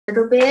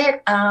little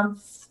bit.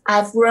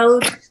 I've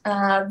wrote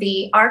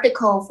the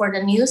article for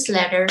the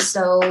newsletter,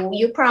 so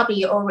you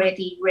probably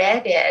already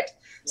read it.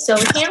 So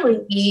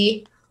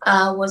Henry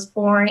was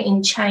born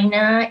in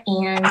China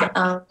and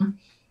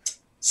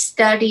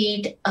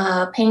studied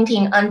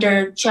painting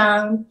under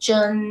Zhang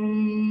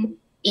Zhenyin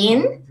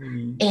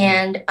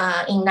and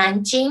in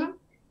Nanjing,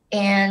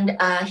 and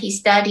he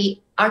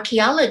studied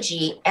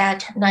archaeology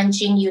at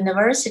Nanjing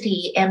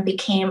University and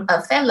became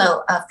a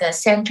fellow of the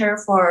Center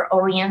for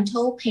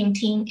Oriental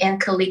Painting and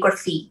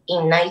Calligraphy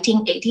in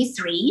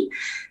 1983.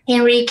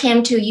 Henry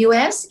came to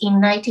US in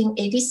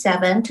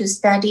 1987 to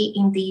study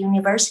in the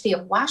University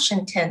of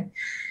Washington,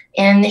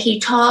 and he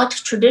taught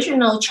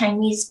traditional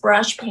Chinese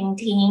brush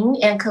painting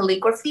and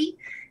calligraphy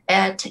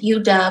at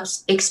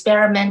UW's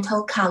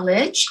Experimental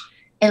College,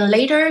 and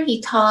later he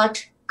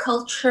taught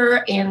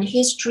culture and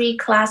history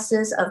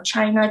classes of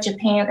China,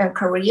 Japan, and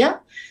Korea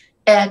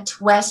at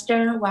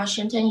Western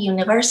Washington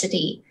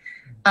University.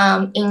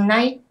 In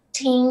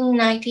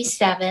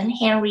 1997,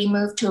 Henry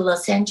moved to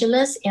Los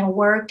Angeles and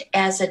worked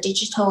as a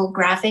digital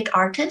graphic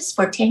artist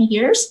for 10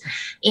 years.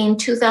 In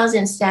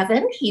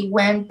 2007, he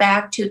went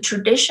back to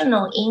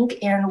traditional ink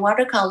and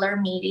watercolor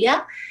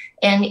media.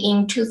 And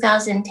in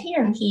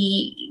 2010,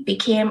 he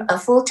became a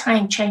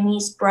full-time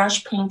Chinese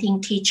brush painting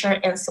teacher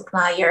and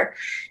supplier.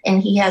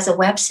 And he has a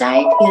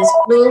website, is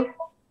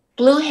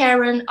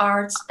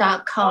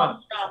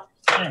blueheronarts.com.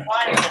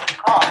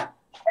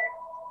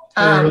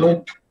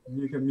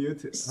 You can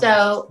mute it.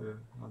 So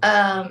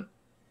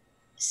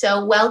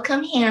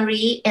welcome,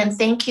 Henry, and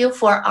thank you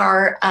for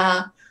our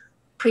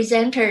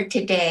presenter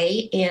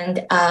today.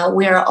 And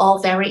we're all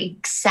very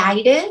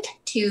excited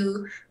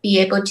to be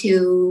able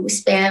to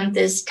spend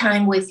this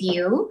time with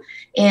you.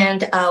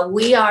 And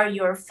we are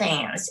your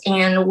fans,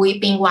 and we've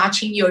been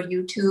watching your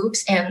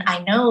YouTubes, and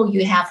I know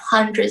you have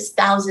hundreds,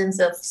 thousands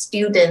of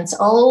students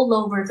all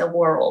over the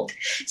world.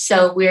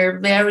 So we're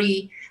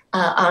very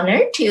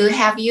honored to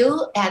have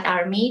you at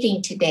our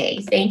meeting today.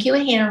 Thank you,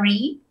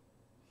 Henry.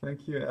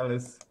 Thank you,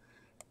 Alice.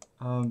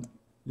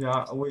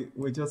 Yeah,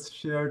 we just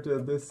shared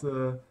this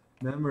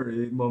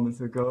memory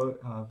moments ago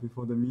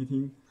before the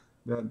meeting.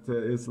 That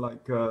is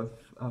like a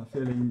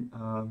feeling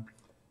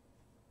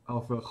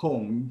of a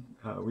home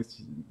with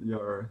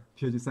your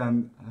Puget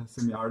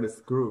Sumi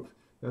artist group.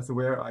 That's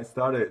where I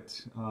started.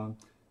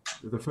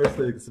 The first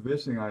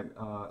exhibition,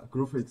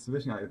 group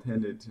exhibition I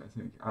attended, I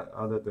think,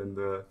 other than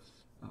the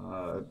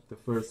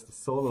first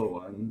solo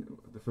one,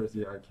 the first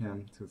year I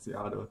came to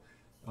Seattle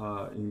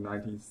in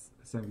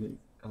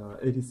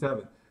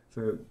 1987.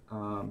 So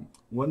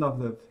one of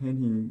the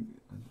painting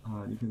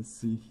you can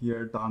see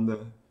here down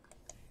the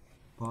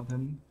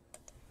bottom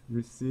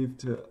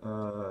received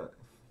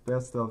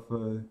best of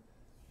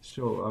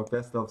show or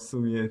best of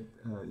Sumi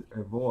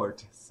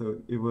award. So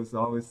it was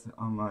always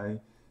on my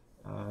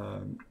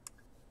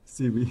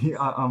CV,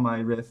 on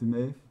my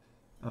resume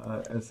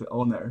as an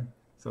honor.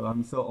 So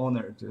I'm so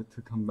honored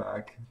to come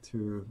back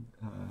to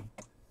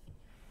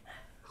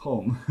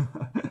home.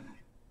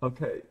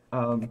 Okay,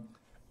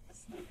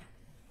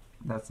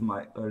 that's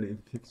my early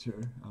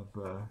picture of,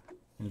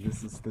 and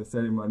this is the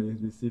ceremony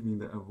receiving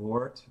the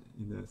award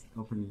in the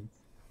opening.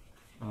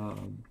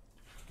 I'm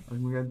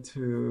going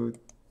to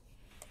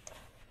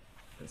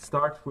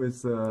start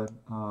with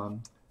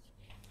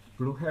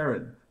blue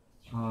heron.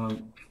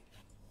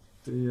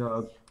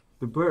 The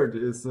bird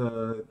is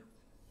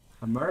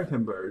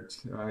American bird.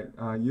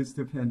 I used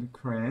to paint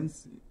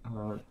cranes,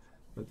 but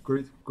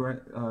great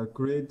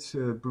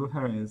blue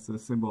heron is a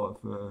symbol of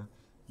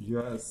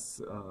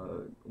U.S.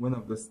 One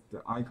of the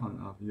icon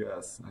of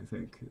U.S. I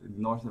think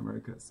in North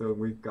America. So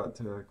we got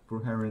blue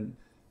heron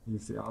in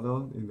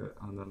Seattle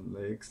on the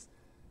lakes.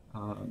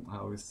 I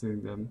always see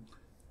them.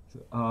 So,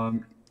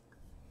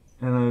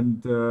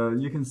 and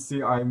you can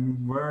see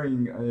I'm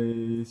wearing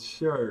a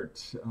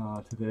shirt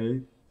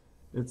today.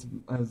 It's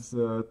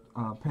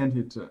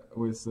painted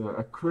with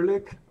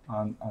acrylic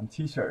on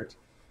T-shirt,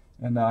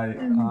 and I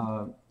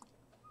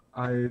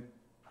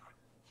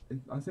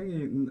think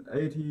in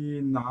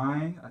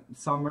 '89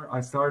 summer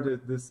I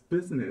started this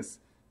business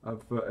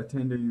of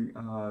attending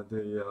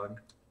the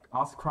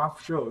art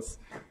craft shows.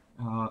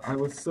 I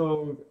was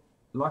so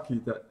lucky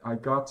that I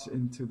got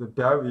into the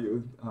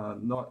Bellevue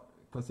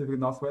Pacific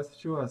Northwest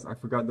show, as I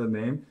forgot the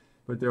name,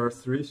 but there are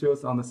 3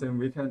 shows on the same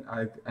weekend.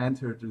 I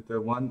entered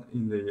the one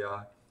in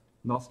the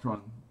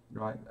Nostrum,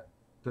 right?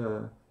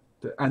 The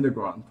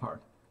underground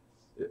part.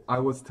 I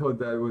was told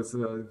that it was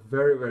a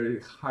very, very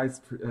high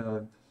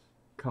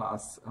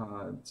class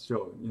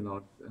show, you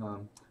know.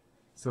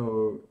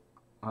 So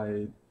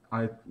I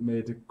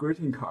made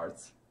greeting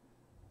cards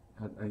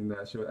in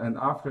that show, and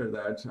after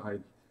that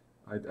I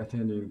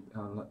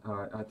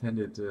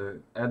attended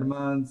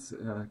Edmonds,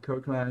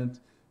 Kirkland,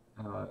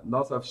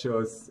 lots of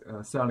shows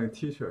selling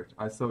T-shirts.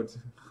 I sold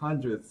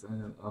hundreds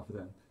of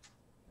them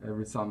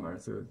every summer.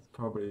 So it's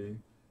probably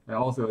I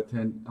also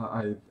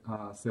I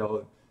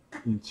sell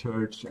in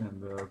church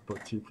and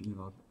boutique, you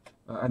know.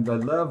 And I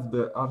love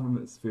the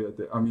atmosphere.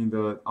 The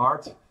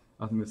art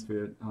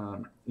atmosphere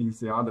in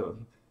Seattle.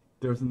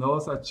 There's no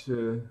such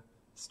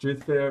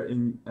street fair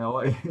in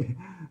LA.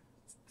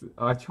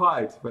 I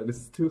tried, but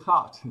it's too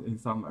hot in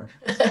summer.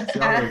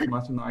 Seattle is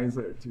much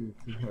nicer to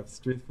have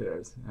street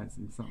fairs as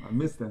in summer. I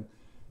miss them.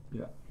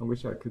 Yeah, I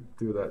wish I could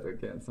do that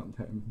again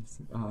sometimes.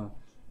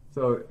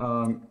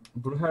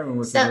 Blue Heron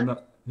was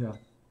yeah.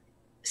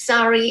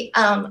 Sorry,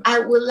 I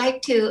would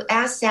like to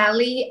ask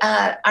Sally,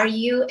 are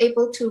you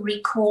able to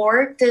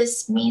record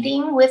this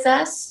meeting with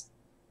us?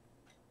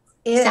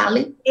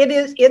 Sally?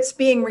 It's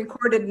being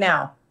recorded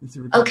now.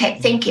 Okay,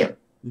 thank you.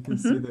 You can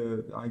see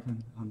the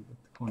icon on the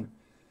corner.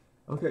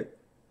 Okay,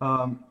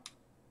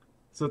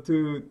 so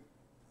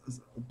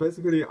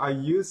basically I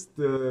use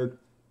the,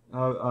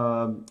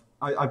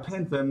 I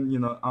paint them,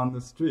 on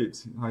the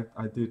street.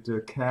 I did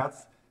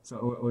cats,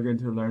 so we're going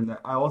to learn that.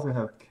 I also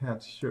have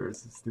cat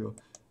shirts still.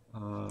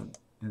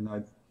 And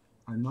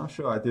I'm not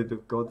sure I did the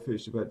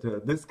goldfish, but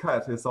this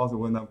cat is also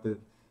one of the,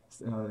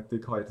 they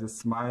call it the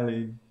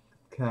smiley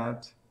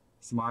cat,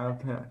 smile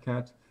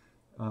cat.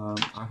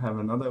 I have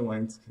another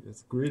one,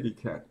 it's greedy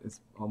cat.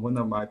 It's one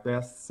of my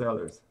best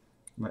sellers,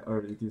 my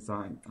early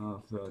design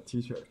of the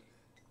t-shirt.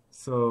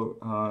 So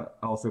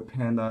also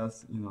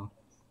pandas,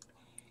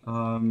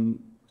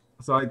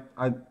 So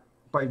I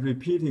by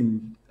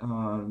repeating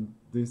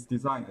this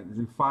design and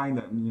refine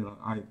them,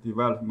 I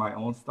developed my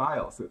own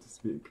style, so to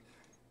speak,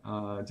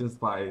 just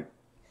by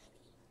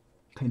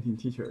painting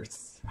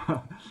t-shirts.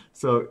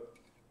 So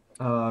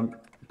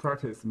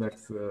practice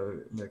makes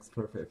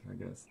perfect, I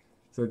guess.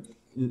 So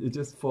it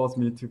just forced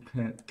me to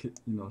paint,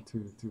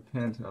 to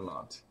paint a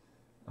lot.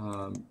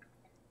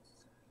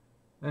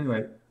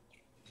 Anyway,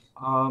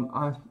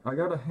 I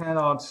got a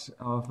handout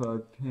of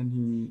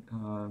painting.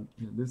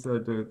 These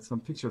are some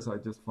pictures I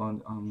just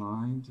found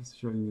online, just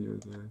showing you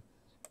the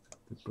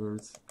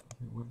birds.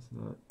 Okay, what's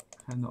the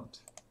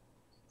handout?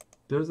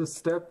 There's a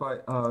step by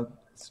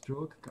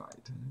stroke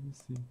guide. Let me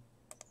see.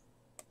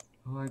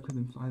 Oh, I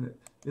couldn't find it.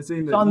 It's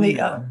in the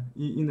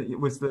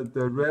with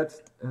the red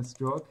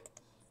stroke.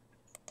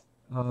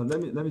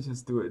 Let me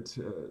just do it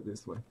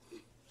this way.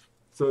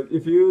 So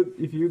if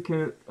you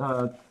can,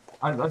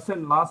 I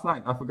sent last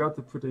night. I forgot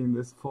to put in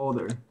this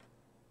folder.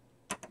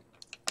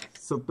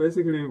 So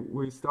basically,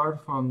 we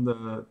start from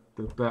the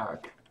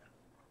back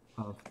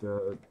of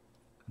the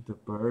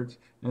bird,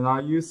 and I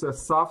use a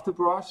soft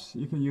brush.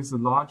 You can use a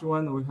large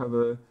one. We have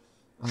a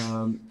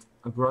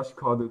brush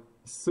called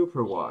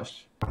Super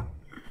Wash.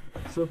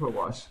 Super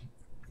Wash.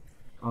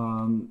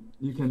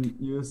 You can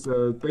use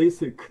a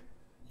basic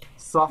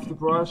soft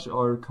brush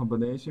or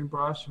combination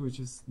brush, which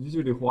is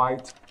usually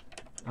white.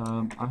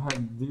 I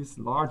have these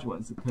large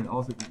ones that can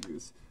also be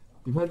used.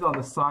 Depends on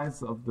the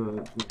size of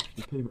the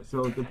paper.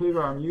 So the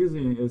paper I'm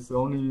using is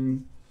only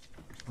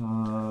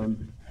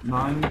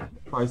 9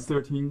 by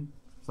 13,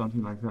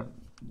 something like that.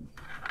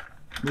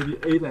 Maybe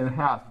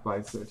 8.5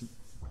 by 13.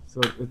 So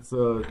it's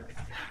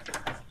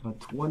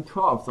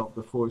 1/12 of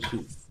the 4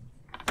 sheets.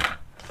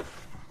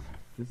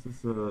 This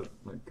is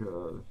like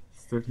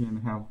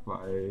 13.5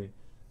 by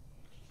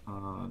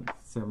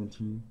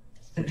 17.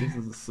 This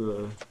is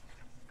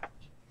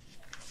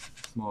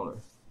smaller.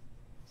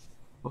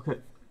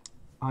 Okay,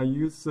 I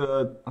use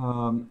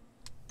some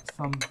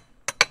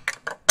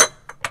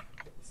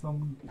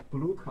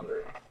blue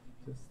color,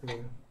 just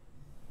to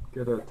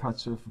get a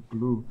touch of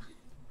blue.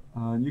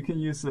 You can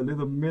use a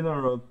little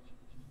mineral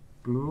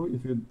blue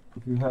if you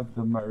have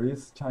the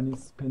Marie's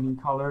Chinese painting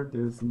color.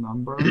 There's a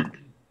number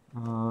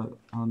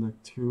on the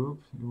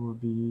tube. It will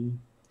be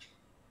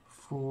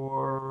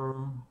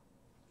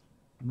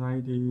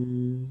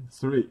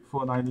 493.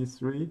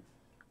 493.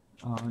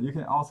 You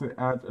can also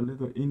add a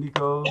little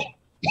indigo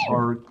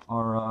or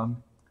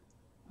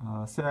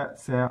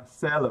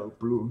sallow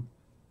blue.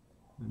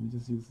 Let me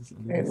just use this a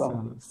little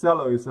sallow.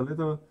 Sallow is a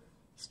little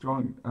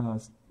strong,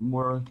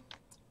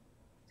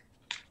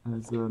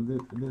 it's a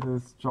little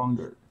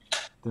stronger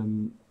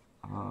than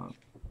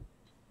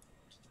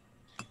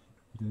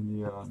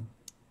the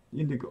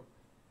indigo.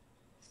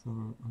 So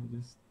I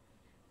just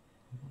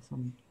have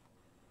some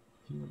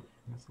here.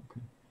 That's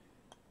okay.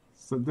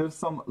 So there's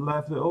some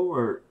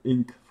leftover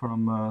ink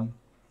from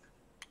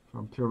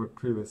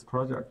previous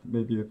project,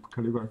 maybe a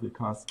calligraphy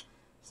class.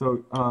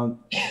 So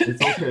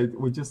it's okay.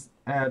 We just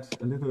add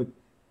a little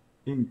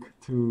ink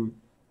to.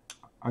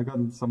 I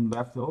got some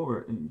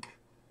leftover ink,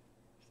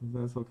 so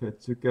that's okay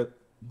to get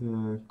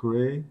the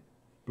gray,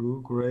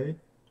 blue gray,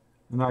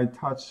 and I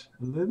touch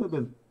a little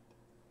bit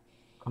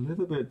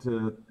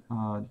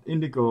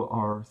indigo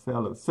or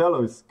sallow.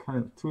 Sallow is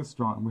kind of too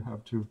strong. We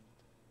have to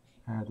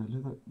add a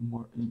little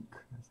more ink,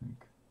 I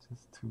think,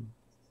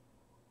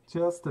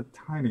 just a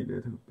tiny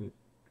little bit,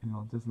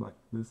 just like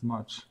this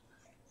much,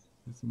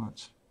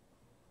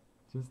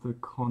 just the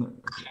corner.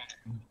 Okay.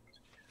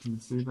 Can you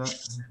see that?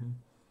 Okay.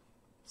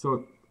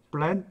 So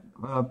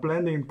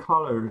blending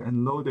color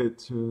and load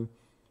it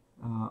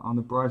on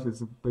the brush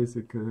is a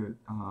basic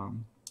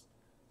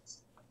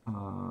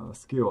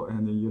skill,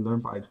 and you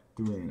learn by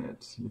doing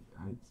it.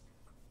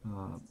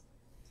 Let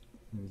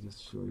me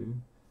just show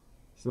you.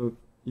 So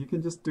you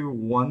can just do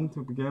 1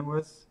 to begin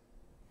with.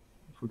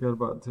 Forget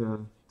about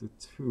the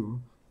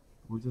 2.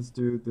 we just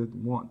do the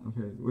one.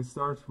 Okay, we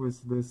start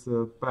with this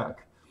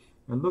back,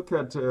 and look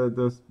at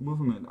the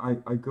movement. I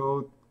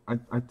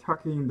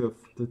tuck in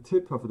the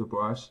tip of the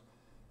brush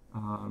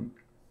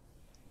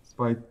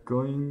by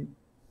going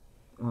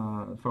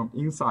from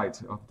inside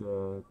of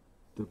the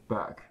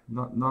back,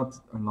 not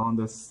along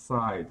the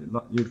side.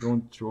 You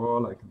don't draw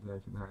like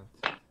that.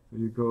 So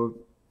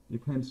you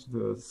paint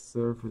the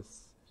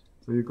surface.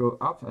 So you go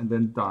up and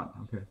then down.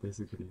 Okay,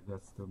 basically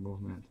that's the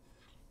movement.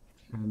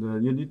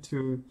 And you need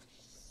to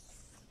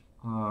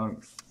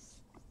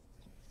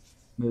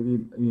maybe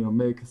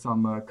make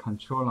some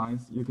control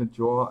lines. You can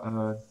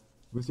draw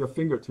with your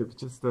fingertip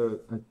just a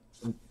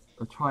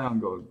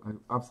triangle, an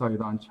upside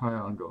down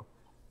triangle.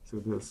 So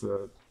there's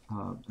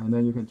and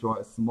then you can draw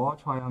a small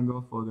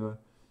triangle for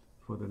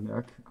the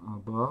neck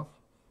above.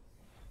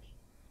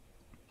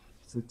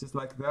 So just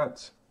like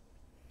that.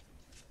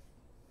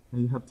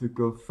 And you have to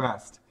go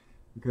fast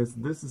because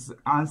this is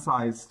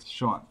unsized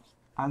shot.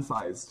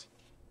 Unsized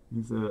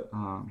is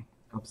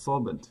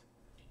absorbent.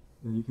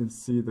 And you can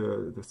see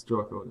the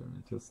stroke order,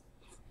 just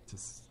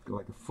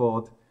like a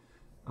fold,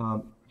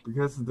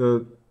 because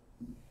the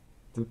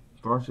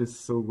brush is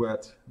so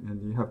wet,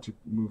 and you have to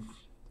move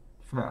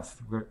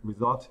fast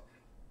without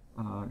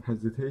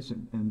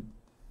hesitation, and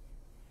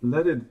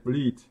let it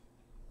bleed.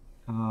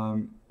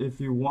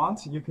 If you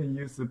want, you can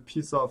use a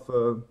piece of.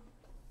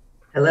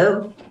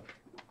 Hello?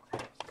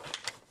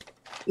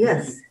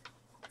 Yes,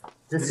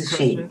 this is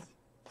she.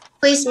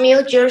 Please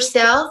mute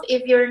yourself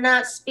if you're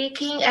not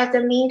speaking at the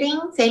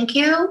meeting. Thank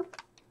you.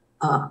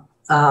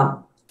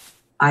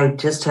 I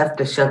just have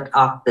to shut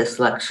off this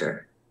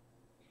lecture.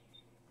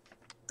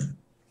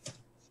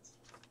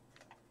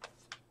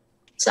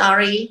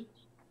 Sorry.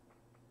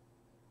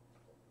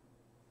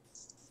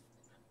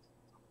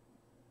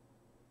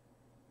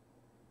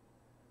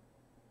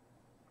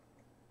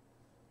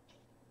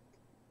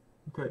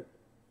 Okay.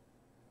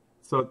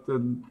 So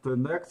the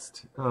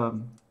next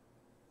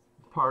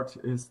part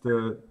is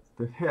the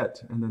head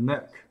and the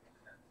neck.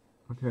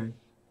 Okay.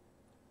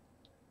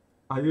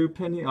 Are you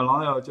painting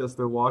along or just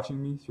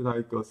watching me? Should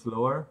I go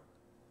slower?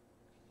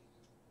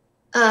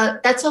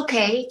 That's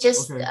okay.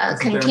 Just Okay.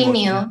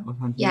 continue.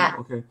 Continue. Yeah.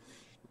 Okay.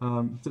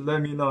 So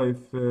let me know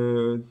if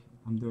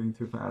I'm doing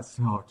too fast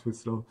or too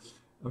slow.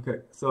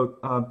 Okay. So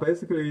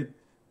basically,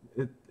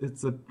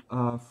 it's a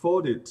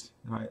folded.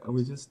 Right.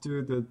 We just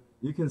do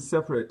you can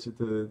separate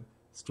the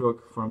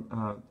stroke from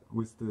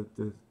with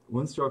the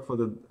one stroke for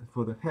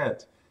the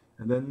head,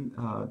 and then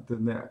the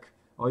neck.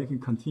 Or you can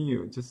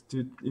continue. Just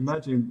to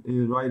imagine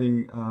you're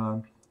writing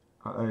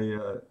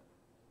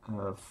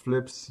a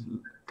flipped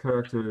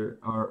character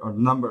or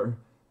number,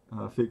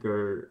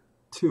 figure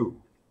 2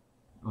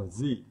 or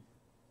Z.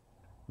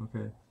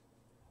 Okay.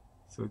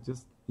 So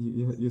just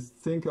you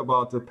think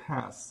about the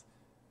path,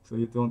 so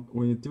you don't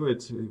when you do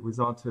it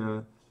without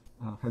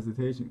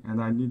hesitation.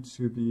 And I need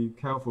to be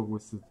careful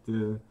with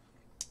the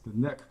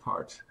neck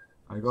part.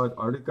 I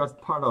already got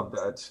part of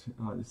that.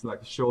 It's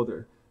like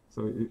shoulder,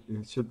 so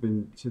it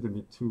shouldn't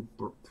be too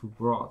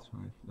broad,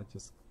 right?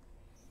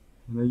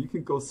 And then you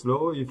can go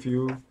slow if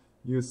you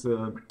use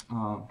a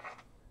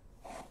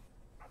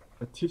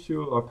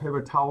tissue or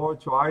paper towel.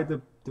 Dry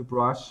the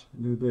brush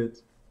a little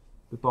bit,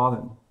 the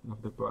bottom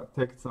of the brush.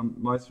 Take some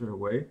moisture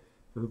away,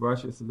 so the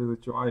brush is a little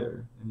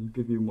drier, and it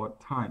give you more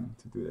time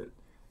to do it.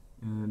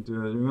 And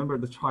remember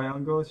the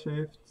triangle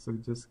shape. So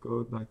just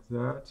go like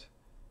that.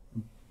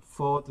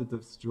 Fold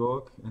the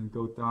stroke and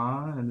go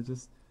down, and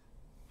just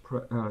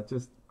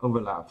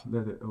overlap.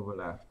 Let it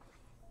overlap.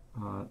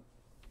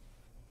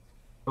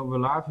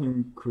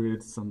 Overlapping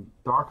creates some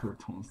darker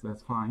tones.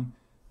 That's fine.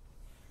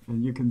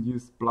 And you can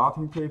use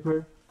blotting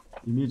paper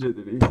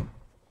immediately.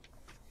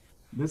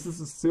 This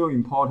is still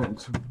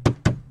important.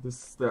 This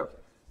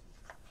step.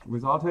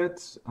 Without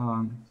it,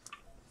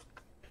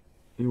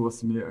 it will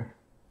smear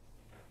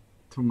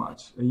too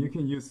much. And you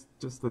can use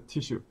just a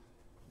tissue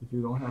if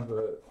you don't have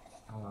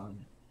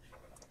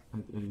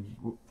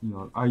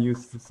I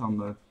used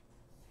some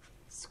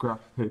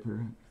scrap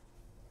paper,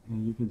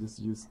 and you can just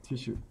use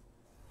tissue.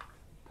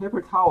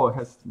 Paper towel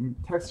has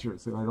texture,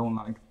 so I don't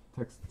like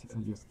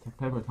use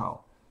paper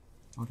towel.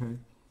 Okay.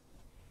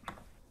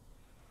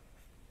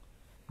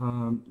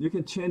 You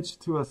can change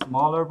to a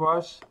smaller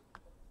brush.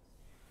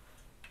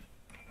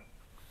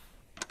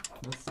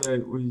 Let's say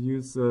we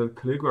use a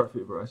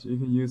calligraphy brush. You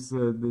can use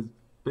the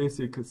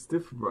basic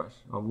stiff brush,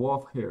 a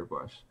wolf hair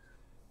brush.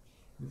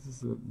 This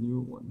is a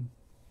new one.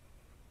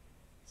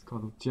 It's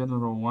called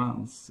General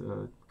One's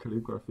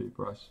calligraphy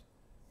brush,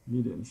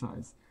 medium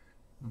size.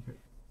 Okay,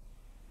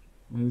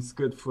 and it's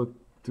good for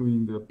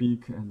doing the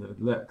beak and the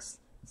legs.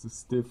 It's a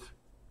stiff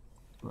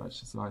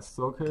brush, so I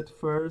soak it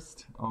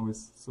first.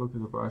 Always soak the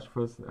brush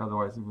first,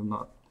 otherwise it will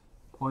not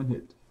point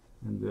it.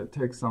 And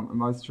take some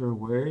moisture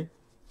away,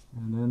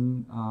 and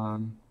then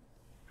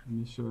let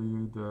me show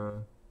you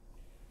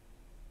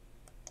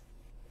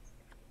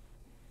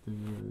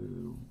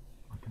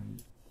okay.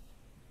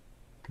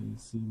 Can you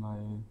see my?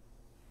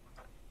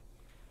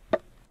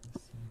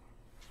 Let's see.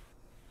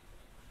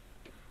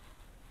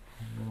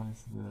 I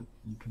realize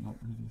you cannot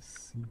really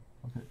see.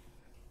 Okay,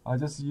 I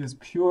just use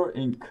pure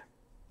ink.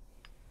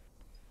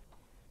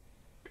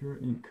 Pure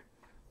ink,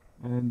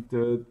 and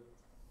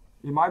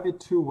it might be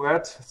too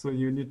wet, so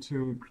you need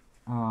to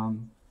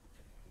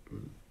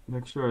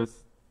make sure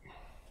it's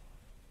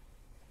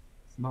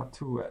not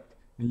too wet.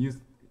 And use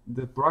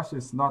the brush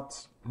is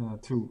not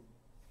too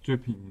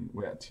dripping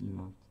wet.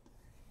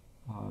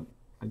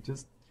 I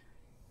just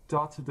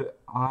dot the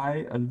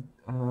eye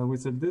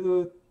with a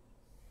little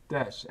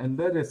dash and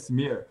let it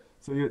smear.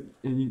 So you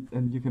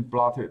can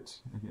blot it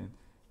again.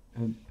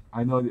 And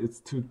I know it's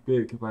too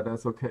big, but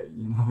that's okay.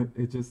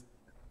 It just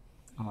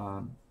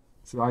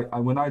so I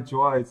when I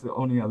draw, it's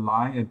only a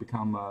line and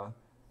become a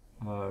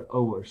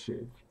oval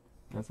shape.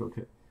 That's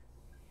okay.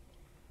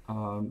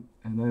 And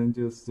then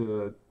just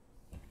a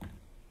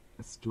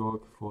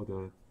stroke for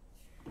the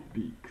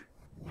beak,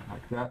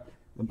 like that.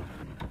 And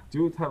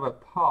do have a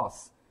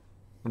pause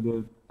at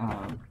the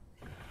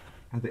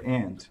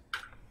end,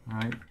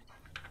 right?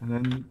 And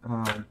then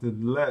the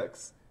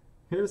legs.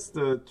 Here's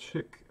the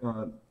trick.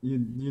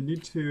 You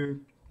need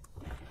to.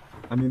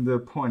 I mean, the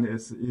point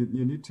is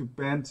you need to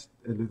bend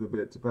a little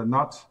bit, but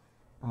not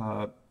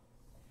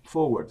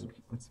forward.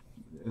 It's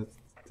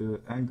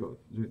the angle.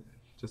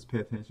 Just pay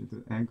attention to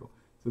the angle.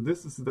 So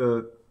this is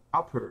the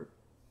upper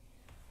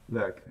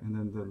leg, and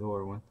then the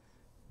lower one,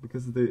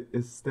 because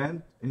it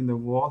stands in the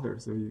water.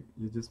 So you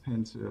just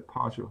paint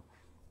partial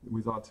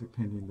without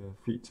painting the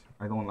feet.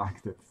 I don't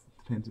like the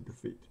painted the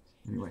feet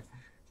anyway.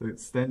 So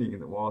it's standing in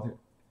the water,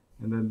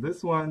 and then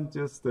this one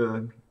just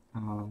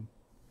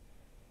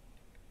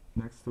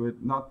next to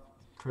it, not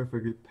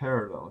perfectly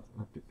parallel,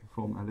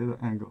 from a little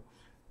angle.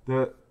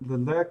 The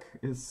leg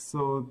is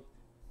so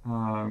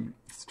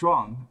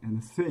strong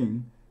and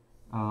thin,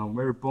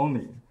 very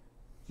bony.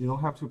 You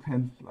don't have to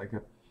paint like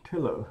a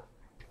pillow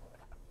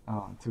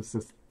to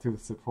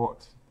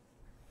support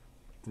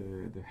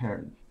the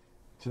hair.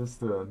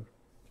 Just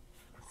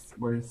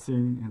very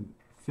thin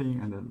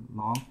and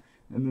long.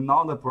 And then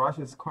now the brush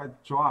is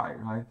quite dry,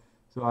 right?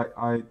 So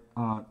I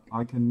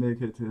can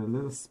make it a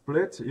little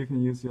split. You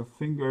can use your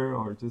finger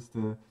or just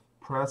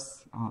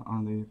press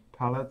on the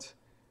palette,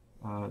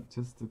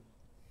 just to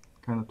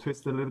kind of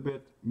twist a little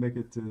bit, make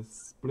it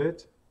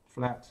split,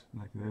 flat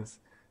like this,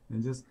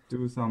 and just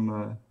do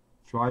some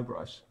dry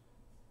brush.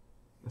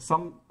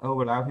 Some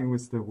overlapping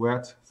with the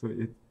wet, so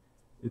it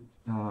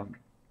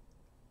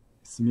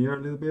smear a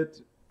little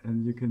bit,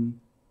 and you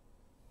can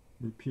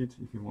repeat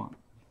if you want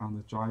on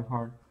the dry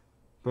part,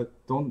 but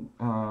don't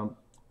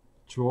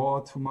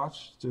draw too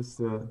much. Just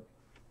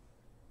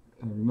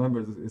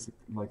remember, it's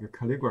like a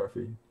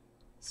calligraphy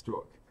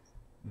stroke.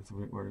 It's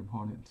very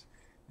important.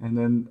 And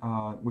then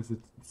with the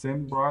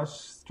same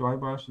brush, dry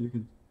brush, you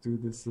can do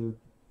this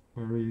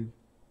very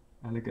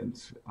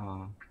elegant.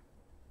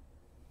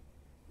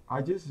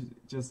 I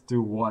just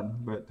do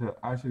one, but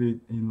actually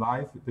in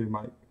life they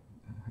might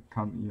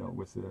come,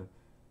 with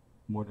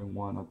more than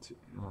one or two,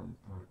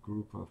 a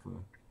group of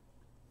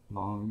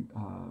long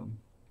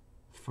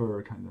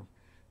fur kind of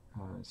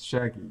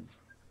shaggy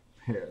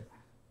hair,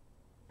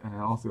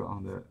 and also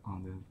on the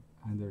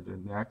under the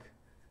neck,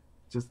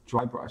 just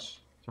dry brush,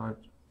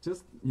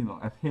 just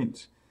a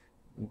hint,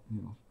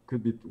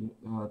 could be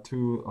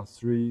 2 or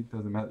 3,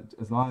 doesn't matter,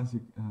 as long as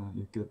you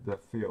get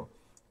that feel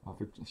of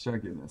the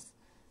shagginess.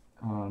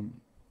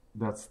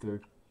 That's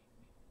the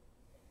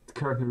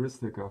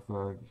characteristic of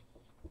a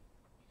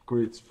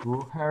great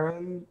blue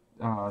heron,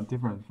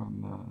 different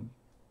from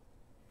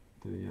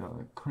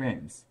the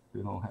cranes.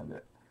 They don't have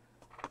it.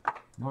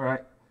 All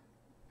right,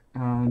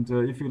 and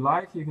if you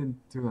like, you can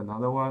do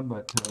another one,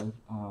 but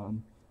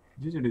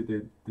usually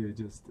they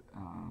just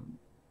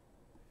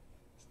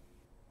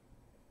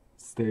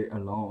stay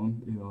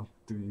alone,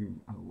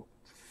 doing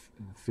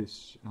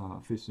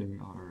fishing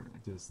or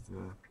just.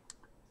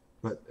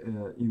 But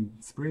in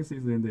spring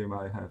season, they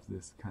might have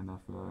this kind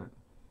of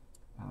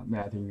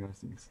matting or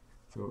things.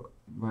 So,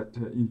 but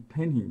in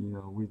painting,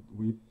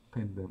 we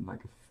paint them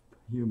like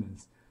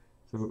humans.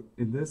 So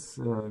in this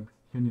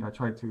painting, I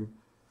try to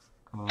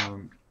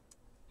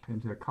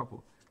paint a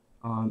couple,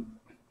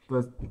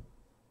 but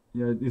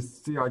yeah, you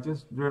see, I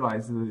just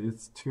realized that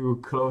it's too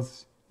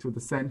close to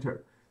the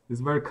center. It's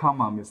a very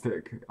common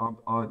mistake.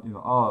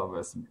 All of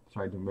us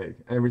try to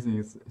make everything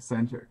is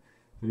centered,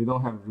 so you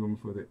don't have room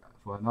for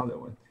another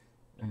one,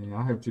 and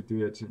I have to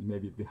do it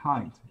maybe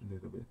behind a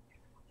little bit,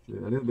 so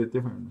a little bit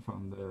different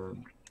from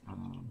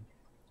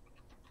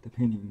the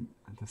painting,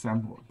 the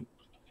sample.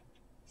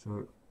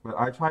 So, but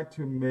I try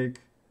to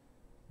make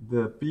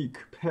the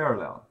beak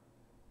parallel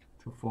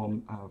to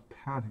form a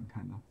pattern,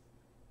 kind of.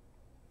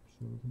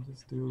 So we can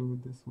just do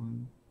this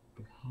one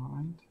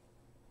behind.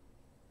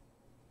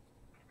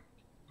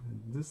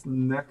 And this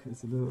neck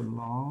is a little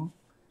long,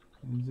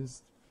 and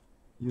just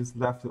use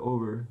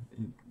leftover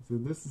ink. So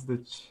this is the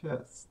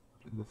chest,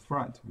 the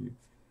front view,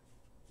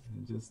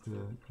 and just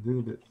a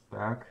little bit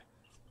back,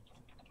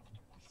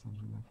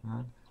 something like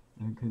that.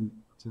 And you can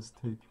just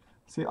take.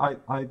 See,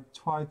 I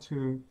try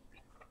to.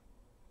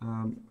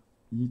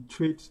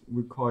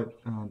 We call it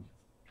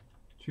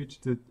treat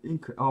the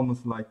ink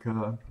almost like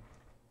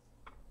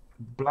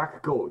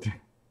black gold.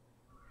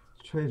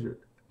 Treasure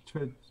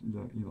the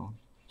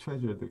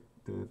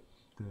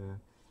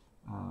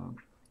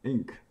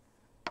ink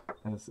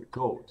as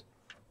gold,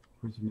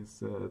 which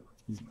means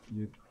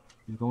you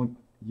don't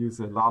use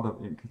a lot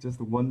of ink, just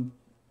one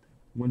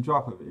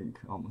drop of ink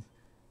almost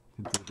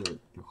can do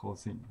the whole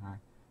thing, right?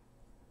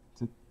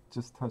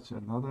 Just touch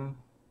another,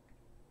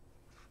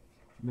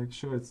 make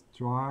sure it's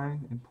dry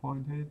and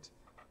pointed.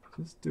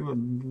 Just do a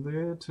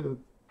little,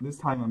 this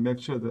time I make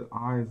sure the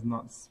eye is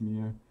not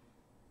smeared.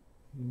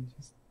 You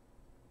just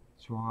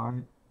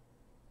dry.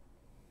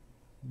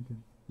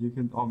 You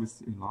can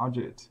always enlarge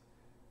it,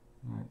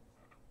 right?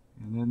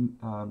 And then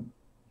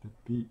the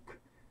beak,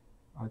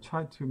 I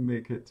try to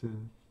make it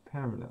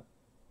parallel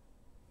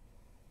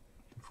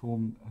to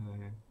form a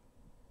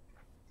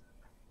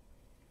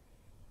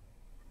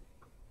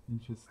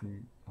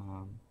interesting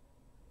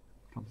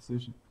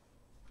composition.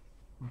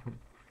 Okay,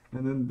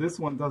 and then this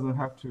one doesn't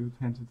have to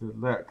paint the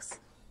legs.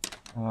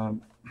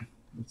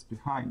 It's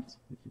behind.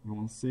 You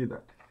won't see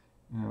that.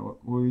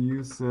 We'll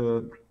use.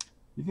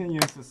 You can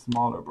use a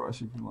smaller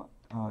brush if you want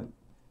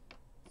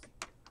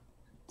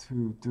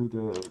to do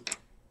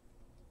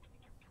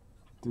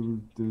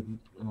the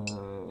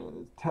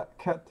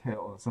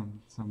cattail,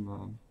 some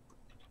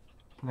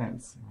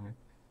plants, right?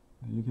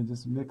 And you can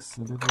just mix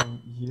a little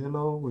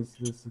yellow with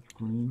this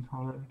green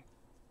color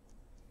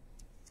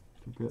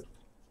to get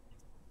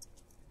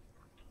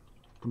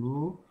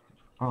blue.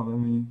 Oh, I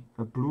mean,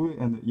 blue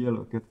and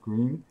yellow get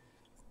green,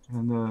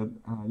 and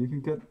you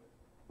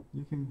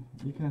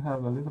can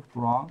have a little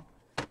brown.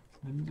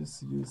 Let me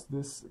just use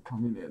this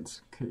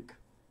convenient cake.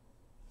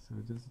 So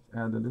just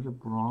add a little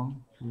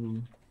brown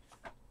to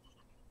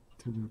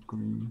the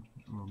green,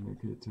 or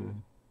make it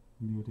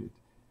muted.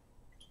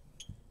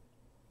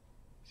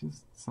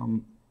 Just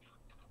some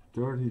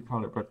dirty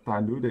color, but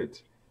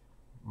diluted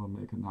will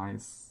make a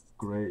nice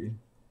gray,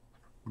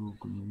 blue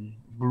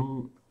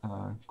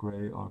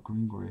gray or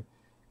green gray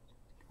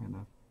kind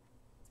of.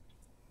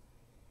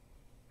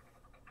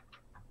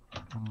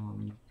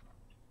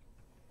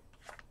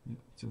 Yeah,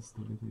 just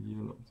a little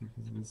yellow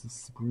because this is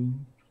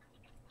spring.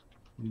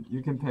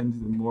 You can paint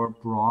it more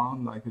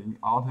brown, like in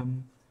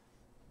autumn,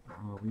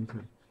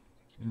 winter,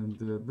 and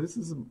this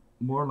is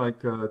more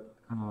like a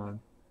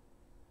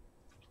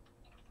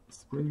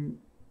spring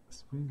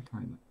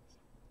kind of.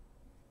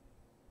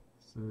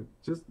 So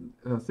just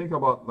think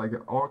about like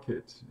an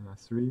orchid,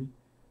 3,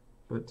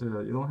 but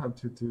you don't have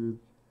to do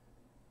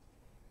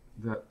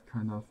that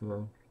kind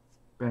of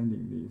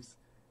bending leaves.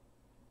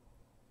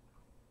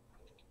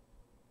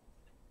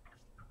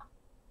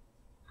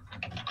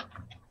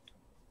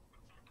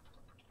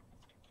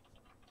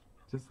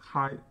 Just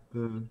hide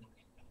the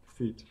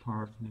feet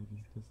part,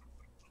 maybe just,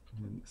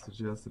 and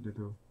suggest a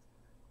little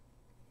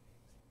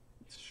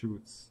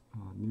shoots,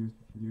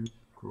 new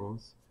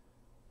growth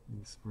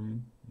in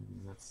spring.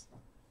 Maybe that's.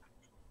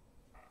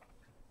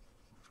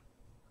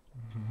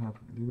 We have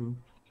a little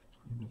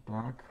in the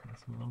back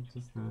as well.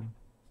 Just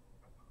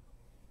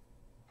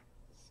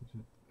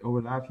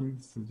overlapping.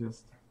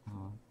 Suggest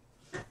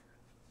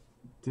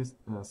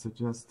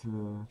suggest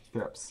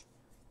depths.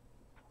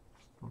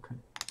 Okay.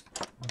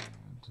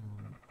 And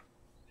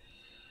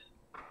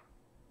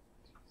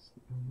just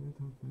a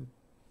little bit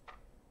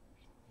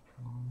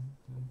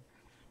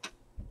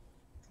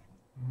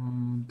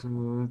and to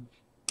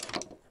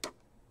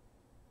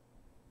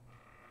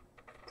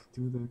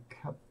do the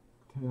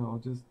cattail,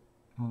 just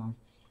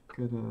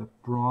get a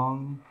brown,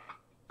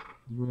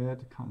 red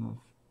kind of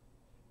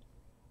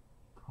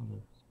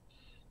color.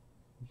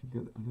 You can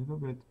get a little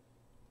bit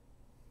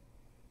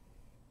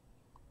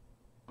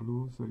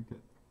blue, so you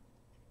get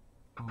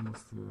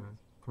almost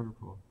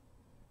purple,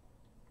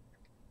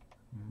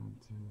 and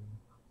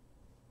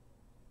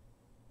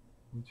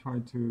we try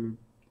to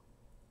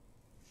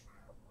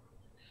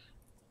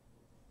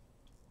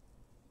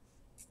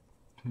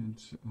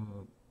paint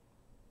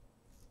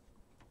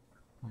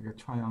like a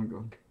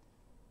triangle,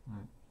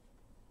 right?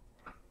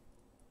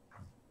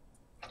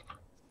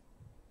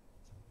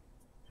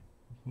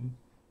 Okay,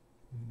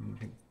 and you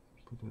can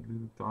put a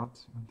little dot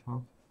on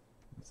top.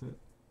 That's it.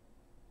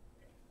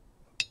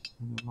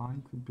 And the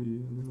line could be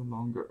a little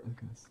longer, I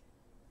guess.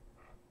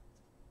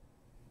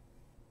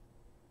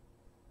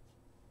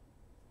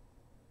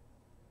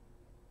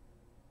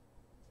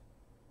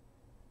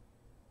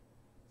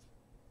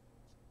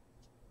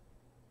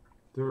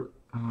 There,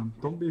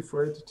 don't be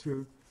afraid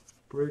to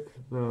break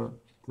the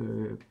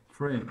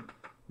frame.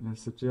 I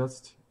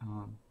suggest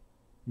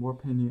more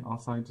painting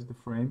outside the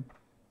frame.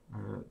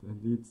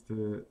 That leads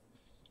the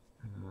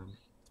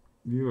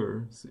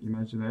viewer's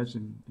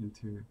imagination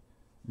into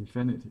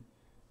infinity.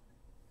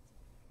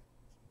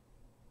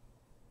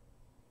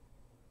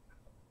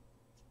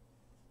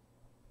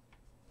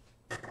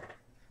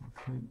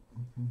 Okay,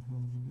 we can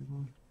have a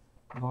little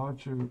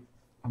larger,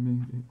 I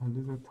mean a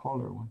little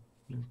taller one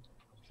here.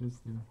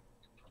 Just the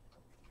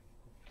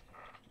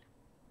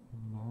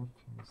left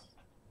is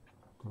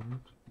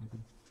third, maybe.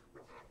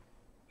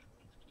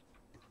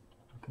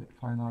 Okay,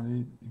 finally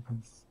you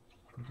can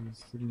put your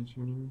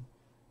signature.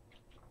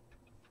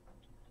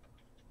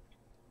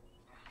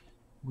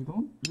 We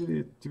don't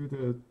really do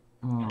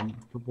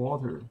the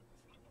border.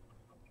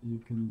 You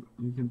can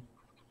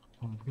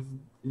because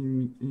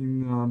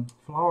in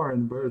flower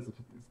and birds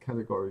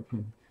category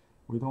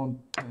we don't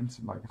paint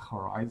like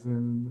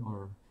horizon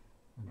or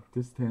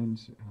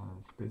distant.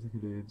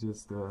 Basically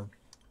just the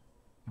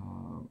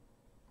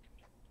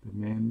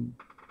main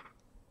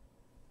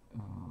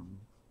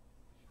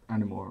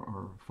animal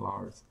or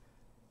flowers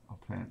or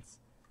plants.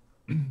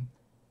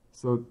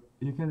 So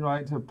you can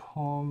write a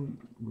poem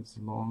with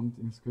long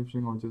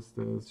inscription or just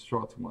a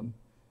short one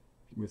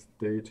with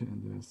date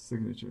and a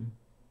signature.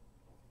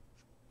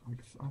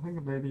 I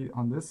think maybe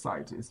on this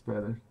side is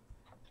better.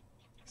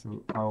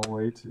 So I'll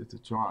wait it to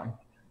dry.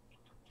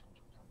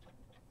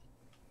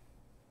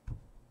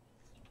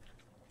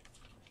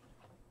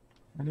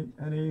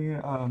 Any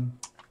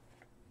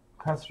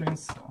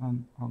questions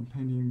on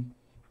painting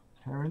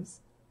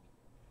herons?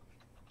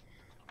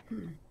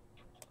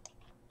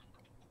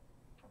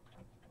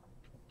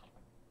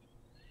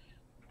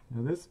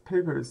 Yeah, this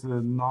paper is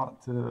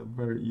not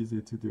very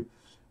easy to do.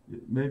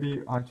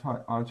 Maybe I'll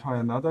try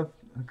another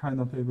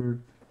kind of paper.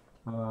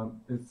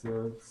 It's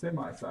a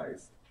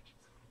semi-size.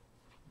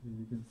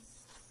 You can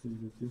see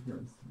the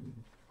difference.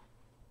 Maybe.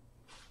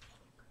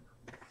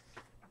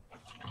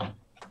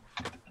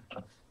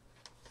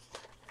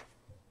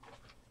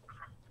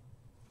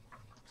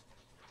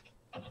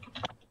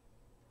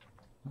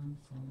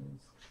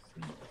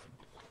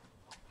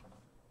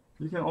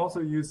 You can also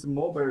use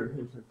mulberry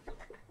paper.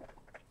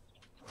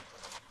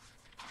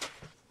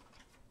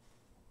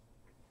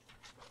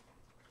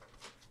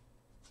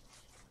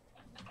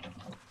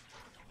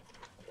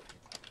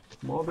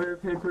 Mulberry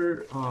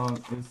paper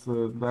is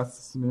less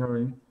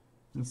smearing.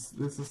 This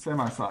is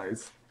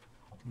semi-size.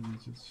 Let me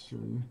just show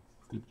you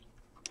the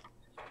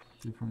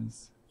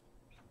difference.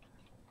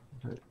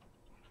 Okay.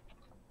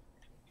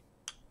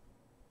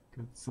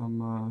 Get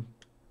some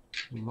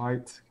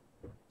light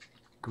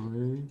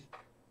gray,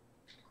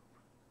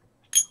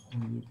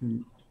 and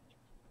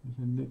you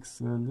can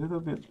mix a little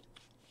bit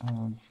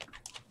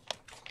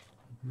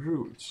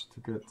rouge to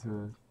get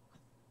a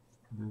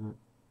little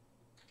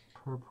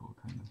purple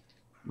kind of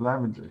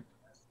lavender.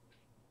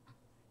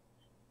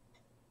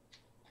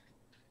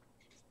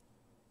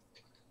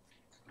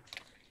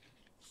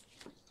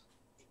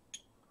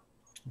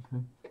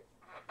 Okay.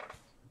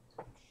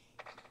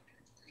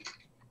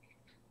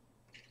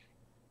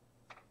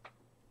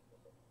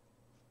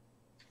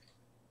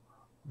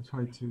 I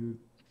try to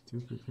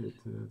duplicate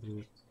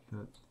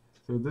that.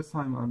 So this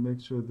time I make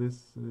sure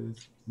this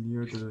is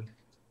near the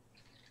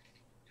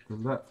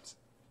left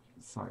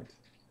side,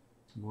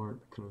 more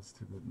close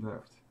to the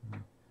left.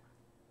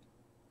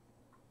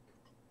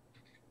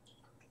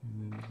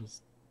 And then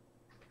just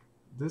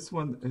this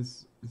one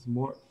is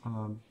more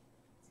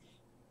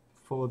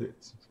folded.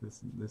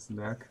 This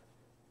neck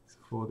is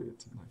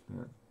folded like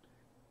that,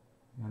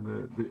 and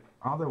the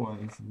other one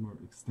is more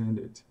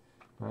extended.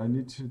 But I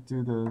need to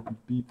do the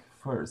beak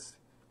first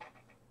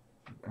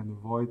and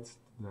avoid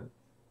that.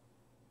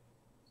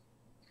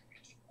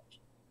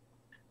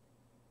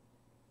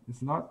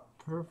 It's not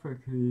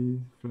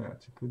perfectly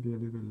flat. It could be a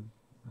little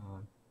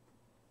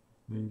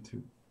lean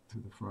to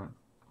the front.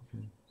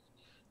 Okay.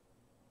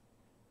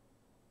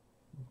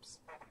 Oops.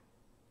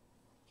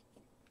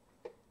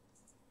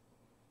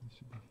 It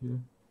should be here.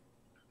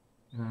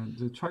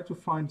 And try to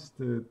find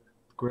the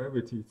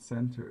gravity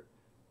center,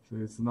 so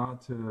it's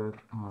not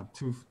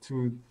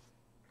too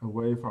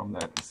away from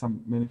that.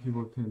 Many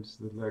people paint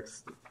the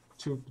legs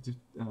too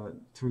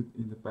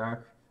in the back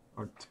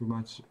or too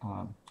much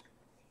on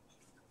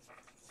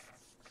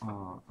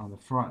the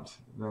front.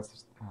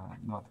 That's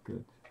not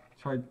good.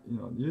 Try,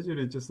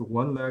 usually just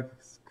one leg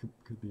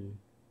could be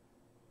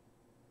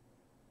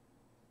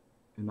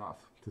enough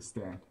to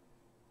stand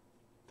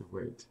the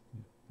weight.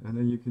 And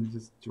then you can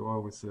just draw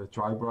with a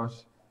dry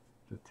brush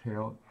the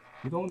tail.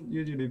 You don't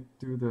usually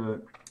do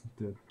the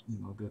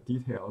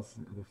details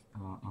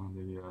on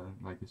the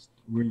like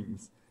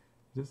wings.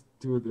 Just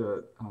do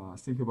the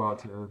think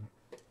about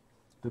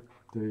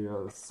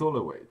the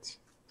silhouette,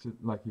 just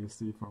like you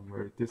see from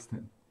very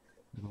distant.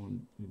 You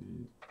don't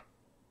really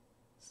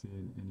see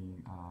any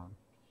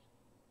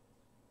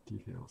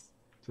details,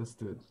 just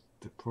the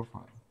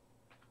profile.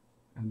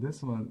 And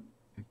this one,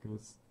 it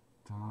goes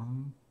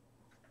down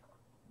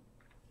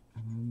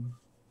and then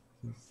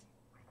just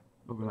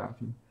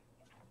overlapping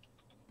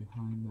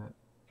behind that.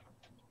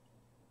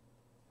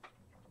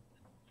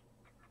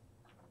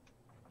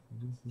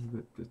 This is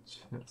the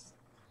chest.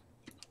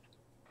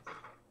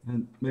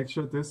 And make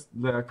sure this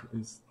leg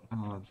is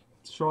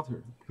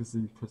shorter, because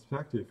in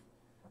perspective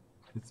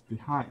it's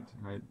behind,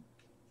 right?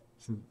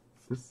 So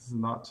this is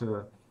not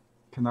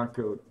cannot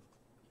go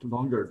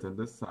longer than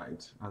this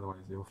side,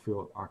 otherwise you'll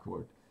feel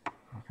awkward.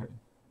 Okay.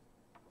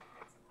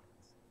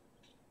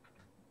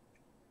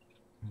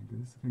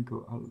 And this can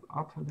go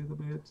up a little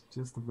bit,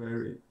 just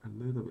vary a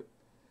little bit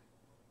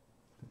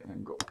the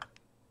angle.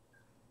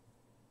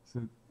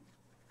 So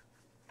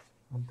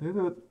a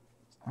little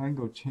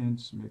angle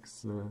change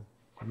makes a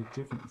big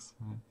difference.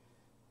 Right?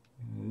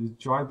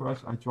 Dry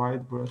brush, I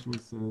dried brush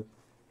with a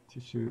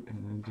tissue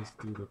and then just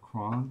do the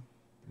crown.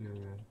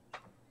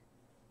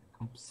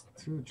 Oops,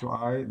 too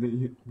dry.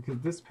 Because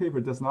this paper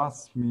does not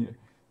smear,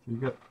 so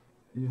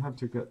you have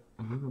to get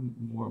a little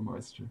more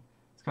moisture.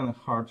 It's kind of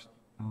hard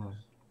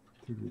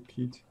to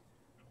repeat.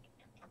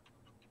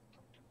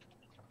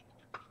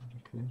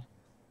 Okay,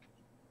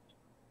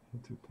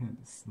 have to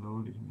paint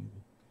slowly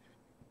maybe,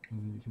 and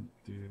then you can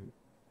do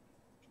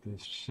the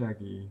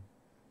shaggy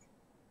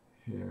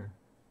hair.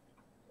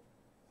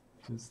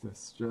 Just the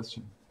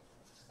stretching,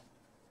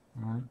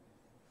 right?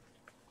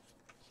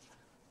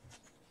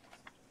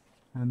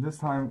 And this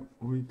time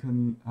we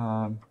can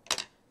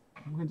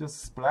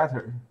just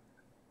splatter.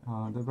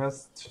 The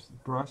best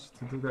brush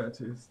to do that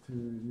is to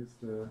use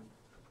the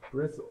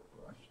bristle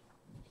brush.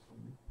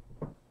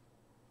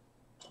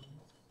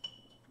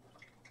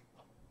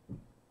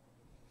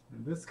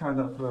 And this kind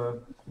of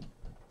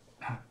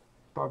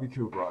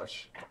barbecue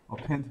brush or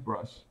paint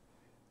brush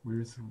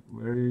with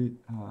very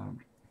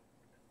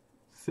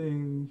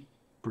thin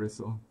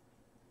bristle.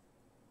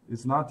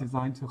 It's not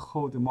designed to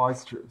hold the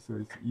moisture, so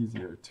it's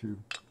easier to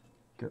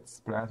get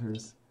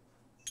splatters.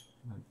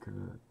 Like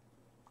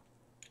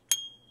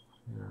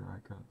here I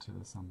got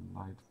some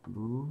light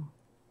blue.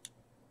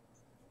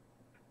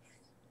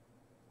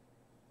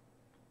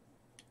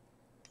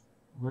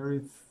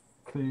 Very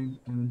thin,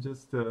 and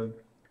just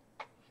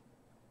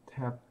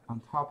tap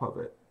on top of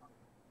it,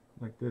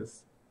 like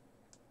this.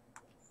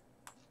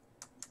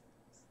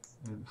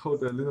 And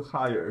hold a little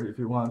higher if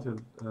you want to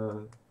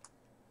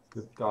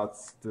the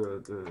dots,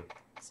 the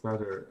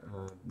splatter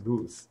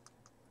loose.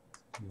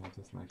 Yeah,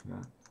 just like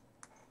that.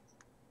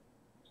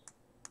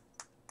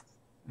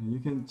 And you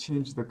can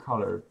change the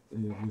color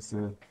with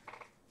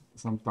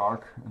some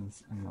dark and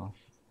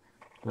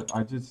but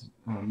I just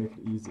make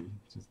it easy.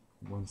 Just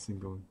one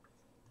single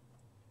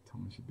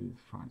tone should be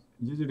fine.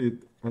 Usually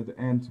at the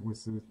end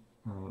with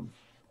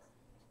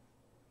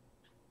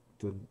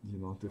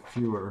the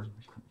fewer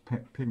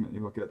pigment,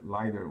 you will get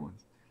lighter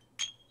ones.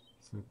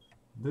 So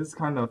this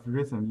kind of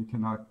rhythm you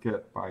cannot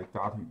get by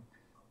dotting.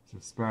 So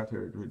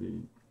splatter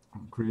really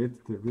creates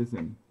the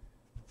rhythm,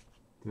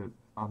 the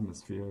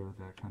atmosphere,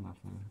 that kind of.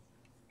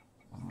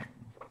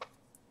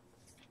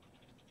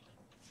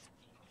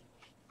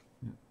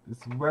 Yeah,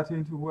 it's wet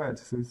into wet,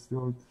 so it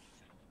still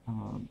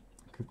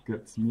could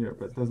get smeared,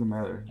 but it doesn't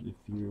matter if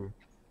you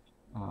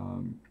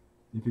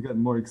get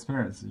more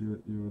experience,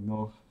 you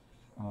know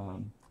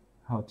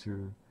how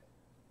to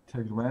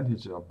take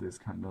advantage of this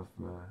kind of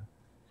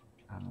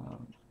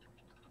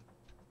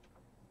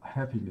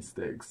happy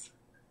mistakes.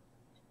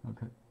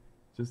 Okay,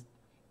 just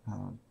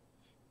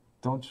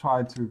don't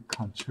try to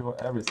control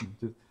everything.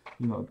 Just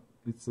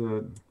it's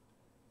a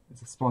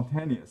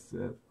spontaneous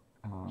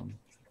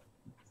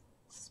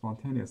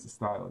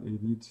style. You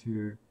need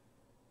to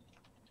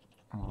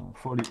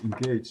fully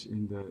engage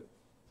in the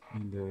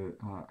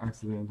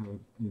accidental,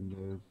 in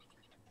the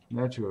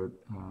natural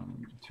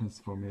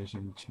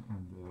transformation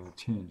and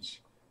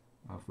change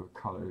of a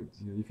color.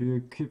 If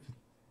you keep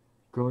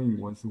going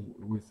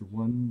with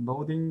one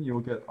loading,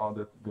 you'll get all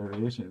the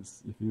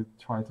variations. If you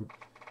try to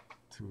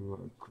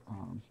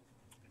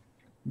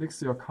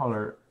mix your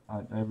color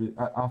at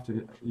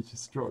after each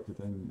stroke,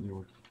 then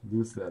you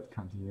lose that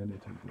continuity,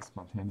 the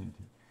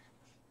spontaneity.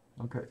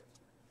 Okay,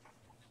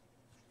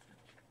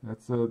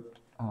 that's a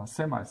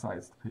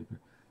semi-sized paper,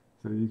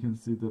 so you can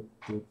see the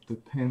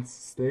paint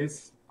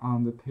stays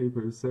on the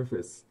paper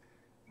surface,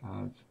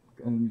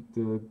 and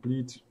the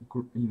bleed,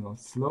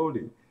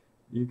 slowly.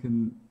 You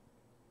can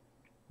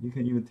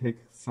even take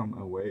some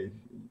away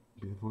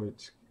before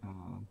it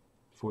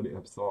fully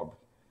absorbed,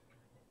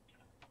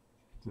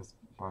 just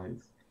by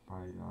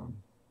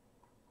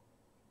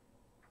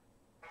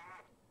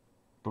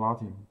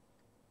blotting,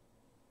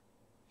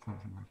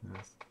 something like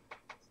this.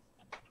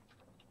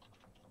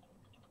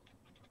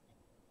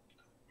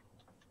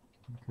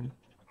 Okay,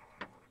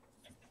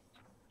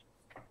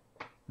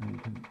 and you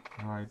can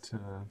write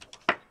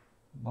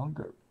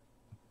longer.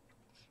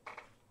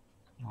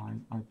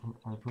 I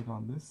put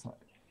on this side.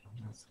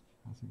 That's,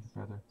 I think,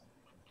 better.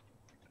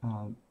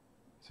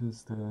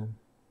 Just a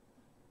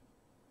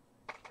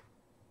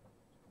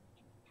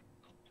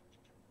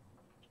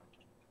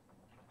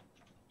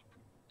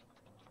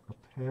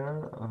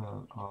pair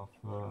of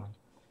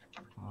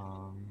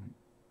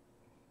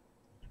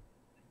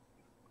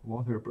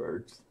water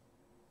birds.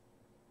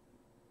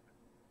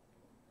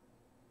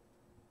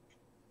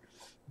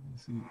 Let me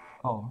see.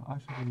 Oh,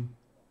 actually,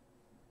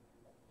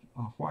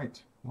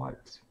 white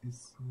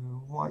is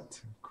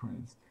white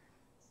cranes.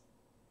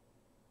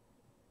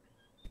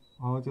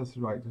 I'll just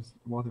write just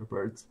water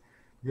birds,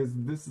 because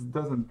this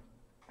doesn't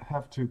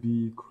have to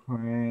be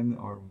crane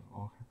or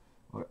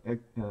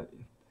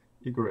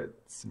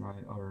egrets,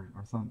 right? Or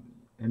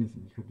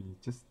anything. It could be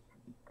just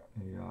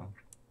a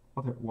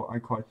what I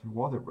call it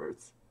water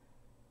birds.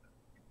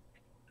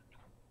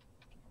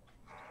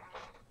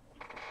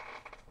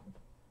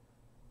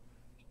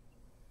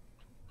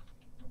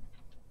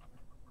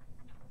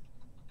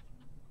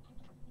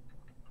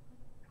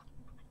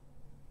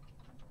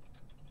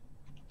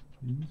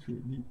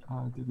 actually,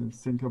 I didn't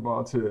think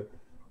about the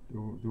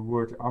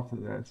word after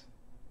that.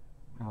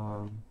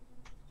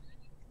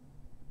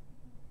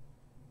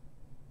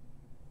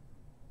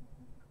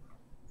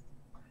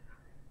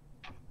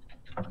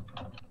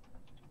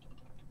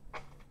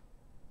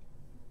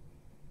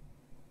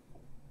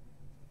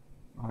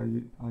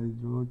 I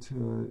wrote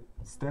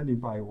standing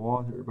by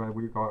water, but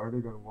we already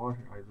got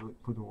water. I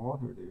put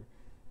water there.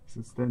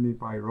 So standing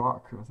by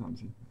rock or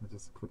something. I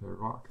just put a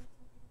rock.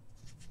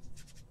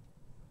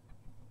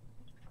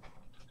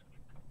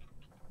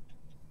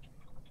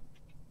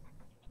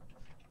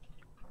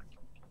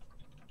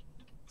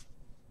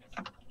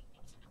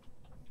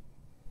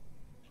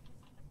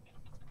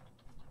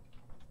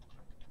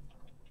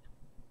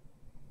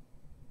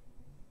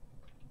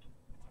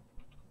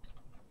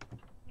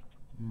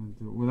 And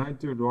when I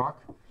do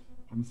rock,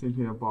 I'm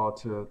thinking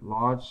about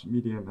large,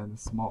 medium, and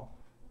small,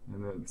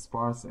 and then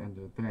sparse and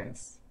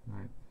dense,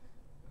 right?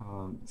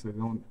 So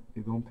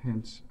you don't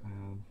paint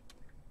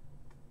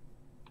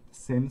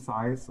same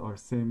size or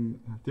same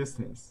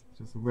distance.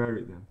 Just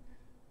vary them,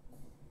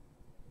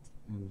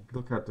 and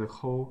look at the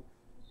whole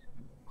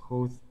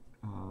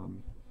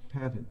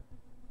pattern.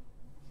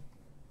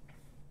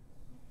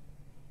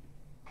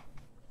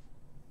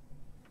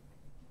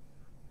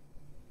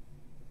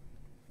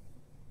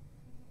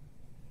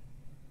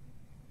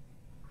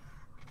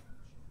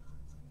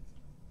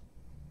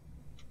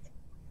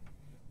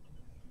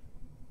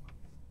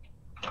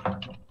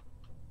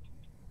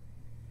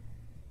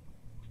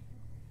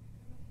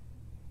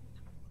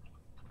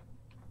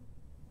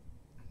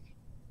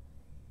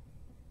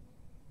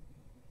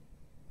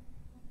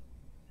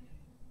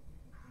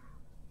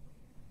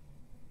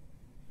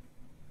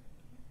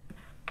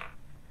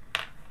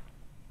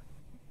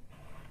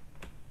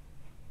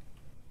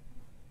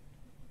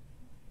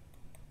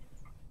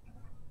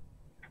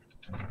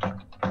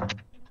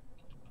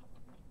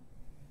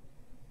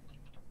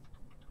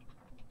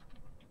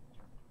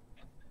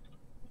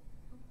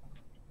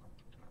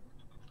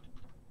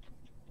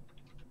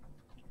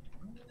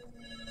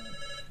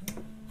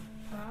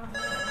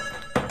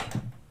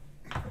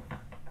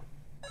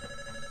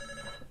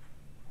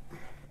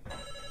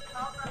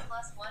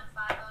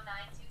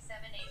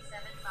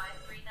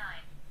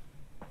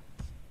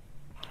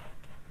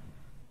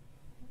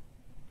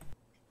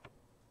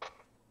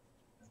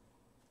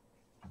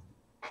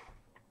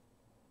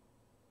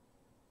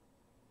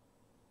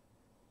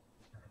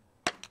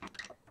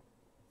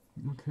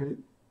 Okay.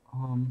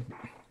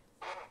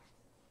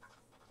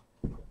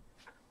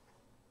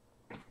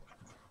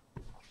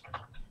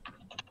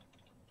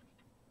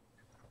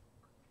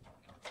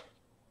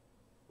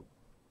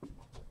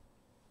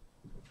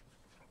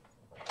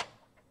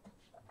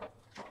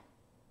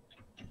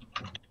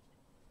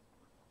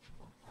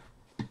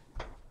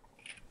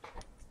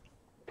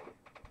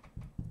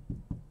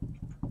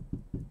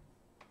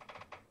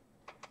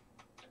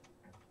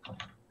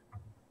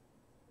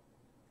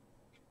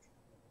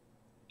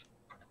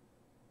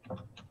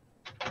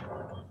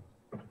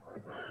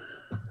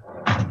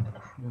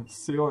 Yeah,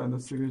 seal and the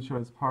signature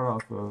is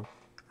part of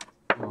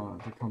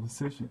the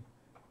composition.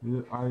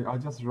 I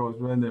just wrote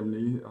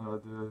randomly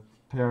the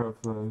pair of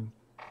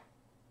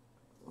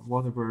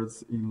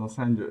waterbirds in Los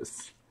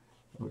Angeles.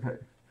 Okay,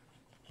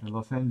 and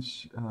Los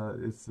Angeles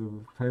is a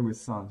famous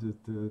song.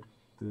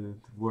 The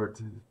word,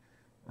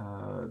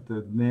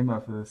 the name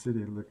of the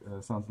city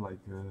sounds like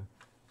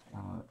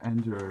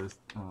Angeles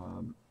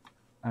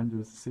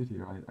City,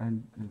 right?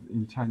 And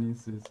in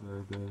Chinese is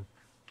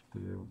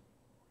the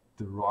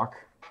rock.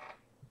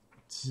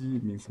 Ji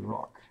means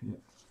rock, yeah,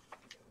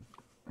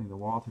 in the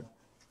water.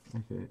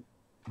 Okay,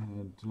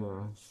 and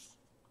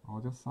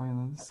I'll just sign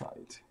on the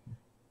side.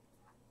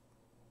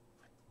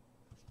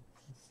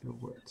 Still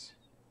wet.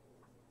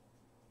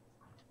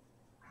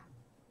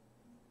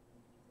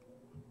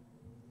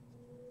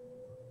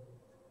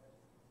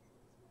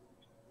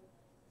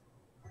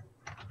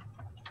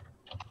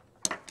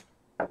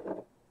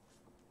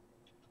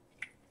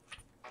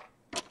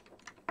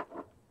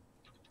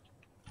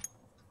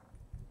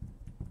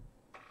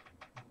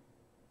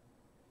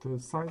 The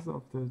size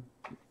of the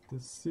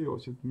seal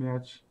should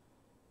match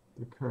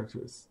the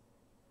characters.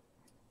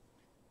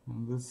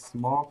 And this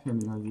small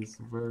painting, I use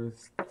very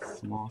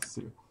small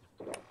seal.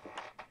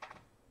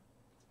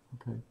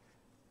 Okay.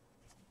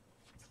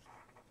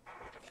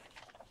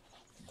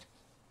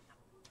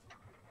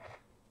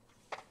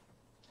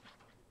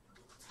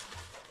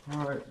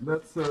 All right,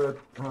 let's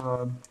go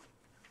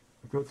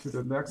to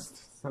the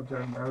next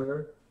subject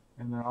matter,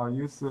 and I'll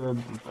use a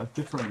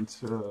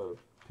different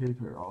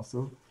paper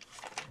also.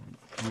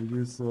 I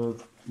use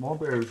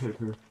mulberry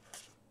paper.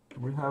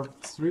 We have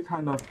three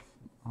kind of,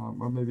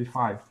 or maybe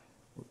five,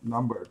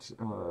 numbered,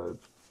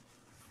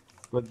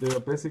 but they are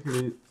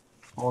basically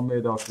all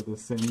made of the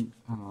same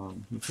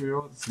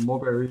material. It's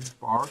mulberry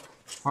bark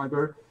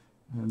fiber,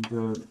 and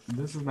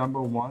this is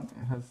number one.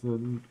 It has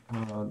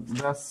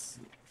less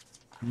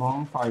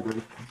long fiber.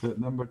 The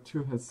number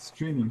two has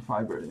stringing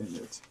fiber in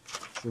it.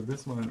 So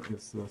this one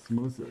is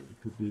smoother.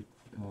 It could be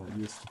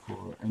used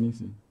for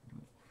anything.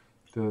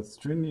 the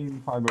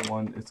stringing fiber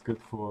one is good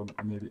for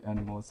maybe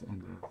animals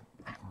and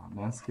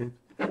landscape.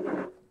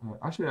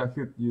 Actually, I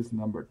could use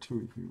number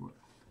 2 if you would.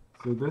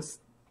 So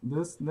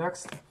this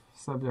next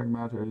subject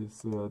matter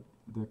is the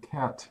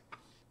cat.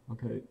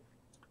 Okay,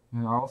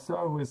 and I'll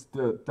start with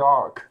the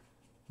dark.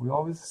 We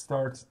always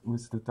start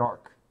with the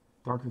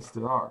darkest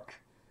dark.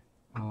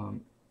 So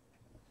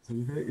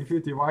if you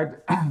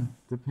divide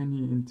the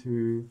painting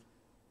into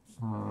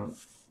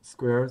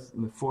squares,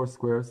 the 4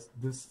 squares,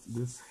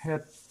 this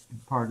head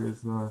part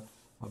is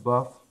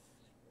above,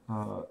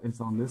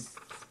 is on this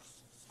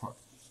part.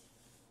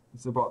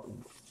 It's about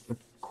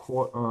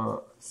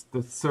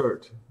the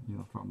third,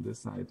 from this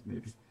side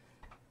maybe.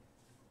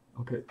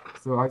 Okay,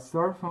 so I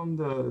start from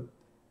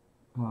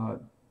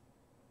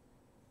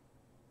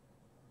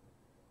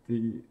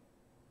the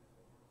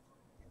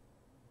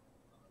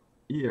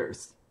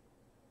ears.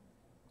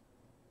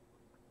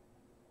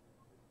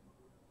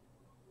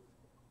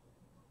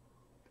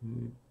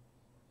 The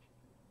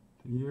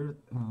ear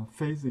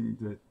facing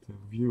the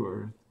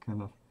viewer,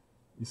 kind of,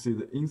 you see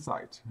the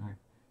inside, right?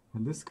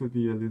 And this could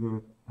be a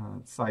little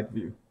side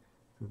view.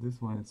 So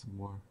this one is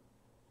more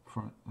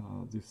front,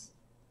 just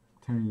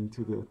turning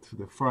to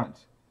the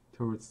front,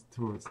 towards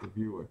the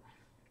viewer.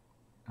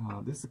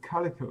 This is a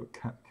calico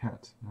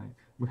cat, right?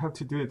 We have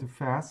to do it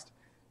fast,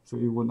 so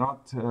it will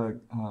not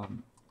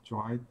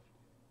dry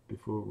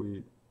before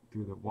we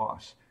do the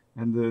wash.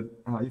 And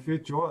if you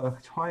draw a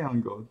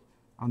triangle,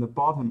 on the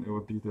bottom it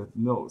will be the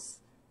nose,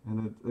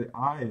 and the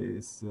eye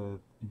is in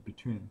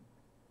between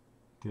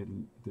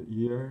the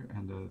ear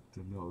and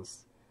the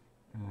nose.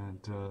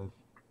 And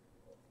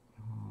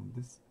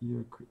this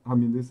ear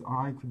this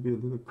eye could be a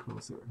little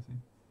closer, I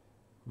think,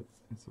 but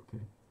it's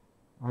okay.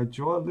 I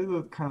draw a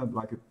little kind of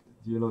like a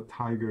yellow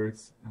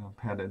tiger's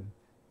pattern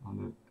on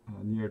the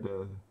near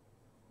the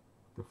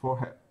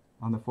forehead,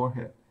 on the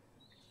forehead,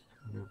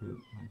 a little bit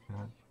like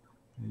that.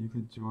 And you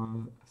can draw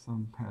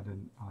some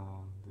pattern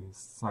on the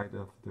side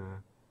of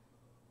the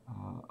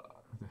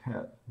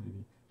head,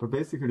 maybe. But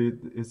basically,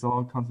 it's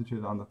all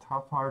concentrated on the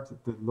top part.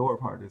 The lower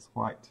part is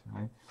white,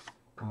 right?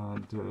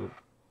 And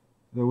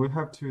then we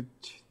have to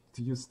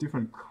use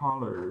different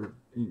color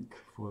ink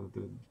for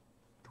the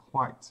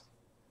white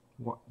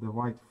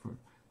fur.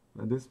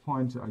 At this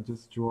point, I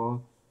just draw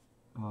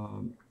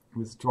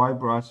with dry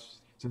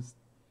brush. Just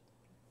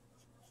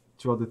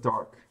draw the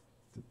dark,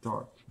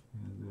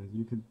 and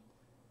you can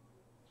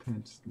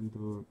paint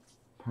little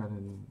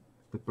pattern,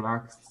 the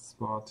black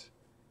spot.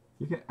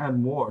 You can add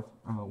more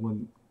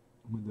when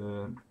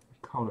the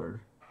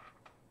color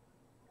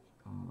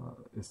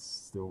is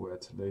still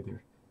wet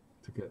later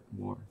to get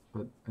more.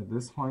 But at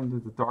this point,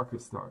 the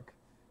darkest dark.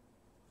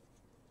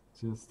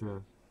 Just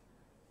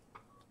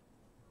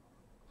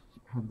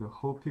have the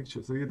whole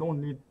picture. So you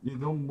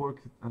don't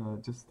work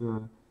just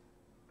a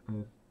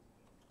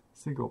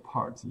single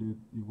part. You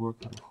work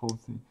the whole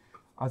thing.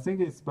 I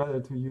think it's better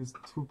to use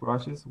 2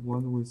 brushes,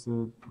 one with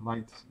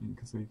light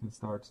ink, so you can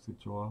start to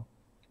draw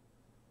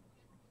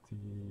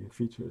the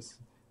features.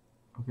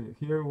 Okay,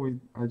 here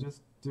I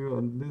just do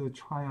a little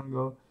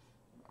triangle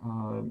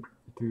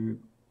to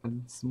a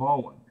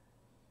small one.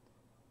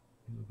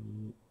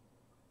 Maybe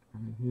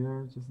right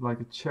here, just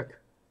like a check,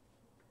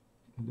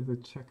 a little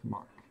check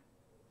mark,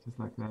 just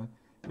like that.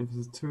 If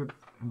it's too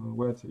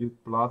wet, you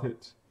blot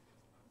it.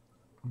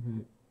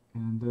 Okay,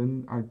 and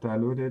then I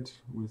dilute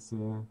it with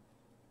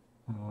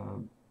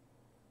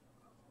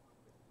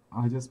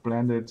I just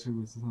blend it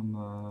with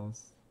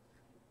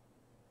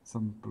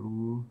some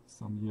blue,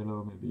 some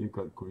yellow, maybe you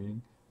got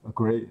green,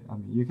 gray.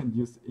 You can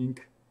use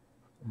ink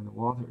and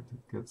water to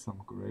get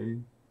some gray,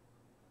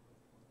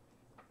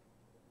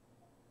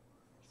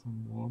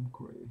 some warm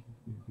gray.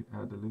 You can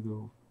add a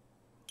little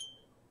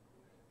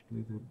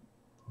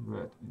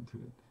red into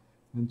it,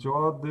 and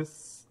draw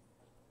this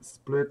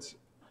split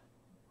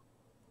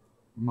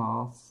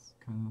mouth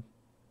kind of.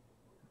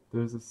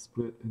 There's a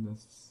split in the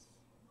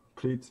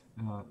pleat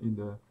in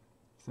the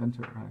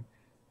center, right?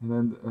 And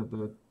then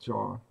the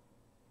jaw,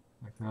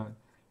 like that.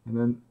 And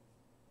then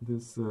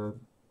this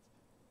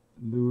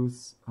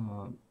loose,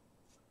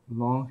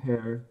 long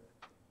hair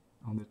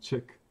on the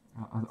cheek,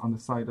 on the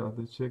side of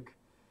the cheek.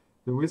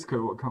 The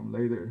whisker will come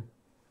later.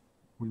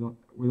 We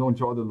don't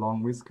draw the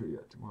long whisker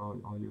yet.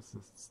 Well, I'll use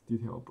this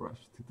detail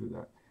brush to do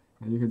that.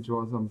 And you can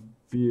draw some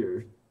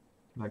beard,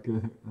 like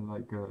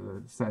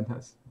a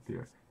Santa's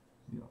beard,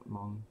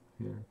 long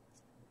hair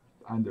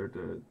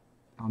under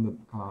on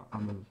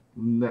the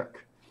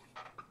neck.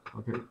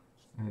 Okay,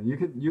 and you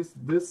can use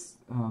this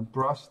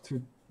brush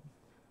to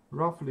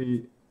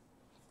roughly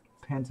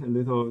paint a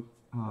little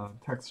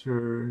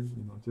texture,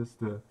 just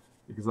to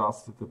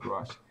exhaust the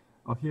brush.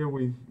 Here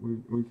we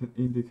can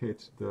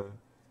indicate the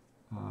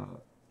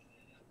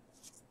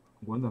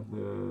one of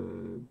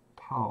the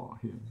paw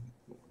here,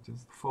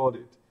 just fold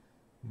it,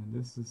 and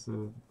this is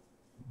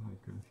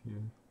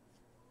here,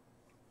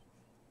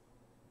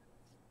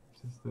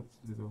 just a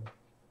little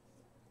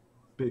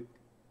big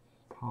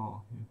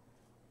paw here.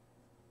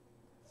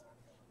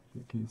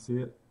 You can see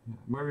it, yeah,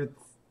 very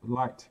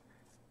light,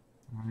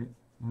 right?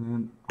 And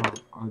then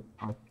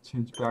I'll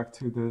change back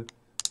to the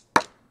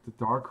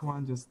dark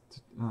one, just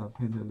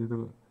paint a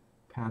little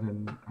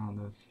pattern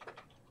on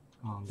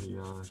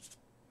the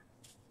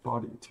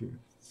body too.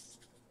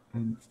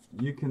 And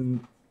you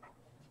can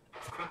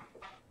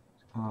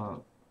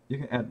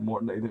add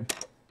more later.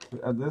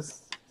 But at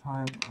this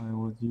time, I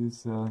would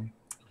use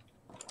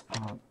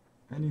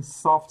any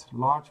soft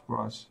large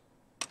brush.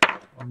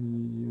 Let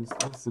me use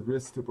this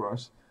wrist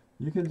brush.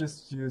 You can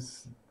just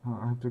use.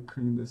 I have to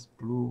clean this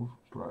blue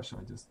brush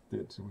I just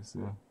did with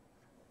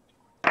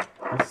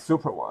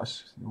super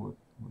wash. You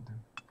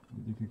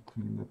can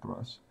clean the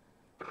brush.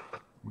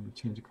 When you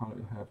change the color,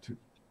 you have to.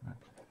 Right.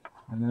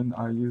 And then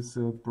I use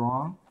a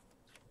brown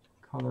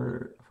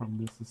color from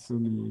this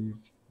Sumi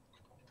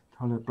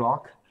color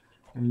block,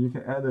 and you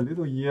can add a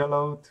little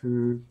yellow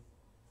to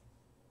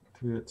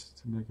it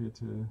to make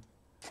it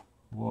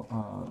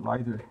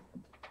lighter.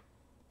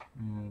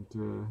 And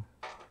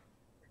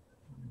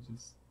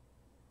just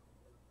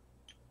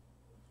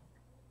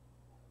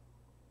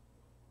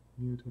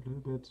mute a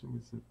little bit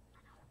with the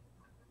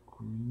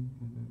green,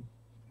 and then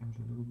add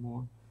a little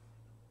more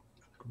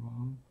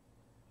brown.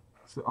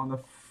 So on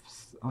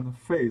the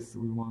face,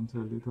 we want a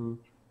little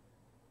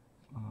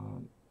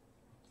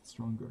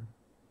stronger.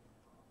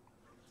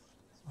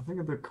 I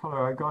think the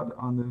color I got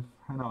on the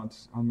handout,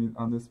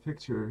 on this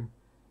picture,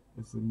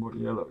 is more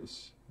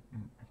yellowish,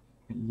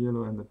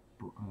 yellow and the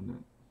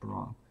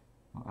brown,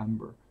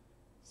 amber.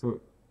 So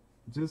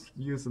just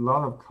use a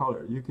lot of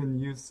color. You can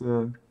use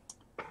a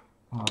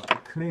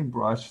clean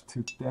brush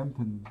to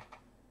dampen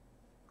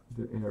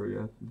the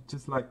area,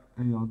 just like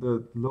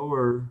the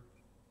lower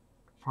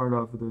part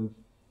of the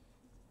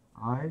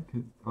eye,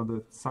 or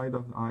the side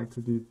of the eye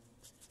could be.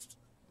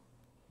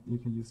 You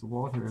can use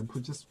water and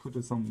just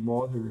put some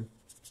water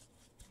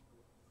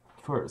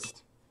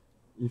first.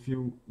 If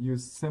you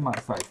use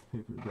semi-sized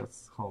paper,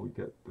 that's how we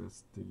get the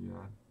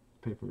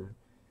paper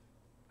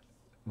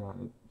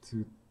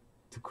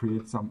to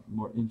create some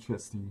more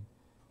interesting.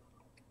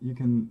 You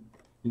can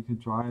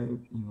dry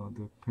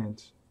the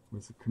paint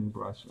with a clean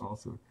brush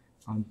also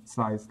on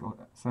sized or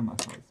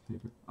semi-sized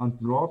paper. On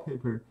raw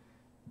paper,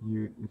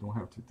 you don't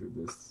have to do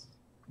this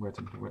wet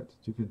and wet.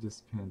 You can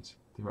just paint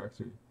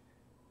directly.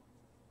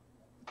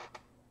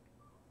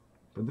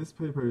 But this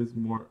paper is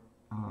more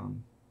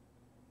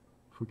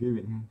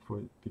forgiving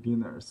for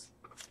beginners.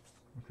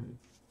 Okay,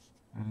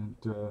 and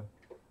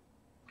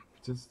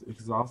just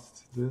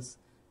exhaust this,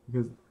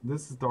 because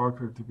this is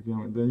darker to begin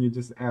with. Then you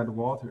just add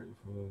water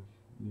if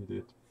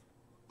needed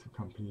to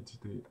complete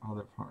the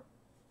other part.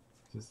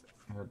 Just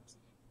add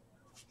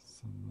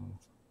some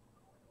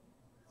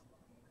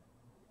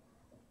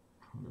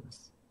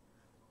colors.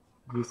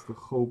 Use the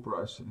whole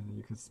brush, and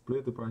you can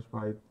split the brush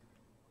by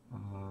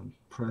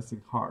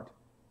pressing hard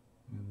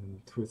and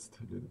then twist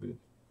a little bit.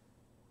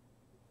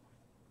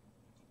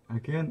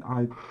 Again,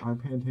 I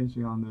pay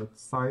attention on the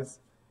size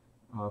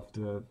of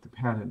the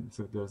pattern.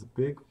 So there's a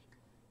big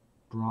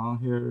brown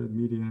here,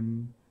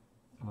 medium,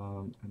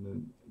 and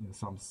then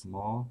some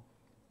small.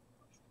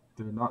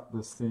 They're not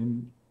the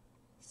same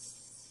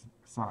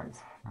size,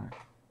 right?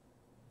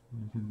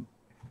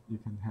 You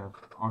can have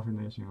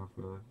alternation of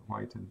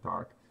white and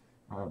dark,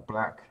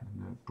 black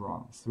and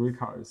brown. 3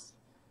 colors.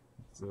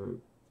 The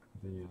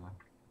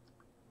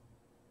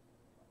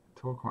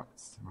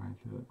turquoise, right,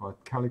 or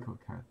calico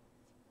cat.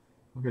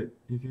 Okay,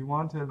 if you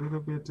want a little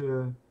bit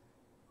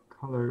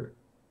color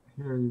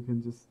here, you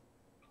can just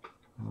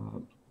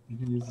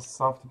use a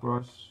soft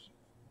brush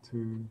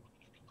to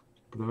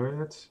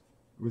blur it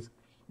with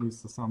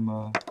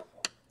some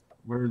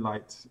very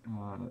light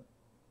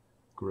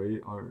gray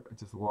or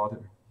just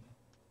water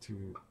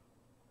to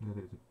let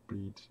it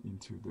bleed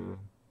into the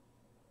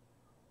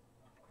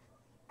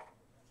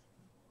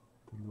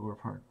lower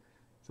part.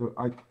 So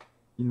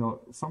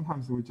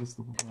sometimes we just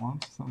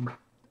want some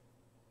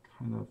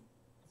kind of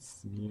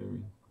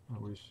smearing. I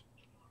wish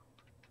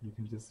you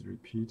can just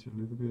repeat a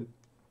little bit.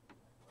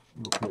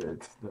 You'll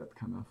create that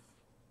kind of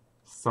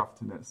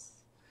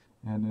softness.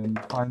 And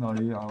then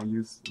finally, I'll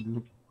use a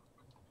little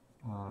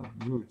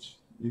rouge.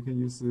 You can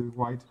use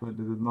white, but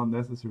it's not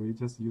necessary.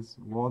 Just use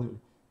water,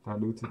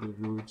 dilute the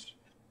rouge,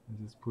 and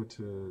just put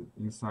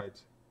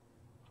inside.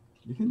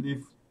 You can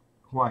leave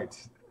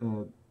white.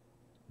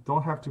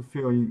 Don't have to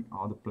fill in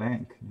all the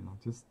blank.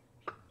 Just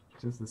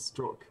a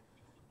stroke,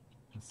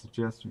 a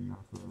suggestion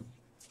of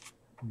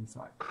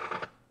inside.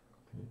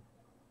 Okay.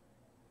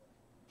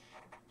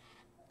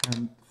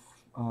 And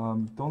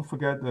don't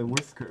forget the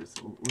whiskers.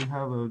 We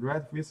have a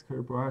red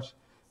whisker brush.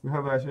 We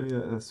have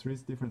actually 3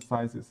 different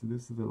sizes.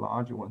 This is the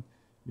larger one.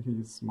 You can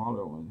use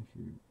smaller one if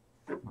you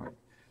like.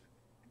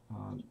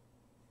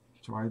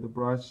 Dry the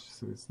brush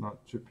so it's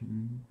not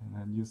dripping, and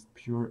then use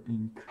pure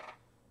ink.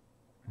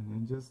 And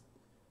then just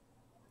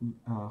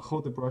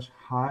hold the brush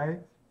high,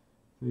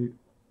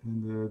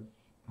 and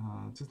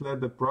just let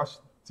the brush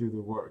do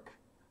the work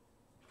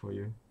for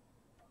you,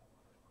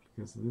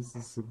 because this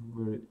is a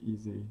very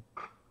easy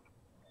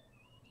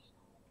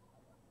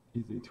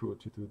tool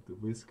to do the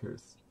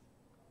whiskers.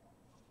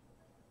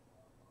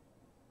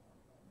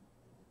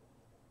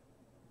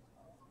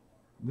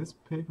 this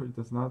paper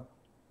does not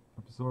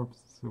absorb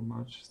so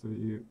much, so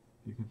you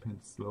can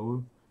paint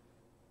slow.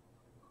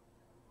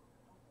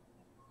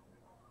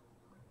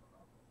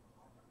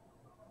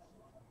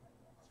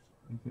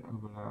 You can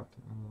overlap,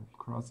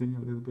 crossing a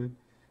little bit.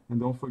 And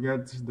don't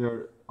forget there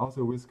are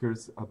also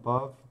whiskers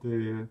above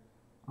the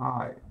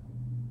eye,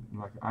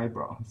 like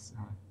eyebrows.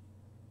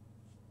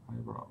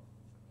 Eyebrow.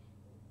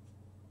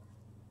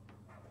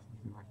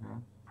 Something like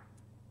that.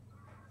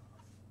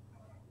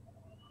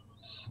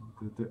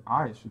 The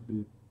eye should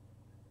be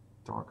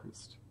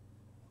darkest.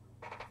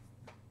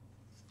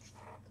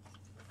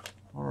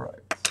 All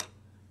right.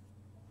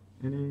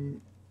 Any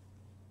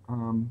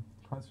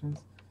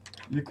questions?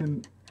 You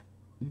can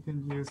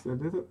use a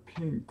little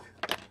pink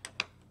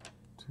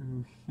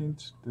to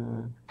hint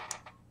the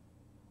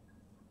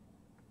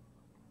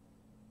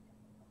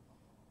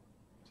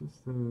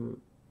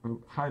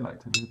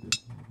highlight a little bit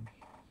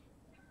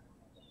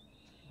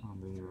on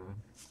the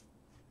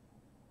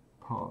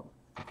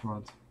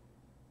front.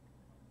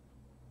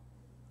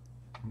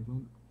 I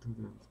don't do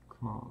that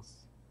close.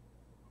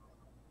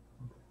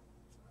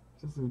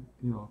 Just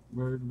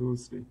very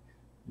loosely.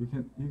 You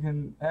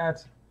can add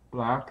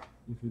black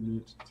if you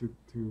need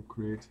to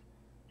create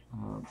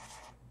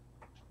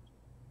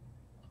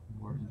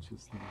more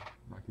interesting.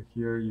 Like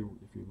here, if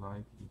you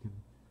like, you can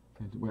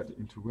paint wet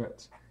into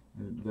wet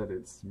and let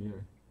it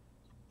smear.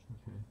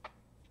 Okay.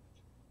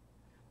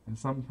 And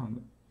some kind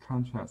of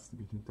contrast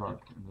between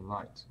dark and the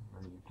light,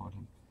 very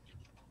important.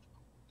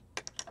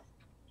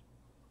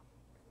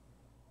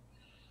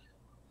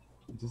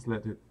 Just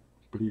let it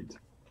bleed.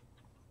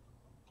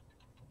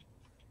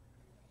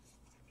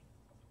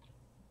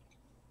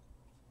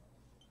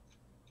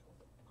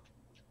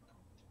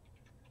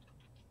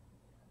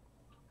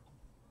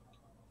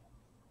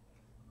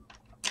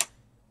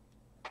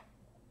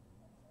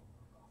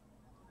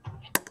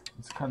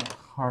 It's kind of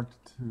hard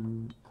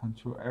to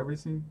control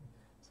everything,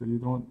 so you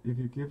don't. If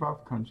you give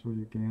up control,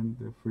 you gain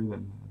the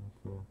freedom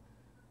of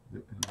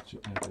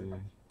the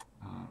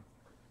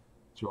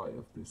joy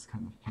of this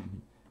kind of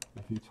painting.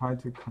 If you try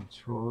to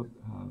control,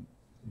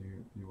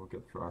 you will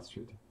get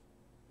frustrated.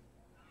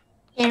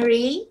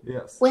 Henry?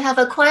 Yes. We have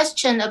a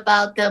question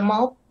about the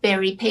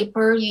mulberry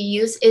paper you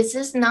use. Is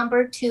this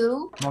number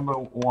 2? Number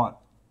 1.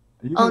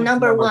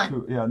 Number 1.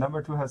 2. Yeah,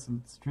 number 2 has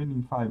some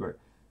stringing fiber.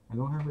 I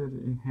don't have it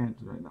in hand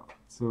right now,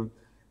 so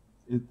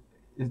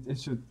it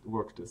should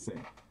work the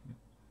same.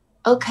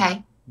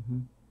 Okay.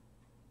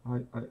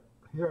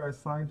 Here I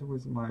signed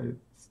with my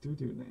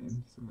studio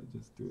name, so I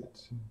just do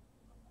it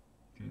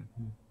again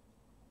here.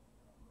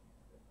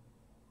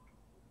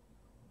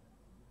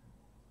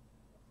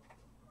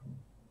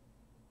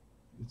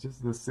 It's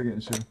just the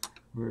signature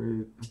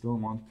where I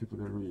don't want people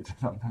to read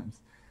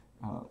sometimes.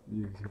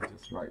 You can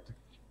just write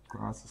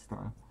grass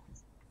style.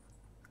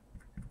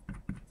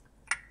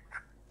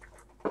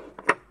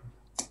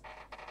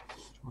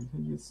 We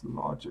can use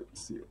larger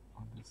seal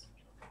on this.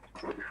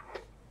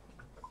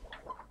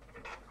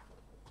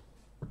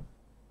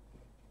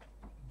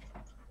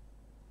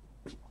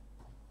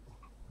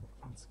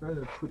 It's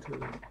better to put a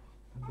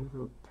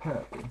little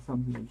tab or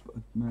something,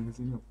 a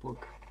magazine or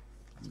book.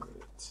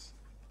 Right.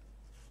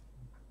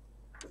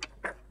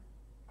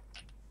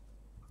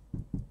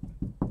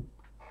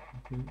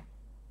 Okay.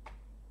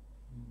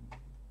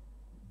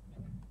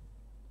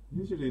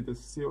 Usually the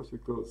seal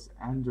goes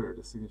under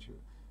the signature.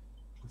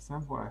 The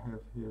sample I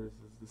have here is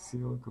the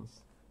seal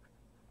goes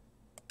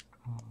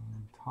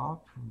on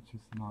top, which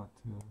is not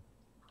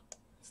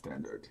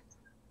standard.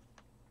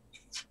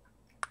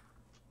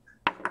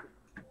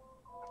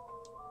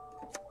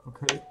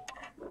 Okay.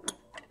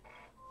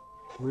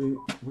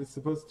 We're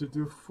supposed to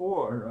do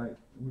 4, right?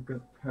 We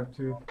have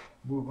to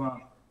move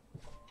on.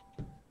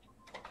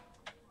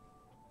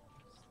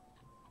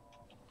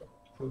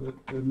 So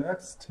the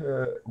next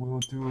we'll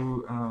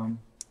do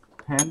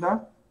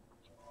panda.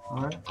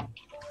 All right.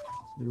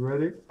 You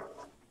ready?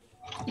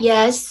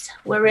 Yes,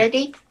 we're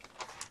ready.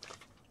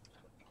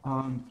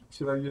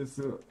 Should I use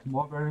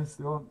mulberry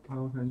still?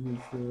 Or can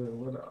use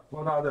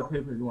what other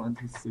paper you want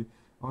to see?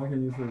 Or I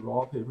can use the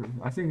raw paper.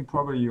 I think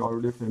probably you're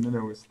already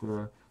familiar with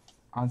the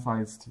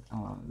unsized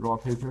raw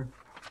paper.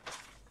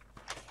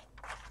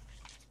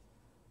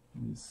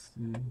 Let me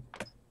see.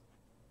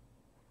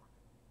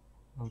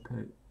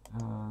 Okay.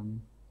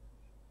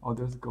 Oh,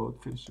 there's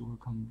goldfish. Will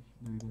come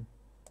later.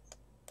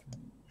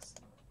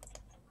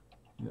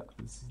 Yeah,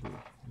 this is the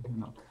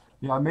handout.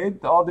 Yeah, I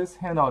made all these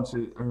handouts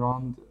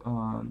around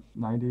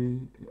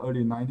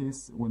early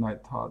 90s when I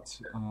taught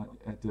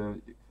at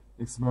the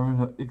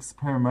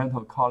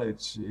experimental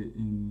college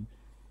in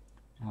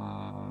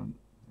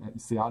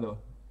Seattle,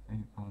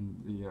 on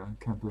the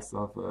campus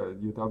of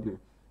UW.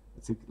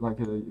 It's like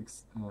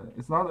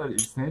it's not an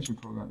extension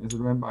program. It's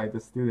run by the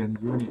student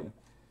union,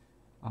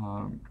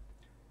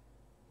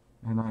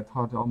 and I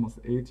taught almost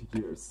 8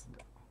 years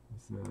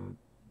with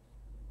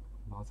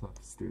lots of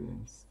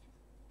students.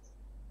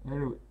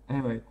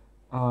 Anyway,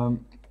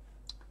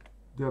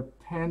 the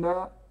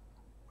panda.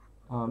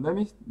 Let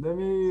me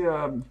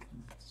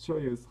show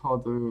you how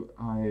do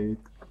I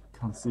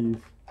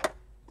conceive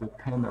the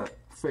panda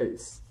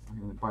face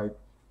by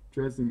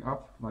dressing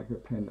up like a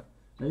panda.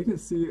 Now you can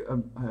see a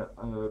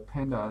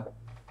panda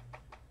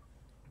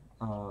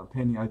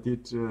painting I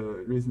did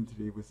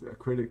recently with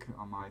acrylic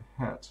on my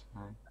head.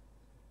 Right?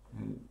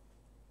 And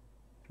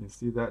you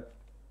see that,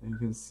 and you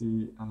can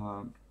see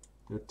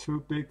there are two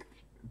big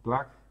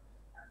black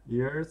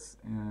ears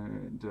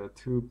and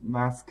two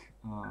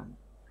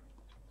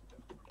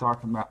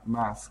dark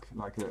mask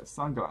like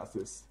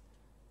sunglasses.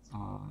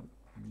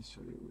 Let me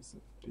show you with a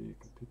big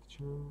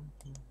picture.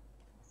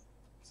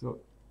 So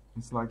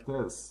it's like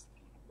this.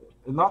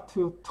 It's not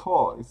too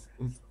tall.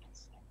 It's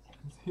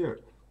here,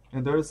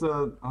 and there's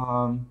a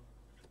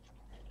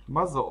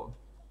muzzle.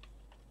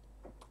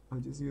 I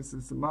just use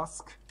this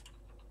mask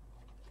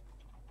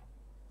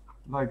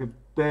like a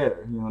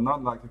bear,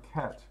 not like a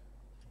cat.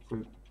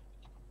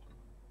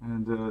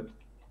 And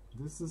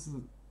this is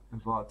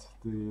about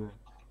the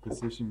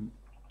position.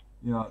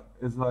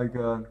 It's like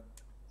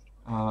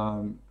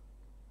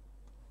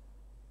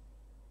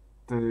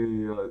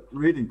the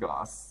reading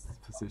glass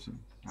position.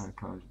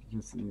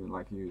 Just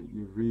like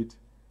you read,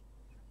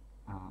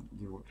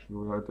 you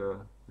wear the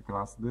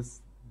glass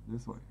this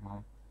way,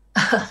 right?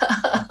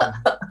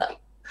 Okay.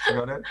 You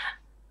got it?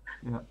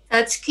 Yeah.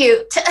 That's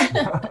cute.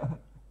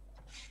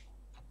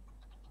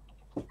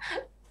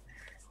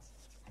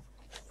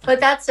 But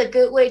that's a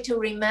good way to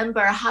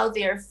remember how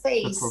their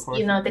face,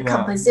 the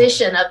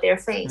composition of their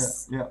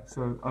face. Yeah.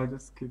 So I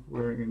just keep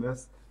wearing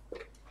this.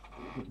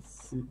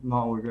 Let's see.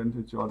 Now we're going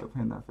to draw the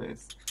panda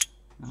face.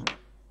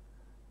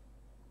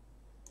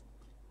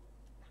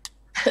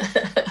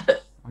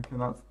 I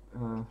cannot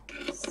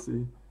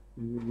see.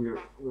 Wear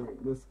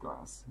this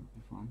glass. It'll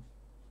be fine.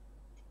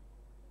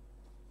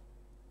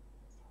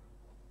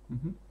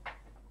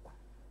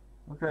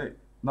 Okay.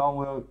 Now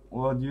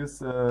we'll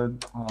use a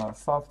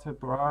soft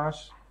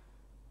brush.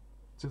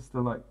 Just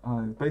like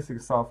basic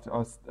soft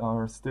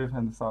or stiff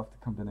and soft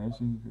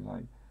combination, if you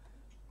like,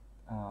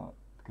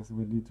 because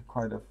we need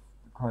quite a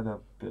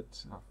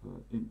bit of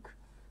ink.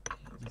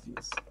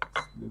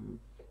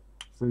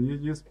 So you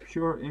use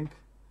pure ink,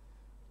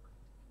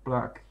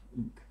 black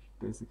ink,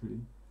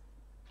 basically,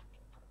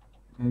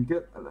 and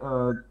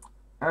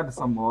add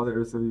some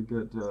water so you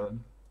get a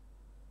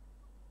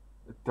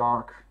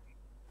dark,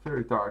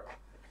 very dark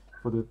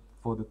for the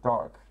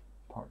dark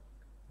part.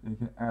 And you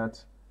can add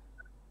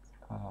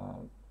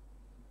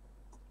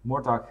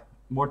more dark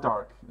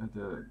at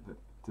the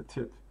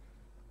tip.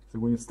 So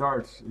when you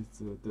start, it's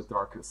the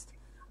darkest,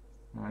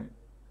 right?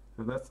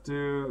 So let's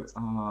do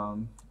a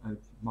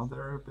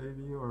mother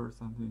baby or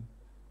something.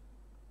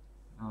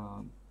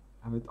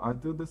 I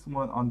do this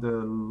one on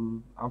the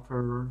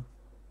upper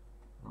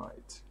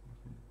right.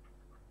 Okay.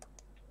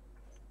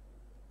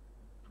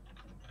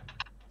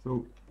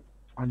 So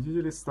I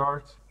usually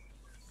start.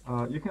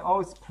 You can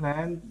always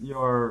plan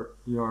your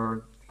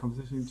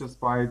composition just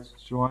by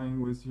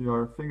drawing with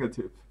your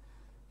fingertip.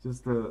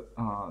 Just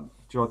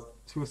draw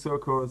two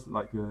circles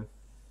like a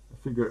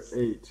figure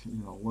 8.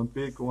 One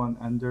big one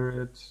under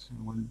it,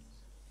 one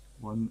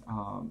on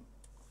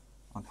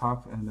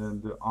top, and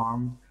then the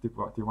arm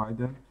divide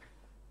them.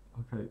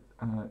 Okay.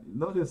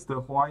 Notice the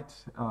white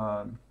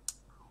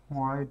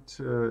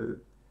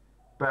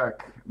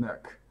back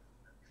neck.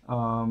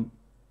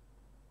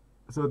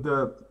 So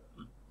the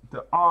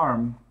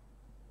arm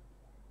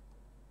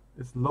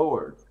is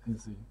lowered. You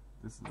see,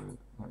 this is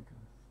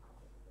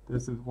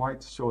this is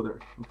white shoulder.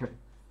 Okay.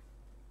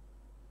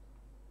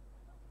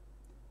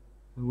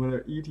 When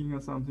they're eating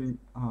or something,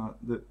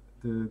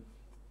 the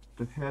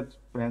head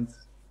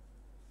bends.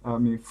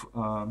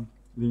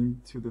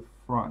 Lean to the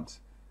front.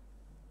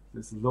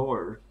 It's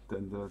lower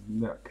than the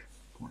neck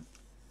point.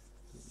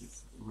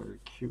 It's a very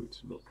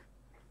cute look.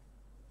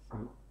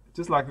 So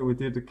just like we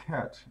did the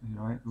cat,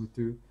 right? We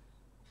do.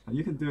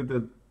 You can do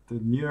the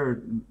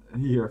near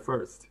ear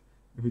first,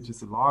 which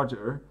is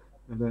larger,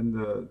 and then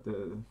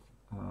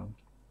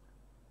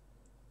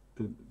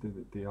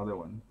the other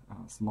one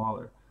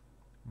smaller.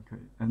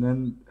 Okay, and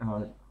then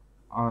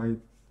I'll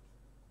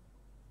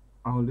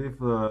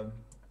leave I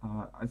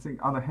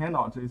think on the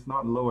handout it's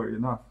not lower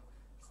enough.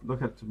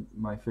 Look at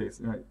my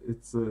face, right?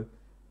 It's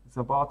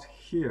about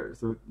here,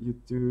 so you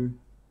do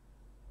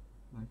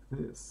like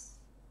this.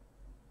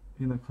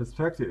 In a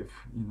perspective,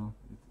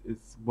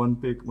 it's one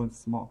big, one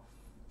small.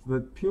 So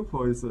the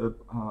pupil is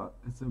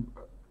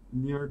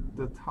near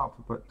the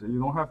top, but you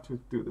don't have to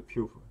do the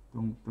pupil.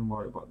 Don't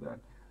worry about that.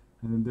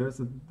 And then there's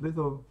a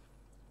little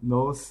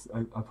nose.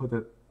 I put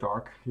it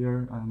dark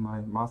here on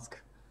my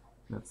mask.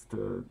 That's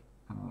the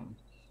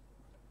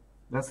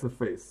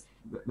face.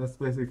 That's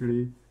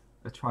basically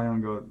a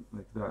triangle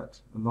like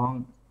that.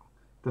 Along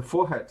the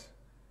forehead,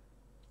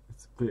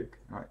 it's big,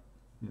 right?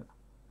 Yeah,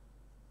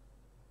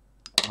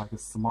 like a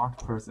smart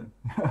person.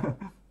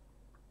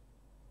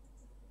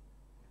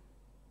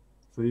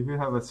 So if you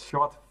have a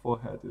short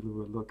forehead, it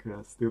will look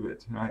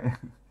stupid, right?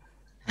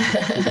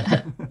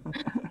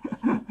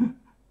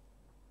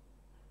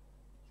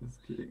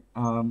 Just kidding.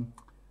 All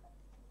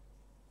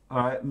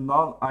right,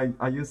 now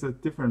I use a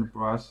different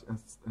brush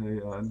as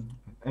a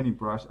any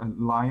brush, a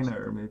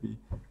liner maybe,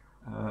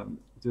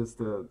 just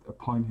a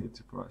pointed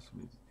brush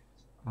maybe.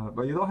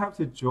 But you don't have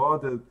to draw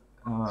the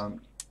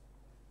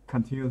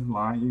continuous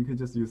line. You can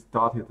just use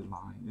dotted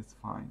line. It's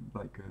fine,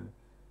 like a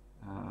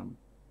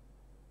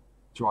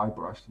dry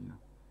brush. Yeah.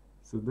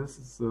 So this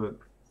is the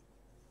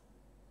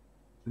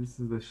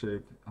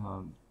shape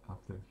of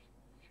the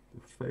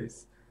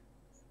face.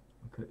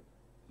 Okay,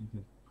 you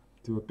can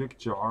do a big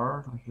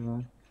jar like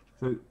that.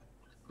 So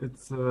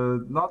it's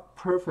not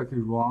perfectly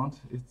round.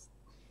 It's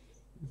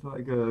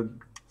like a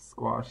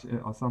squash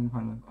or some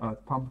kind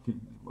of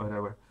pumpkin,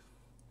 whatever.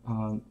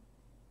 A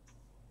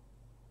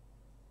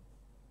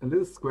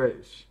little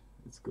squarish.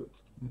 It's good.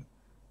 Yeah.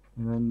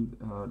 And then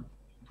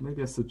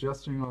maybe a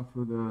suggestion of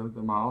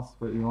the mouth,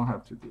 but you don't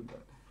have to do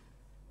that.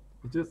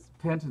 You just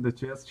paint the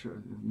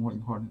gesture is more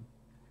important.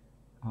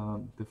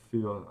 The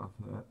feel of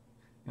that.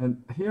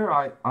 And here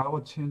I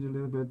will change a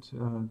little bit,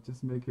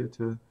 just make it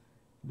a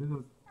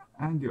little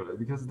angular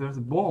because there's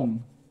a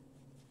bone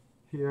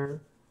here.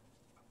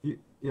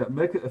 Yeah,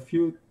 make a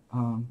few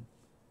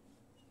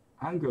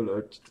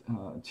angular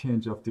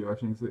change of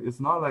direction. So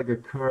it's not like a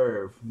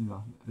curve,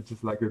 it's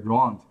just like a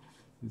round.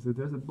 So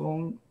there's a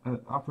bone,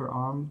 upper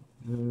arm,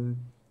 the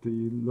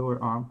lower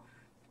arm,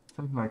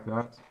 something like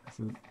that.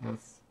 So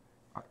that's.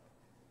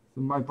 So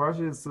my brush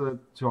is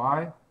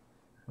dry.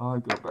 I'll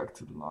go back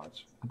to the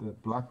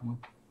black one.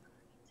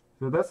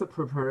 So that's a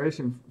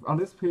preparation. On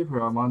this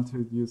paper, I want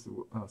to use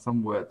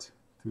some wet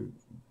to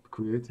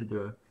create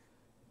the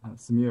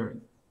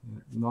smearing.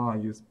 Now I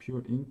use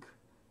pure ink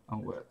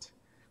on wet.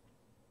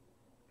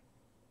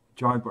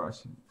 Dry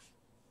brushing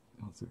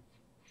also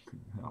could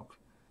help.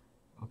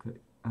 Okay,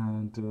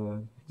 and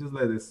just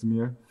let it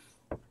smear.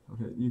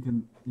 Okay, you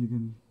can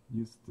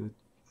use the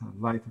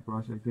light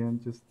brush again.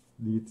 Just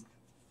lead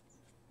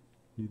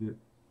it.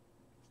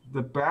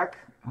 The back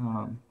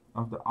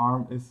of the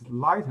arm is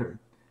lighter,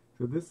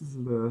 so this is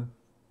the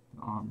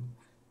arm,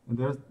 and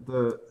there's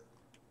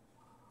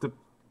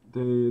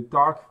the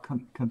dark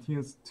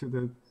continues to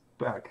the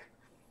back,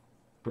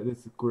 but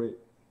it's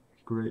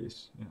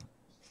grayish. Yeah.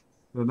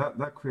 So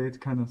that creates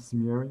kind of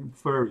smearing,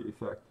 furry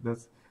effect.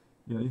 That's,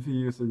 if you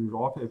use a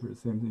raw paper,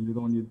 same thing. You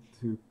don't need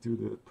to do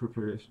the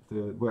preparation,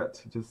 the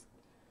wet. Just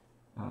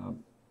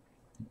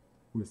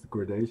with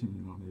gradation,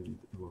 maybe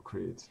it will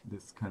create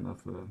this kind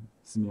of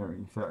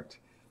smearing effect.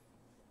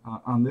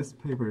 On this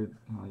paper,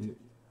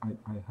 I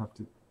have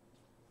to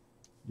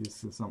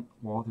use some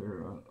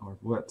water or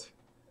wet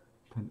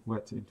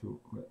into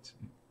wet.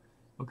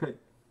 Okay,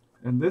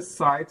 and this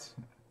side,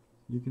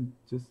 you can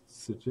just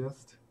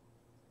suggest.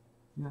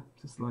 Yeah,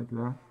 just like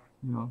that,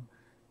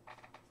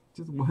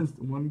 just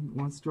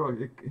one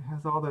stroke. It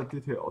has all the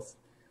details.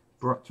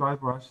 Dry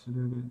brush a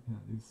little bit.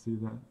 Yeah, you see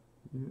that.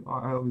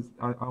 I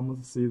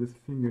almost see this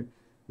finger,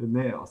 the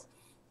nails.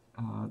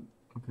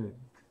 Okay,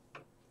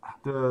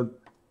 the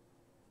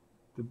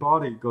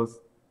body goes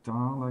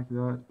down like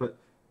that, but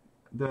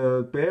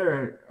the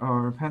bear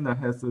or panda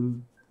has a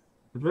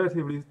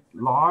relatively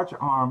large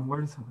arm,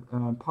 very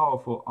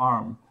powerful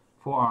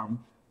forearm,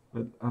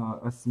 but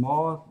a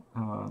small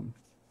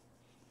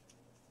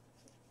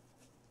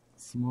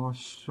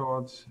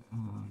short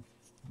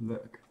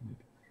leg,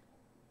 maybe.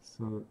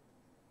 So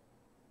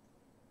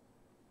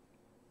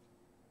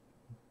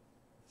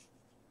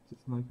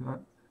just like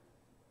that,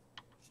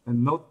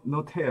 and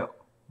no tail.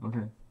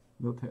 Okay,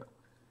 no tail.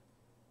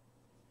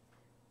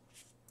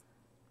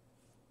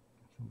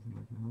 Something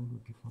like that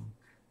would be fine.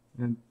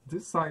 And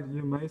this side,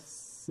 you may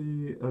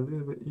see a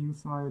little bit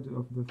inside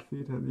of the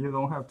feet, and you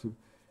don't have to.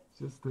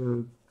 Just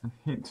a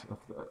hint of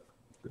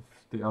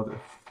the other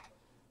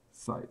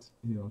side.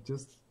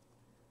 Just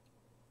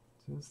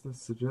a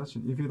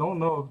suggestion. If you don't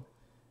know,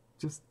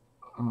 just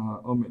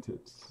omit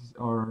it.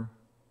 Or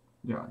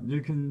yeah,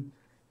 you can,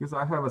 because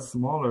I have a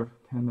smaller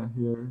panda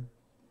here.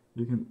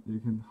 You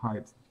can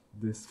hide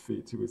this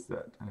feet with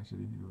that.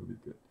 Actually, it will be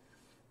good.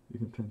 You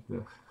can paint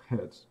the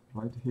head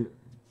right here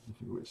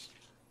if you wish.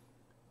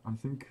 I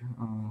think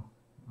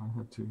I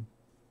have to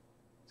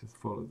just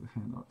follow the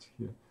handout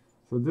here.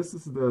 So this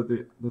is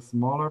the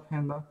smaller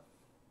panda.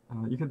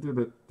 You can do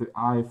the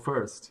eye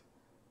first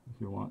if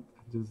you want.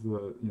 Just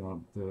the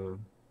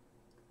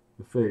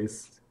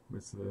face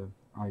with the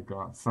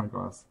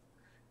sunglass,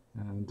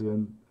 and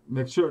then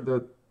make sure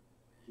that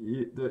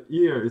the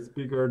ear is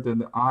bigger than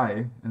the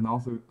eye, and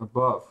also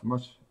above,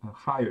 much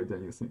higher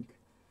than you think.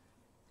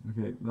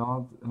 Okay,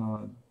 now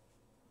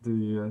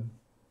the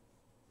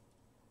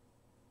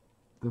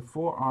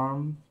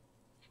forearm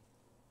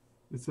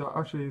is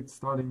actually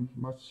starting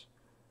much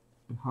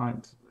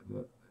behind.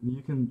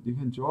 You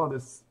can draw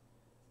this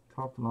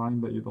top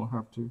line, but you don't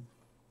have to.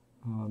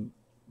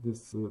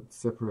 This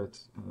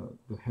separate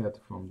the head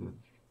from the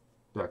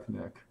back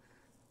neck,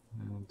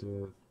 and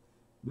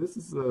this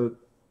is a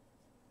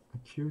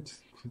cute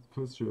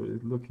posture.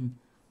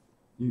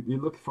 You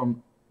look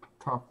from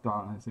top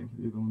down. I think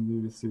you don't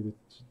really see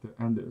the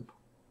under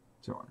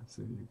jaw.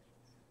 So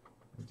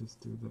I just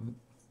do that,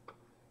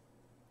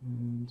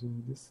 and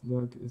this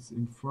leg is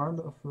in front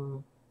of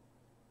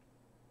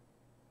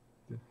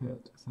the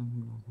head,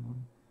 something like that.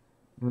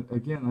 And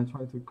again, I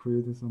try to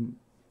create some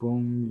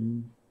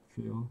bony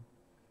feel,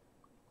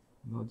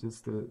 not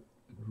just a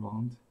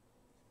round,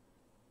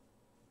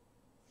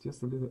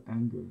 just a little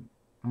angle.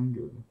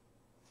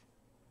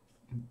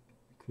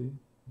 Okay,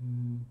 let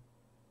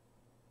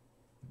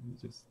me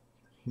just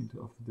hint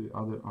of the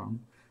other arm.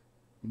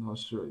 I'm not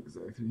sure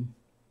exactly.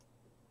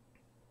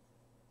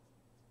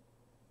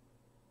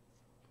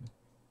 Okay.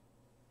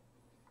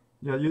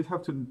 Yeah, you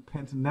have to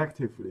paint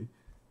negatively.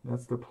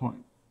 That's the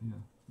point.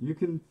 Yeah, you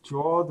can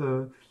draw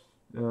the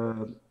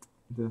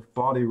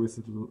body with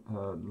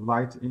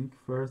light ink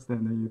first,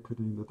 and then you put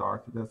in the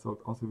dark. That's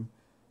also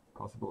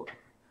possible.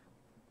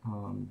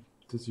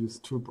 Just use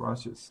two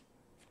brushes,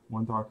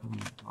 one dark, one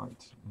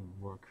light,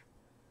 and work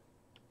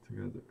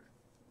together.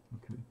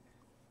 Okay.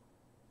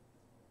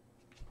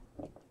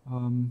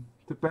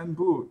 The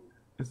bamboo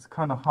is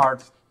kind of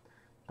hard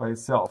by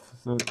itself.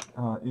 So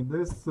in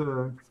this,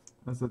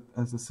 as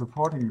a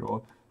supporting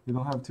role, you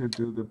don't have to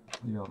do the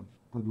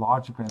the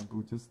large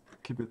bamboo. Just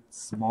keep it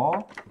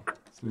small,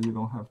 so you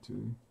don't have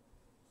to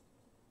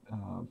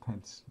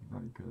paint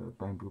like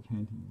bamboo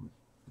painting would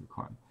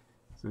require.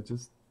 So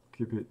just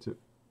keep it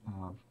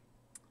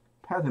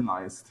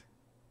patternized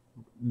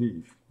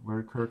leaf,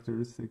 very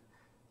characteristic,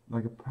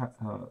 like a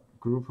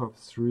group of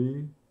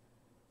three,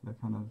 that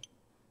kind of.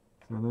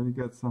 So let me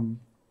get some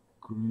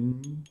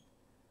green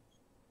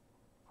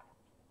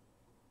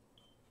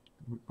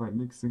by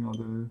mixing all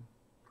the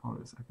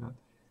colors. I got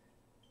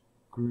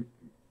green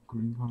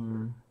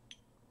color.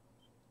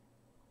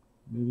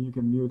 Maybe you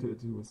can mute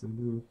it with a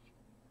little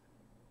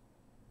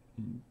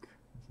ink, I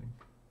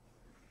think.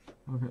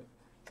 Okay,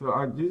 so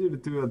I usually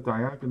do a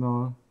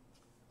diagonal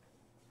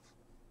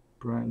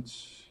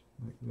branch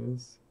like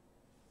this.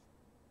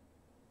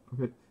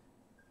 Okay.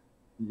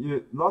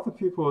 A lot of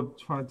people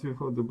try to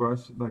hold the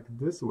brush like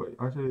this way.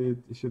 Actually,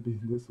 it should be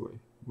this way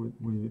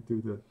when you do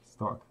the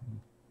stalk.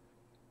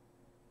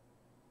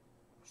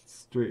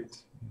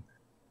 Straight.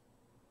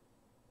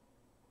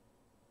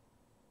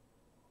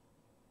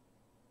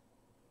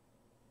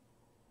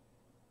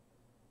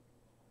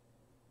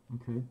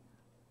 Okay.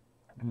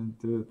 And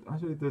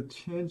actually, the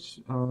change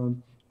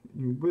in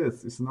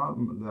width is not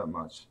that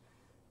much.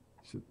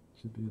 Should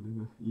be a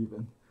little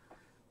even.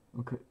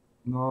 Okay.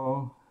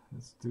 Now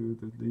let's do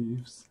the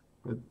leaves.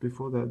 But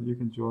before that, you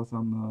can draw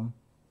some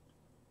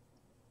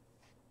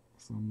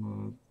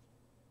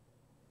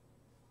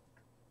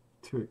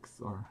twigs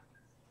or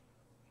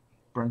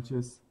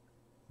branches.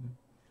 Yeah.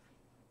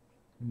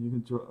 And you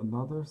can draw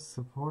another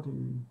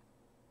supporting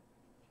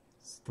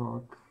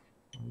stalk.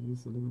 I'll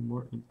use a little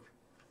more ink.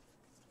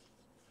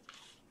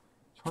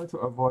 Try to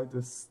avoid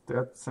this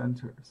dead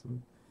center. So,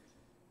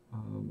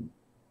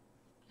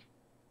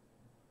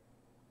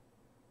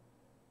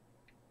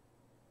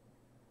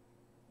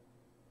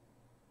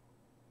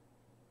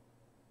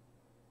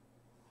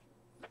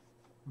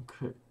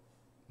 okay,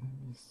 let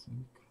me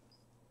think.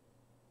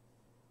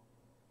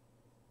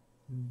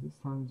 And this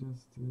time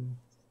just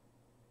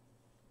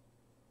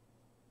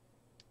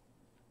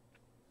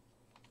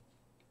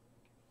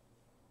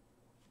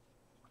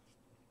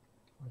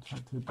I try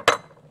to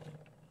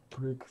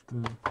break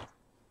the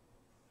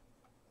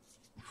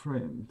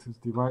frame to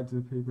divide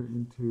the paper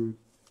into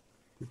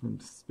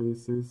different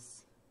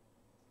spaces.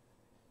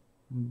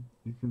 And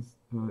you can,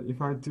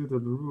 if I do the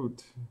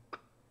root,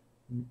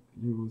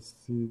 you will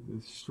see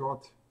the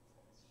short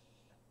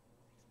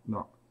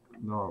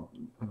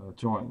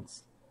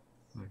joints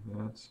like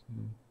that.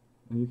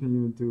 And you can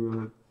even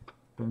do a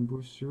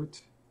bamboo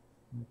shoot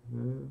like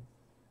that.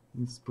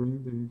 In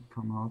spring they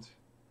come out.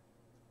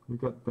 We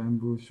got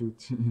bamboo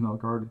shoot in our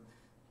garden.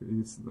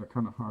 It's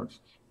kind of hard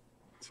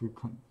to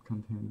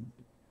contain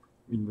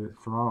in the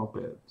flower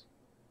bed.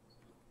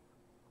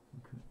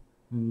 Okay,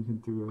 and you can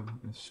do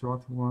a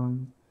short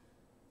one.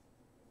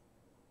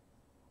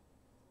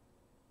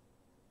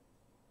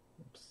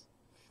 Oops.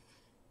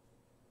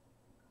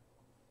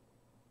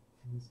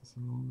 This is a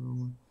longer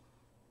one.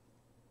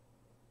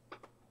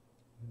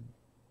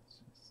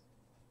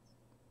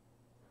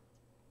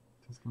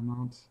 Just come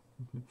out.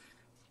 Okay,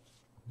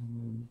 and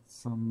then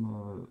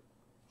some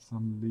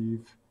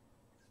leaf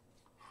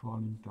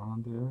falling down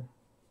there.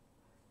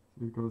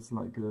 So it goes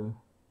like a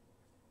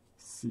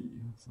C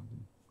or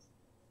something.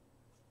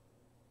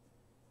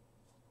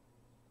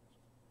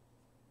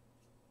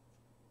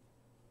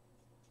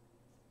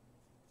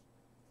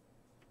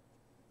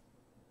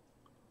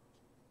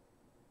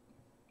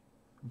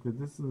 Okay,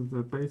 this is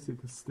the basic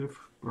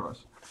stiff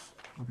brush.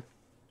 Okay.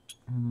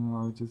 And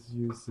I'll just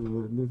use a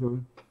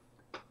little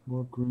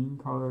more green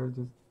color,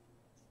 just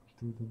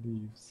do the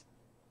leaves.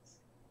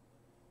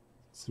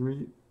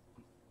 3.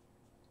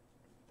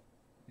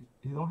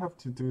 You don't have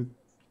to do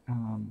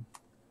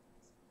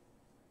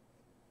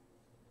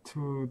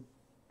too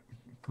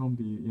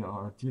combi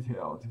or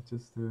detailed.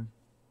 Just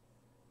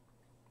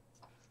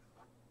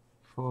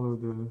follow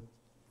the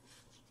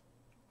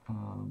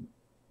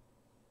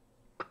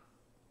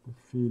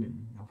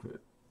feeling of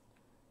it.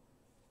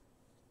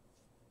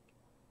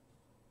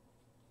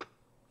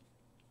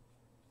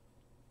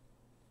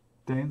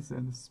 dense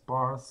and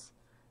sparse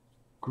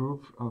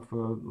group of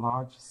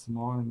large,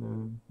 small,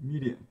 and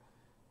medium.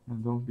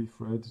 And don't be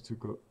afraid to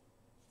go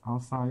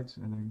outside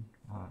and then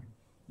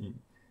in.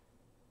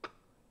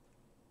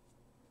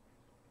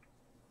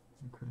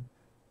 Okay.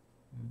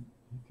 And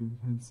you can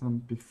paint some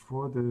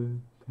before the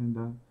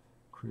panda,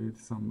 create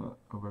some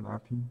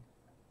overlapping.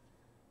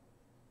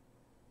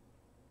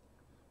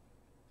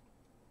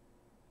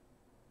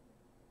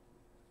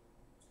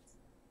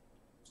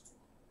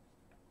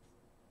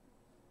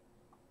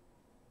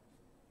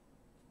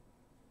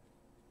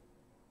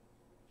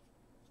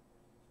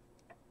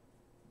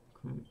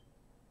 Okay.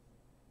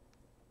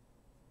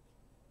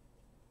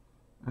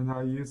 And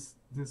I use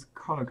this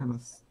color kind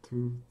of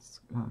to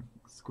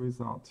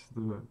squeeze out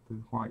the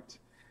white.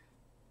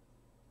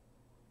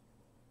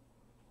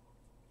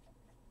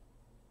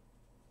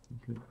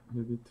 Okay,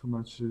 maybe too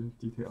much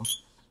detail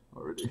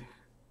already.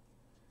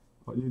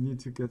 But you need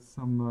to get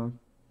some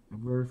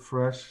very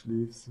fresh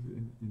leaves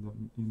in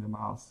the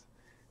mouse,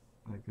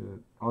 like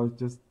or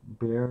just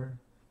bare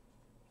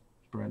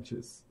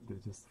branches. They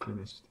just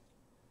finished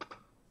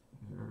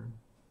there.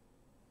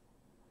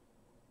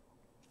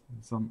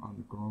 And some on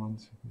the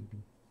ground,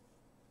 maybe.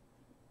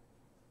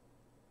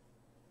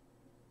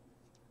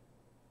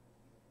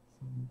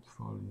 Some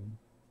falling.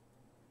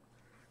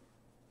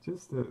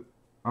 Just the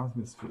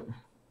atmosphere.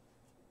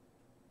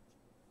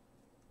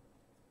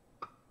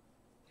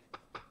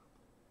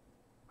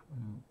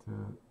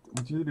 And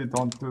usually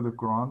don't do the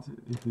ground.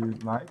 If you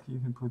like, you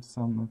can put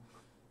some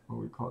what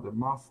we call the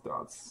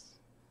mustards.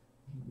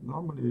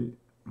 Normally,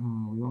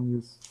 we don't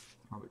use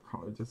other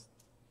color, just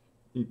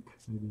ink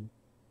maybe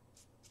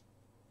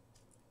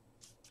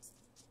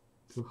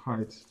to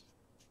hide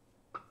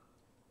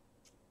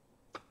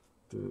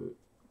the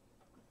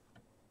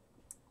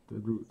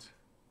root.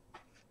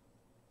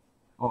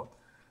 Oh,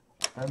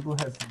 bamboo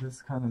has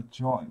this kind of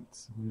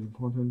joint, very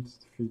important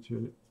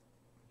feature,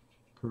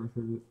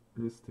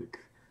 characteristic.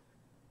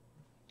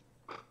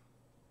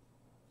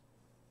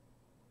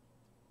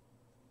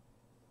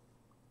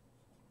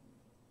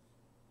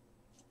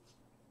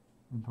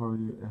 And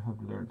probably I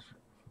have learned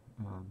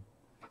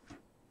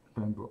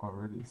bamboo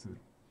already. So,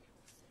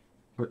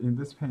 but in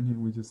this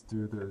painting, we just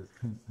do the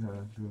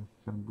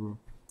bamboo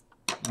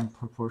in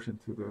proportion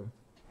to the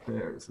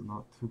bears,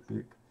 not too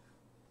big.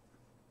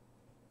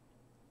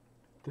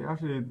 They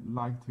actually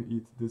like to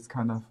eat this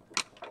kind of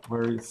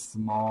very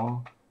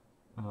small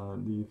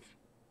leaf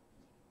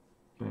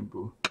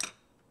bamboo,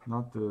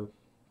 not the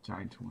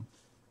giant one.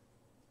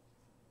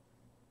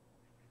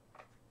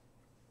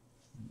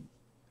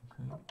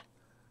 Okay,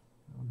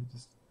 let me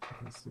just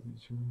put a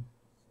signature.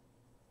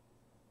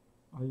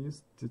 I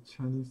used the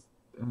Chinese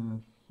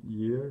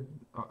year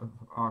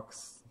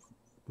ox,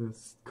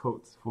 this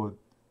codes for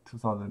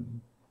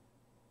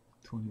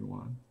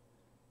 2021.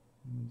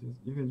 And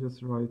you can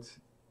just write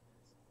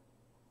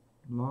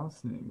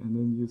last name and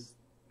then use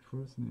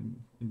first name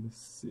in the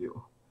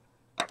seal.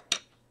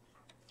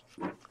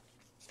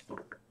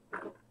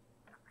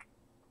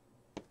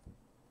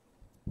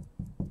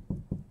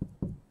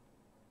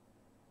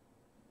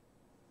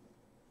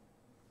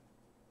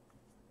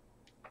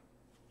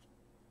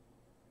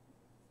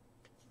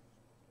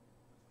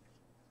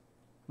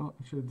 Oh,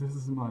 actually, this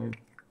is my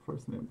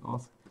first name,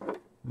 Oscar.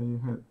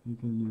 Then you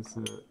can use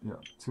yeah,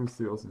 2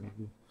 seals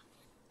maybe.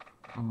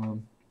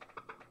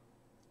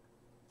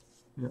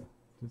 Yeah,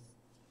 just.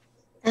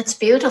 That's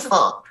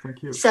beautiful.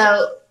 Thank you.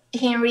 So,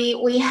 Henry,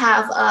 we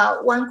have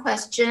one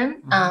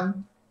question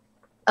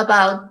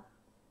about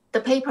the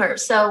paper.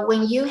 So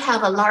when you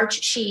have a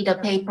large sheet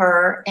of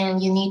paper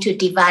and you need to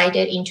divide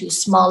it into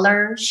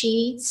smaller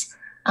sheets,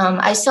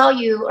 I saw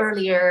you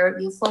earlier,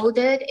 you fold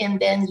it and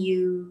then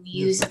you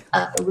use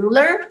a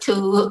ruler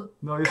to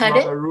No, it's cut not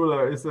it? a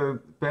ruler. It's a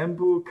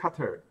bamboo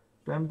cutter,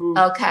 bamboo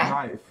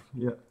knife.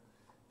 Yeah,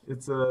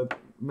 it's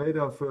made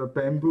of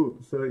bamboo,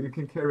 so you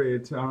can carry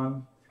it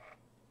on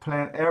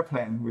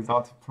airplane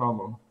without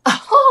problem.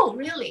 Oh,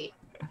 really?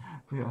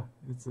 Yeah,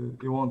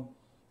 it won't.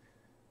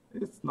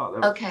 It's not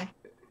a. Okay.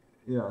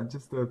 Yeah,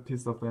 just a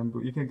piece of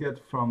bamboo. You can get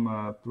from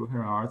Blue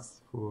Heron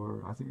Arts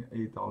for I think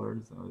 $8 or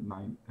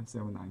 $7.99,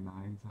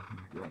 something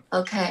like that.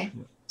 Okay.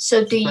 Yeah.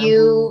 So do Bamboo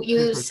you paper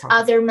use cutter.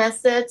 other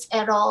methods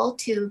at all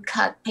to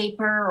cut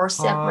paper or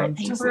separate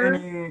Just paper?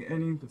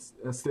 any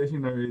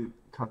stationary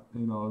cut,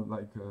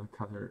 like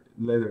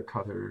leather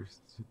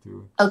cutters to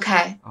do.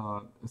 Okay.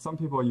 Some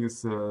people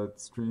use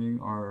string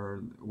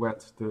or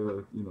wet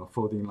the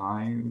folding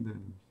line, the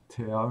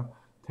tail.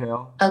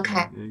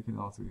 Okay. You can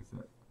also use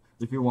that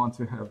if you want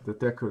to have the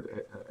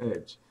decorated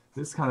edge.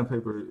 This kind of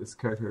paper is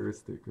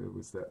characteristic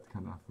with that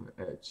kind of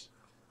edge.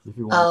 If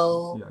you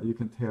want, yeah, you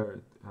can tear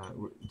it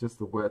just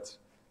wet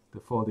the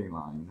folding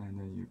line, and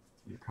then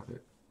you cut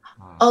it.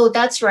 Oh,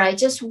 that's right.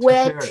 Just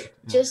wet, tear it,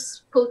 yeah.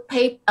 just put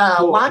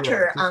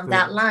water on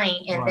that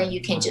line, and then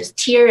you can just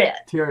tear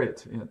it. Tear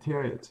it,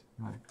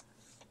 right.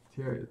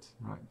 Tear it,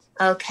 right.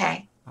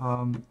 Okay.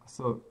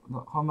 So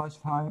how much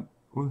time?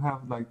 We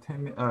have like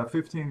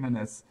 15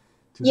 minutes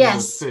to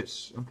Yes. do the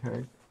fish,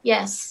 okay?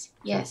 Yes,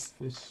 yes.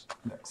 Fish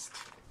next.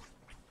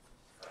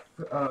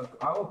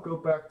 I will go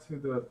back to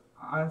the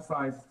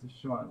unsized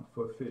shrimp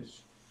for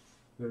fish.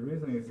 The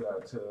reason is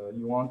that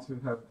you want to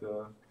have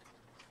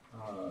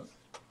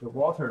the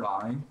water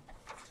line.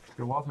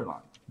 The water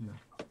line. Yeah.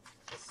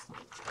 So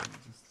let me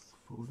just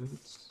fold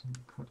it and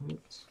cut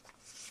it.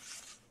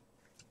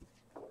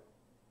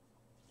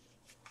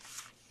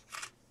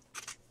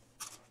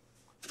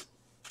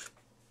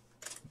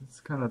 It's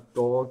kind of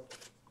dog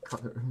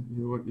cutter.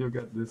 You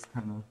get this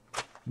kind of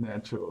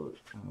natural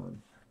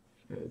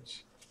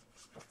edge.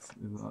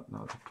 It's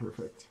not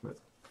perfect, but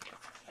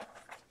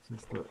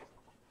just the.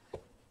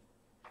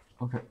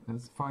 Okay,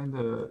 let's find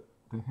the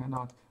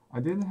handout. I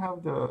didn't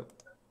have the.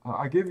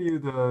 I give you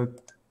the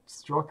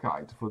stroke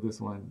guide for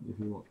this one. If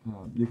you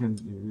you can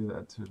review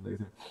that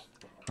later.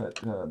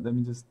 But let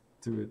me just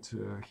do it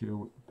here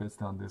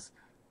based on this.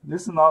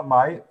 This is not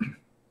my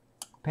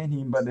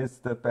painting, but it's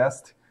the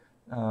best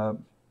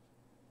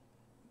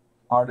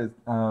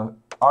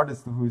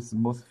artist who is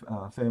most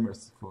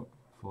famous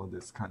for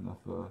this kind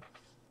of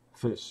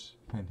fish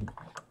painting.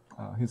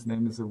 His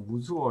name is Wu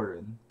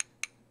Zuoren.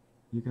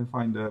 You can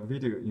find a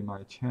video in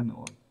my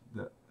channel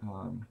that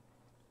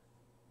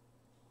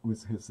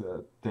with his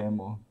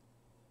demo.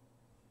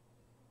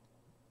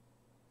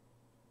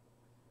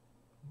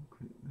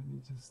 Okay, let me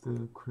just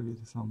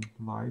create some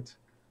light.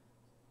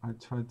 I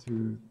try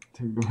to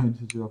take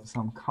advantage of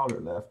some color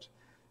left,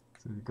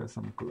 so you got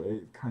some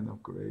gray, kind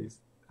of gray,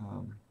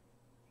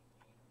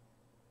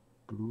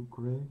 blue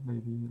gray,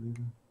 maybe a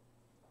little.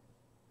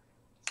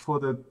 For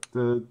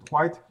the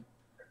white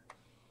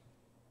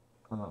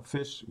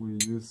fish, we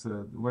use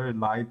very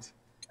light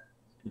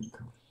ink.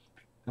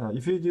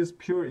 If you use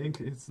pure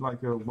ink, it's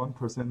like 1%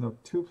 or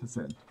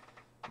 2%,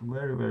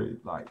 very, very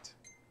light.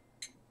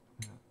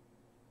 Yeah.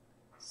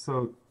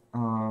 So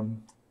let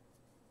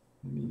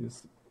me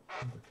use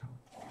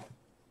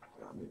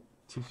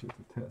tissue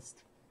to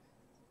test.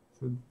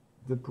 So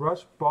the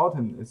brush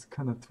bottom is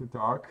kind of too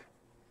dark.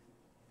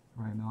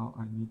 Right now,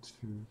 I need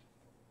to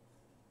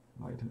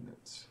lighten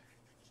it.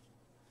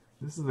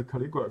 This is a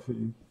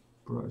calligraphy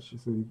brush,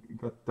 so you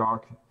got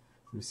dark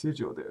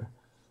residual there.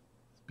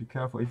 Be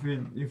careful. If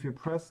you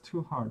press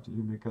too hard,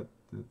 you may get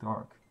the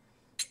dark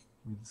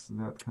with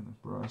that kind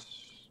of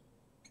brush.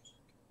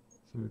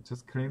 So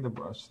just clean the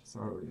brush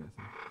thoroughly, I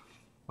think.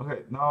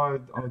 Okay, now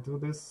I'll do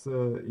this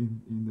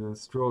in the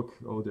stroke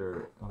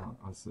order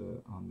as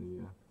on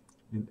the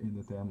in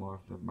the demo of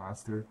the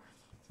master.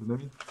 So let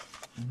me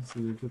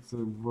see if it's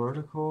a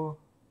vertical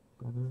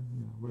better.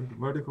 Yeah,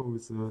 vertical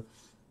with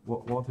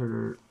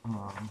water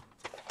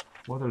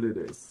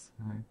lilies.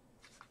 Right?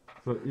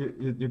 So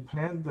you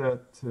plant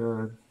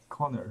that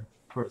corner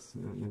first.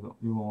 You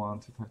don't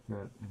want to touch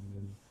that, and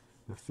then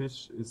the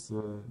fish is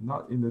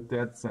not in the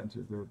dead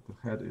center. The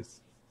head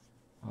is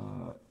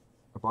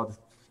about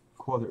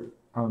quarter.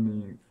 I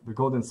mean the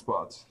golden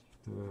spot,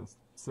 the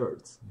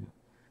thirds, yeah,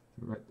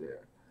 right there.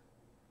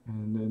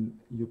 And then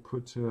you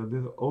put a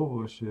little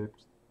oval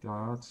shaped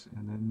dot,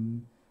 and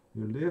then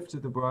you lift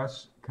the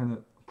brush, kind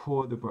of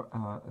pull the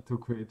to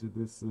create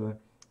this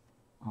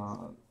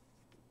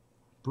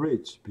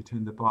bridge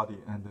between the body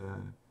and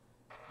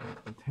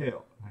the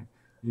tail. Right?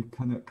 You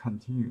cannot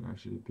continue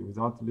actually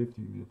without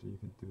lifting it. You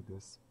can do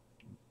this.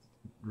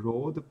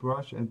 Roll the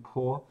brush and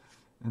pull,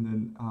 and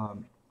then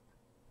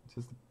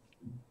just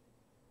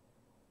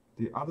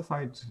the other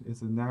side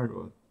is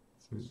narrow,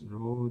 so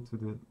roll to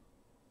the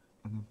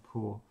and then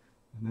pull,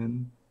 and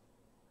then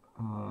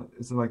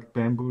it's like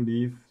bamboo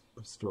leaf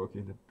stroke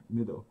in the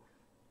middle.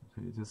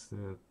 Okay, just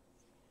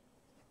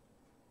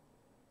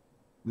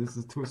this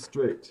is too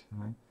straight,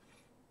 right?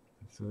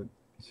 So it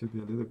should be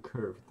a little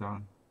curve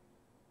down.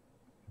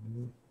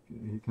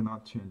 You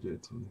cannot change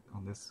it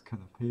on this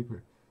kind of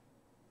paper.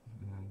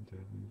 And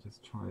let me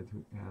just try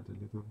to add a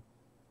little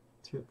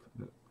tip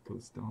that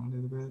goes down a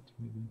little bit,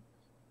 maybe.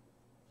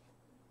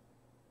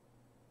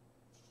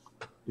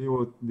 It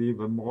will leave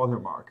a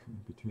watermark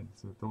in between,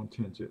 so don't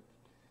change it.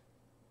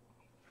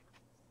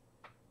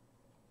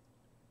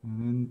 And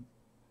then,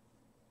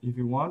 if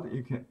you want,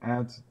 you can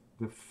add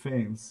the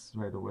fins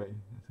right away,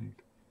 I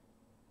think.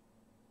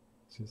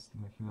 Just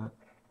like that.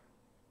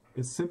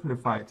 It's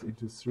simplified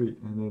into 3,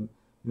 and then,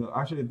 you know,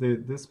 actually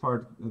this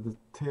part, the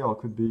tail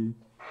could be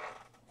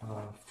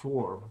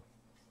 4.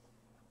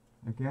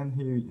 Again,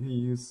 he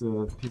used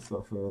a piece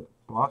of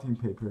blotting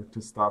paper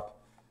to stop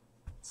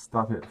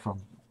it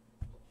from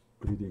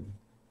bleeding.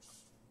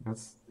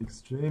 That's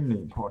extremely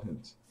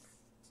important.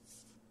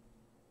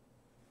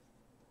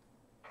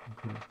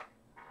 Okay,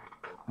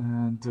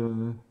 and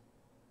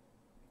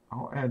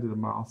I'll add the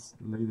mouth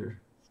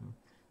later. So,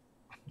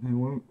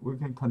 and we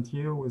can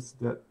continue with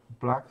that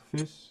black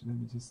fish. Let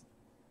me just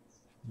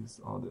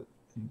use all the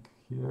ink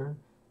here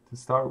to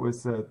start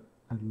with a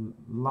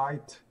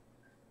light,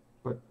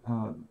 but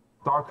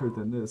darker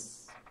than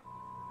this.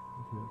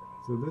 Okay,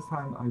 so this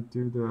time I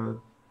do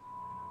the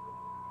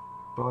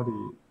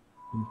body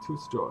in 2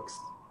 strokes.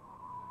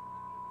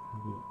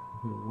 Okay,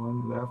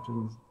 one left,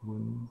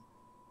 one.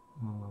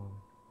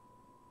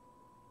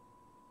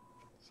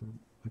 So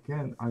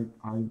again, I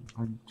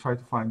try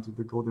to find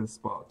the golden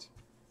spot.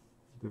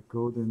 the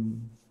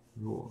golden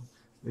rule.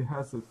 It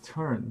has a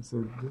turn,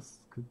 so this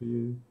could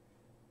be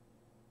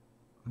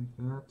like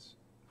that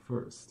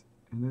first,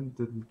 and then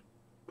the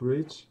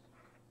bridge.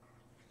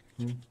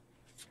 Okay.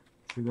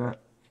 See that?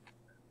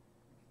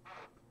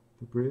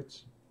 The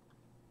bridge.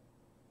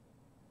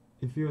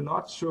 If you're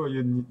not sure,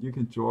 you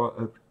can draw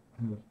a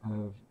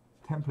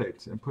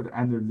template and put it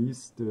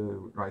underneath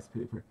the rice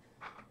paper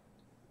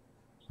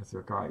as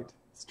your guide,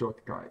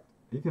 stroke guide.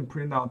 You can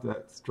print out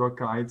that stroke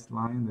guide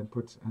line and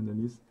put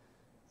underneath.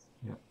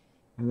 Yeah,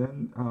 and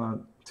then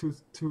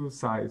two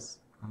sides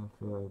of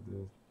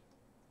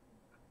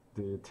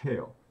the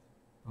tail.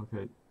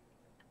 Okay,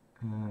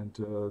 and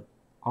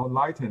I'll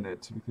lighten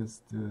it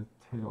because the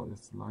tail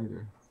is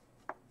lighter.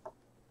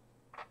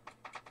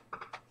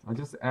 I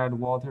just add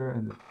water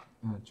and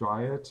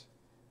dry it,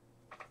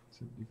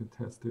 so you can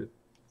test it.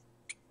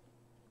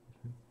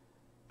 Okay.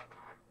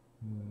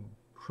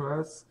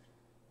 Press.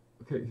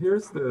 Okay,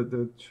 here's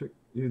the trick.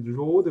 You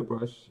roll the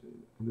brush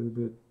a little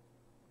bit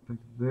like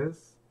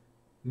this.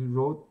 You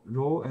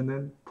roll and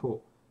then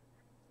pull.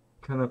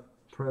 Kind of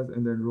press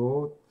and then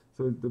roll,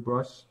 so the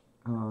brush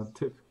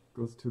tip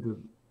goes to the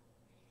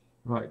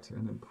right,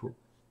 and then pull.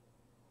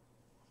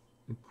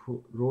 You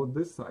roll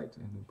this side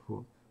and then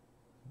pull,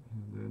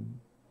 and then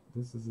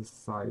this is a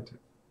side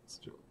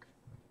stroke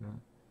like that.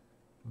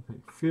 Okay,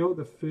 feel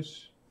the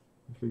fish.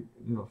 If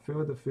you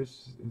feel the fish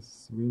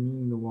is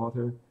swimming in the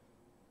water,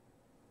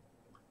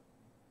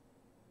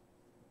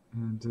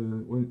 and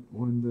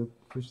when the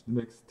fish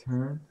makes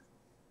turn,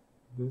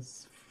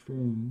 this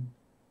fin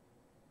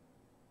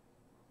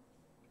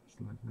is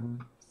like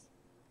that.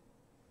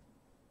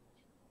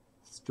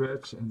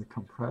 Stretch and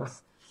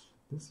compress.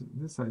 This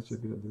side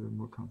should be a little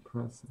more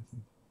compressed, I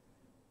think.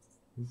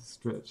 This is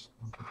stretch.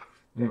 Okay.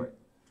 Anyway,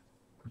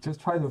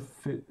 just try to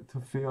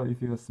feel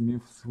if you're a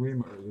smooth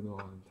swimmer, you know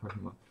what I'm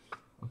talking about.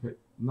 Okay,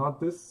 now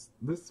this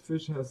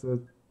fish has a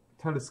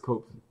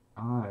telescope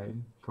eye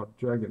called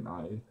dragon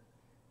eye,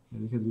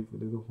 and you can leave a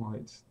little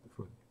white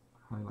for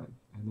highlight,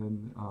 and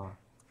then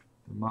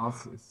the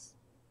mouth is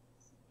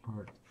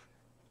part.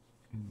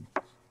 And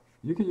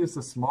you can use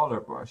a smaller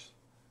brush.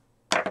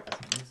 So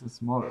use a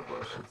smaller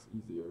brush; it's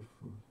easier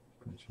for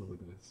control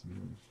the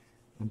smearing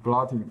and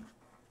blotting.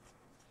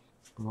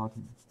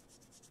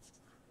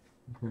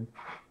 Okay,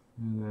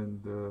 and then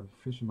the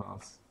fish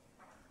mouth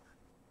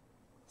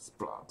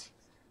splot.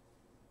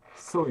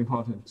 So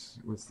important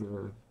with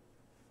the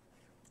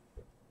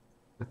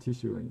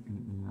tissue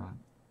in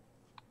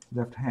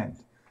left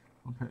hand.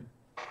 Okay,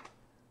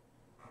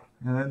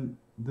 and then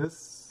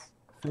this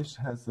fish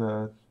has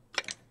a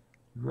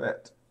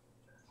red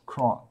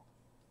crown.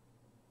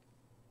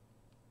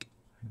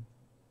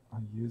 I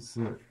use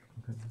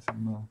okay,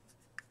 some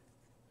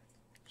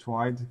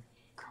dried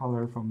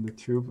color from the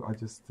tube. I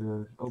just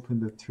open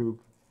the tube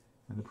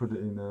and put it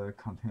in a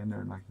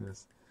container like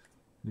this.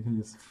 You can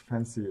use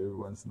fancier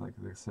ones like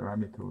the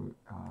ceramic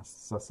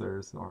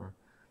saucers, or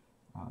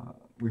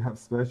we have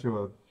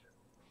special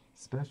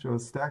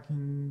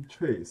stacking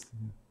trays.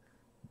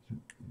 You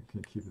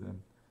can keep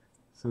them.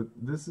 So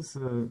this is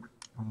a.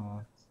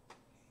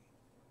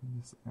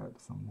 Let's add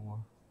some more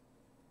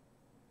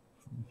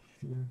from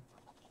here.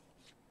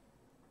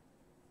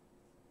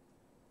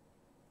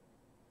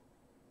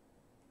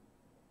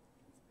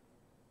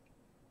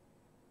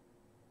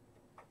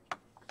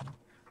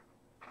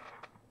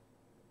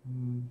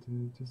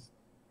 And just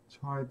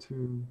try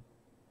to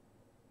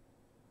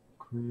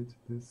create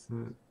this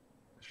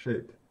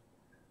shape.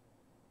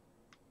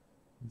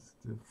 It's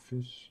the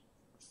fish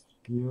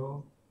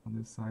scale on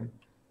this side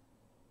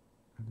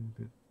a little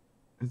bit.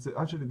 It's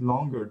actually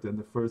longer than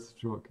the first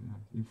stroke.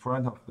 In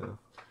front of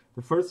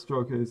the first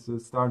stroke is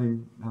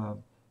starting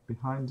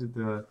behind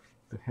the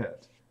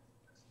head,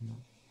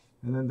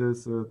 and then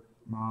there's a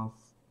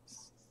mouth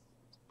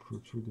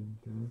protruding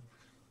there.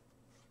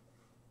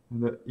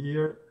 And the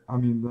ear,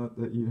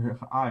 the ear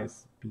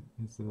eyes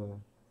is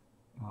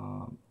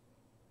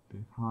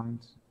behind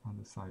on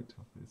the side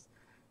of this.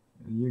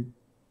 And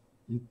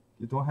you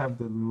don't have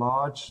the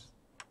large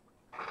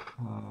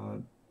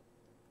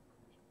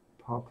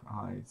pop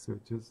eye, so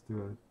just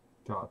the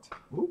dot.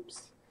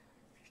 Oops,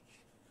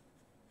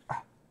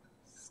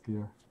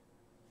 scare.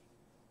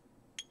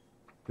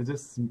 It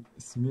just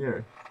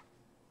smear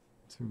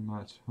too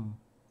much, huh?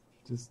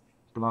 Just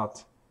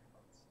blot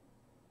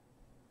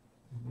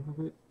a little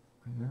bit.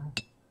 There,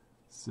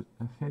 so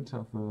a hint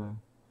of the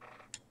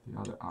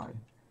other eye,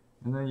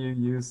 and then you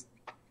use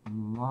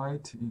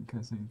light ink,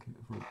 I think,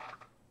 for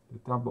the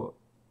double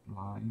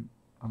line,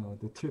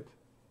 the tip,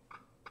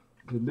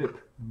 the lip.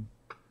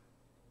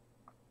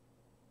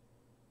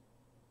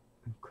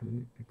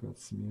 Okay, it got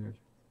smeared.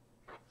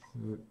 So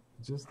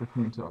just a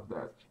hint of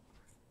that.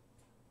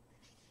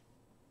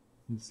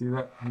 You see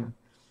that? Yeah.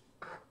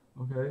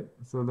 Okay,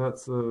 so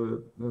that's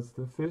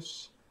the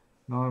fish.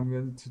 Now I'm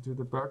going to do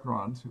the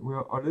background. We're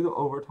a little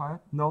over time.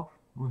 No,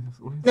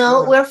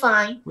 No, we're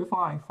fine. We're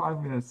fine.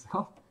 5 minutes.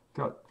 Oh,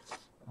 God,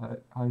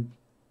 I'm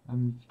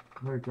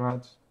very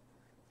glad.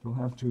 Don't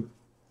have to.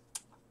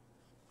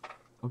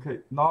 Okay,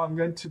 now I'm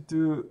going to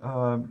do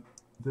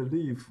the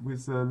leaf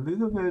with a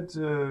little bit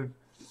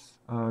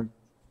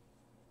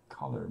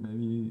color.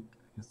 Maybe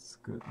it's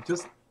good.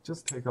 Just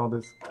take all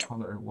this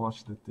color,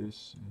 wash the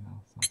dish,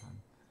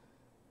 sometime.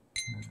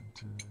 And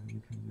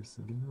you can use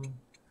a little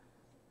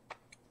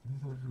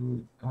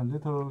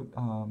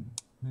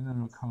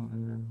mineral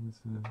color with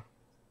a.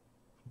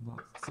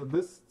 So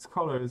this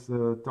color is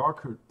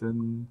darker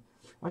than.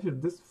 Actually,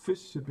 this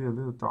fish should be a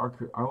little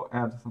darker. I'll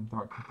add some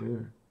darker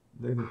there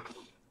later.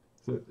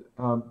 So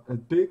a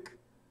big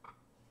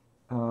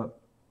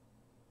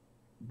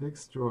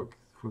stroke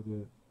for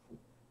the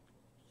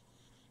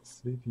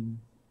sleeping.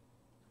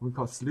 We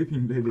call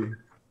sleeping lily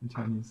in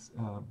Chinese,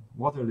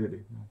 water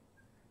lily.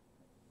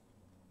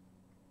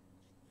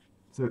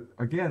 So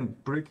again,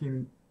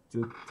 breaking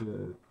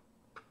that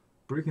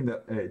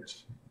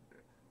edge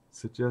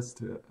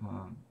suggests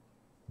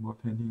more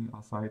painting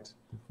outside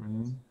the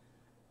frame.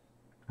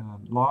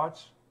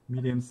 Large,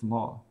 medium,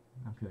 small.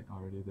 Okay,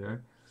 already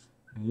there.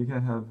 And you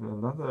can have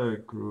another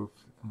group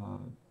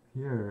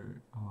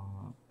here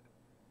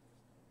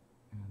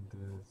and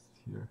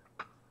here.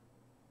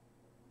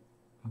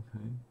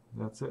 Okay,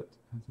 that's it.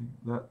 I think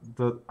that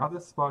the other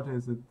spot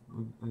is a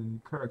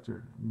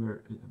character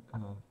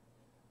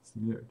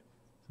smeared.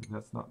 So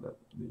that's not that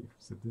leaf.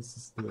 So this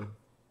is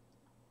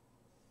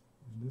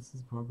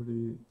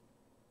probably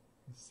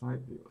a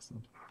side view or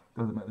something.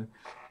 Doesn't matter.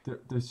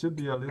 There should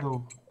be a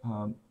little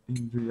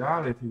in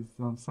reality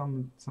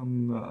some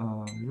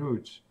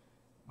rouge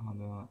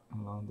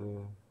along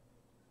the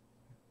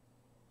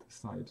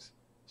side,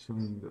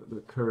 showing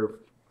the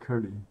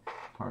curly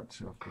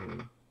part of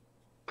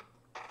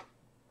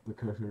the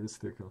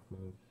characteristic of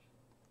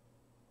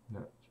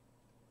that.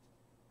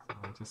 So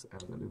I just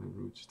add a little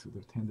rouge to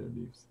the tender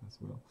leaves as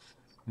well,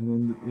 and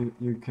then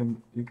you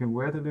can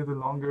wait a little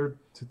longer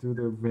to do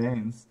the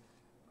veins.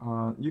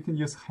 You can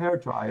use hair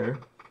dryer.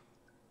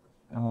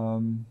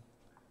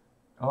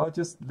 I'll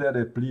just let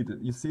it bleed.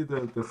 You see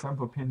the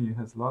sample painting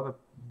has a lot of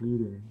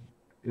bleeding.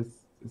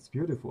 It's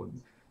beautiful.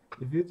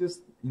 If you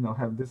just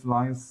have this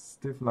line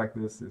stiff like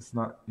this, it's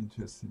not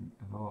interesting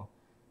at all.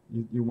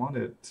 You want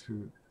it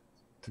to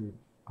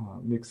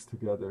mix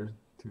together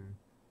to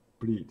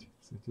bleed.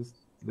 So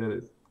just let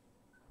it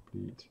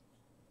bleed.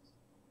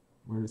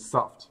 Very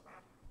soft.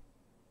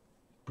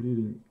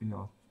 Bleeding,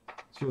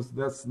 shows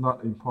that's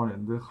not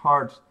important. The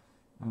hard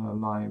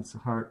lines,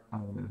 hard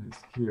element is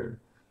here.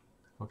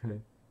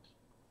 Okay.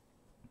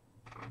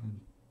 And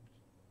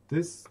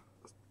this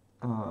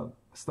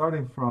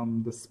starting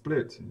from the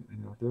split,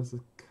 there's a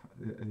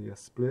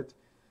split.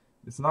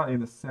 It's not in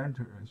the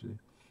center actually.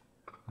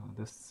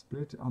 The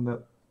split on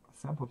that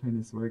sample paint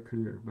is very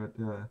clear, but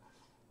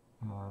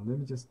let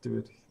me just do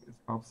it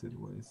opposite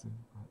way. So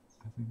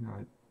I think I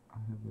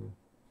have a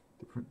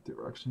different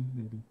direction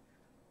maybe.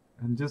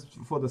 And just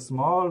for the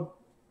small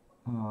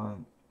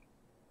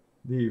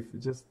leaf, you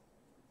just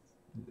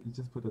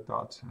put a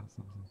dot or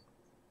something.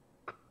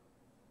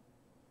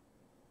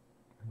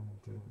 And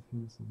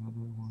here's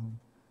another one.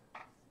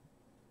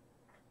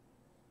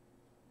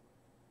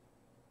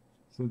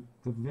 So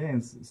the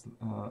veins is,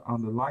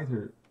 on the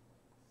lighter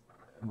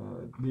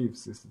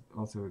leaves is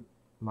also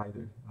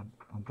lighter, and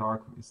on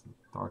dark is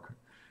darker.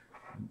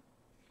 And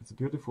it's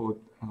beautiful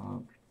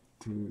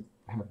to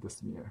have the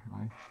smear,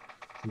 right?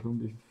 So don't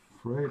be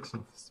afraid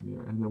of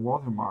smear, and the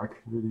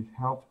watermark really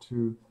help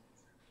to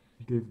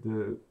give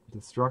the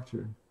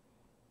structure,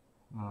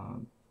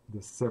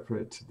 the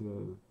separate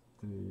the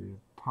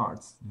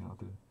parts,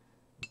 to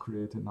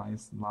create a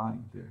nice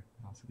line there.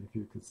 So if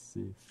you could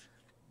see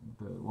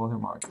the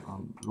watermark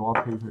on raw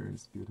paper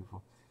is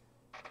beautiful.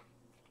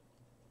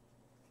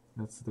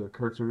 That's the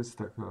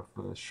characteristic of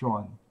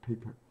Xuan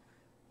paper.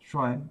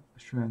 Xuan.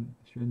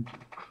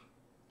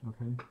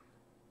 Okay.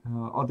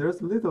 Oh,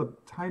 there's little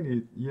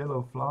tiny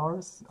yellow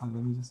flowers.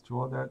 Let me just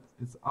draw that.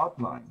 It's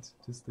outlined,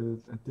 just a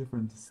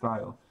different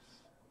style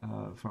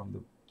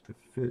from the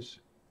fish,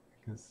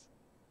 because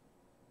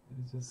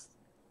it's just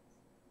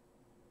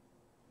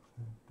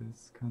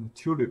this kind of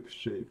tulip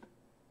shape.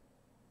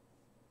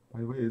 By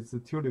the way, it's a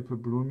tulip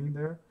blooming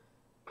there.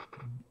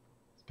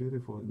 It's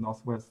beautiful,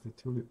 northwest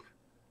tulip.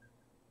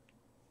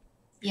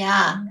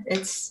 Yeah,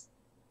 it's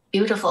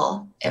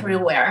beautiful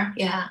everywhere.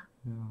 Yeah.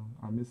 Yeah,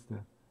 I miss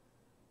that.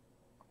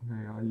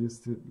 Okay, I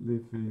used to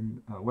live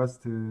in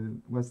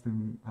western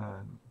Washington.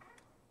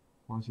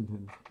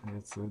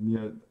 It's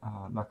near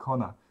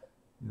Lacona,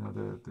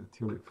 the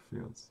tulip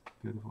fields.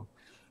 Beautiful.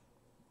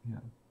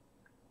 Yeah.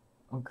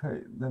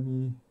 Okay, let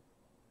me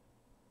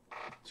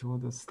draw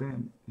the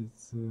stem.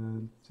 It's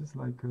just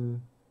like a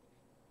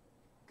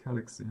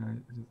calyx,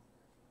 right?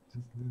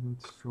 Just little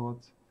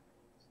short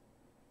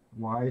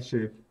Y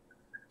shape.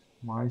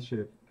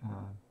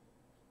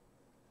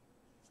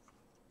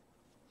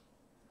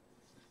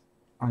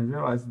 I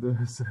realized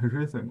there's a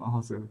rhythm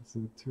also.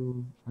 So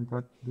I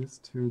got this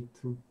two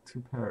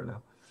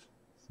parallel.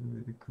 So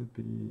it could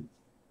be,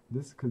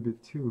 this could be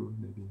two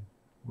maybe.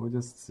 We'll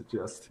just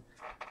suggest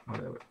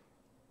whatever.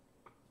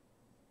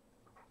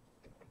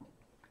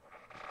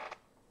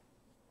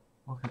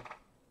 Okay.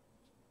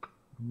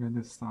 I'm going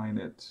to sign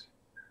it.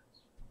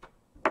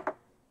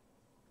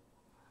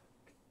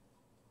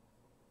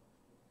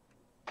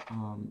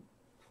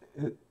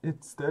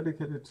 it's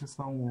dedicated to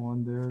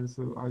someone there,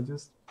 so I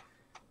just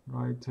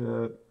write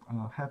a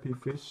happy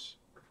fish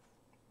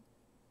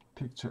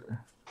picture.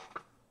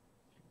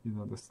 You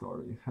know the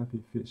story,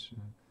 happy fish.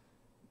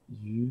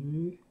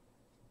 娱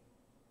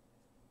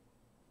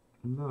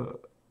乐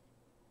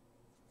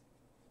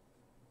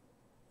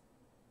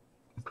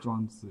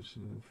庄子是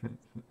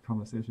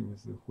conversation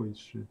with 会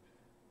师。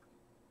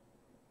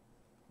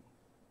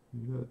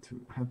娱乐 to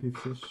happy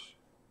fish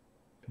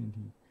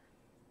painting.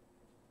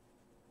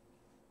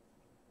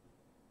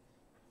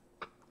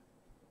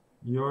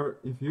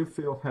 If you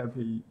feel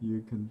happy,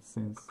 you can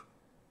sense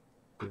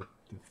the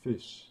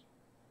fish.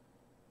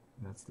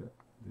 That's the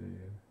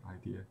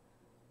idea.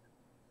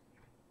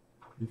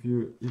 If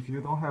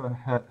you don't have a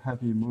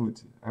happy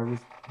mood,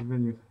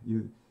 even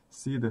you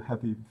see the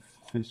happy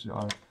fish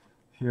or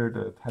hear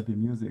the happy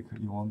music,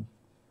 you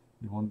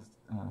won't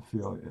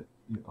feel it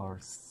or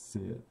see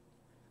it.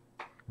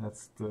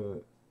 That's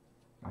the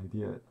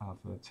idea of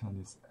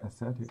Chinese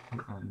aesthetic.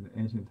 In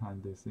ancient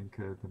time, they think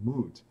the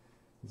mood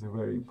is a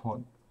very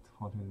important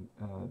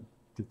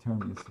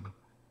determines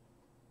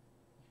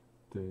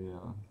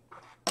the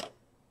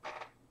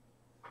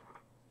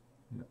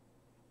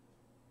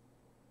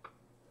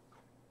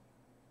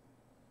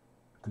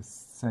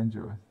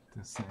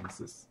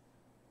senses.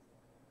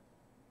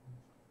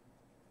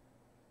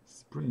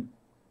 Spring.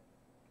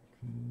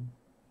 Okay.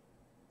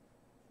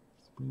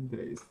 Spring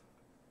days.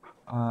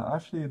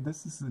 Actually,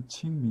 this is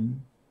Qingming.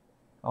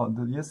 Oh,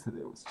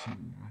 yesterday was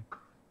Qingming, right?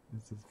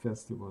 It's a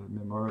festival,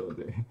 Memorial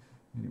Day.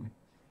 Anyway.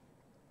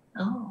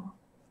 Oh.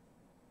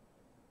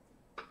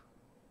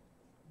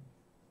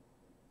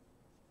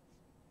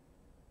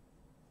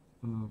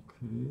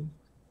 Okay.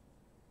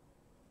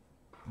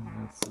 And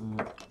that's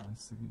my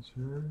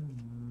signature.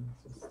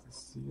 Just the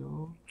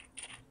seal.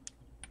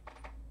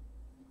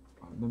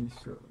 Let me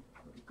show.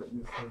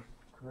 Use the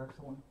correct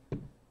one.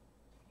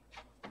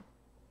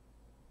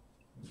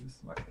 This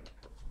is my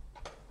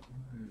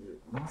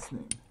last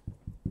name.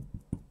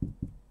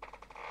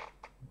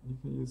 You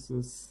can use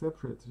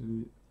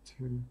separately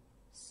two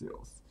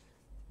seals.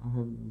 I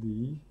have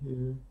Li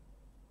here.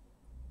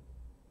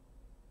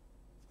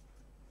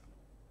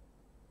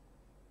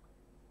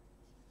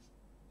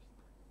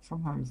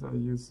 Sometimes I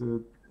use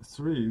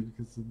 3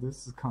 because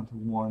this is kind of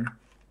one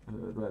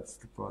red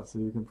spot, so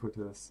you can put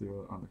a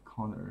seal on the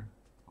corner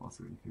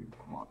also if you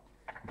want,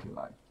 if you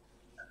like.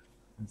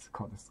 It's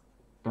called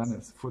a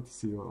balance foot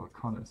seal or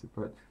corner seal.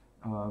 But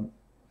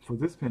for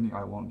this painting,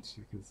 I want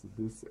because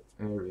this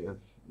area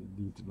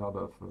needs a lot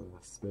of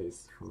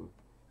space for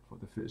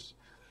the fish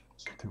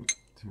to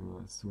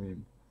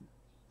swim.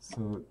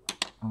 So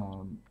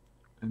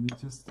let me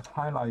just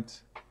highlight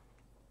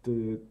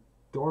the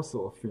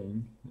dorsal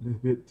fin a little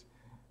bit.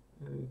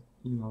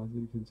 You know,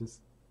 you can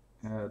just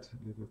add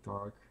a little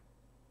dark.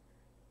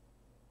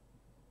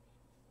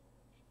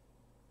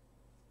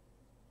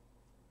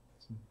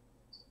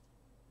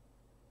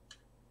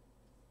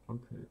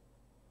 Okay,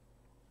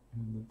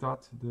 and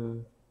dot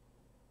the.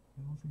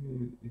 I don't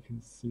think you can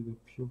see the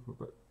pupil,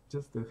 but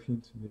just a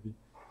hint maybe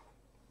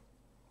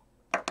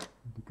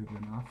would be good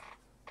enough.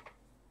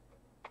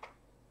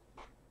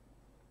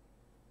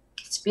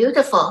 It's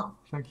beautiful.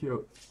 Thank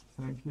you.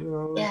 Thank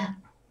you. Yeah.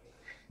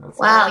 That's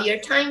wow, all. your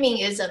timing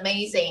is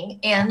amazing.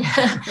 And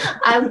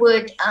I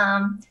would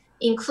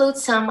include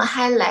some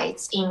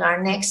highlights in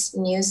our next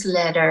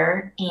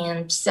newsletter.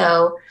 And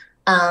so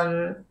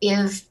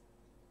if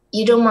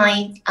you don't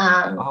mind,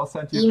 I'll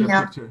send you the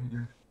picture.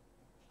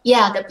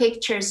 Yeah, the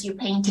pictures you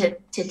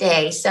painted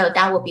today. So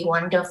that would be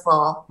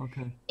wonderful.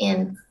 Okay.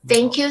 And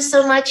thank you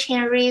so much,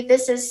 Henry.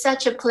 This is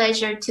such a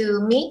pleasure to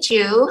meet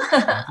you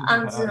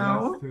on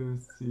Zoom.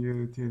 Nice to see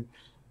you too.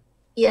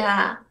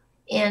 Yeah,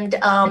 and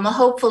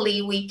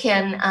hopefully we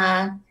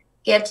can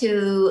get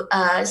to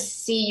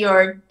see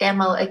your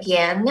demo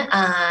again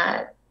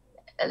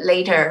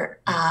later.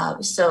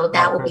 So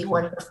that would be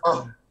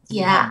wonderful.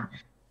 Yeah.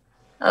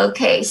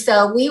 Okay,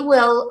 so we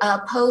will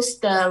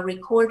post the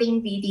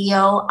recording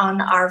video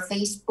on our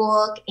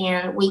Facebook,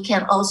 and we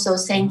can also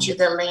send you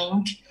the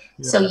link.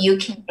 So you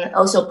can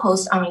also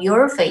post on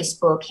your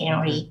Facebook,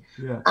 Henry.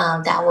 Yeah.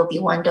 That would be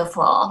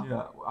wonderful.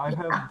 Yeah, I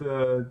have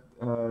the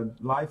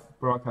live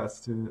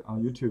broadcast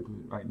on YouTube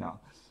right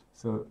now.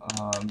 So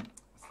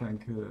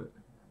thank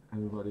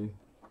everybody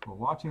for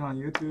watching on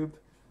YouTube.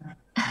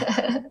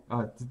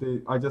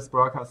 Today I just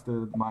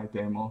broadcasted my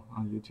demo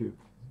on YouTube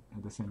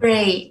at the same time.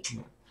 Great.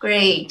 Yeah.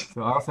 Great.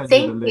 So I'll send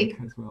you the link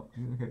as well.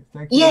 Okay,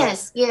 thank you.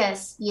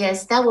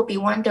 Yes, that would be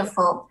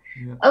wonderful.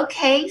 Yeah.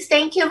 Okay,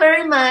 thank you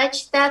very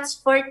much. That's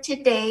for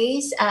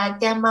today's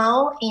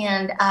demo,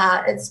 and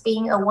it's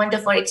been a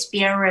wonderful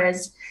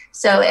experience.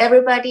 So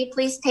everybody,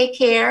 please take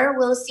care.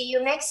 We'll see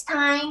you next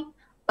time.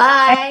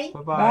 Bye.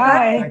 Bye-bye.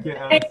 Bye. Thank you,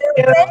 Alex.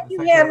 Thank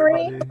you,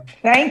 Henry. Everybody.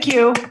 Thank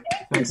you.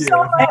 Thank you.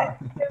 so much.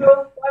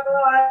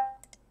 Bye-bye.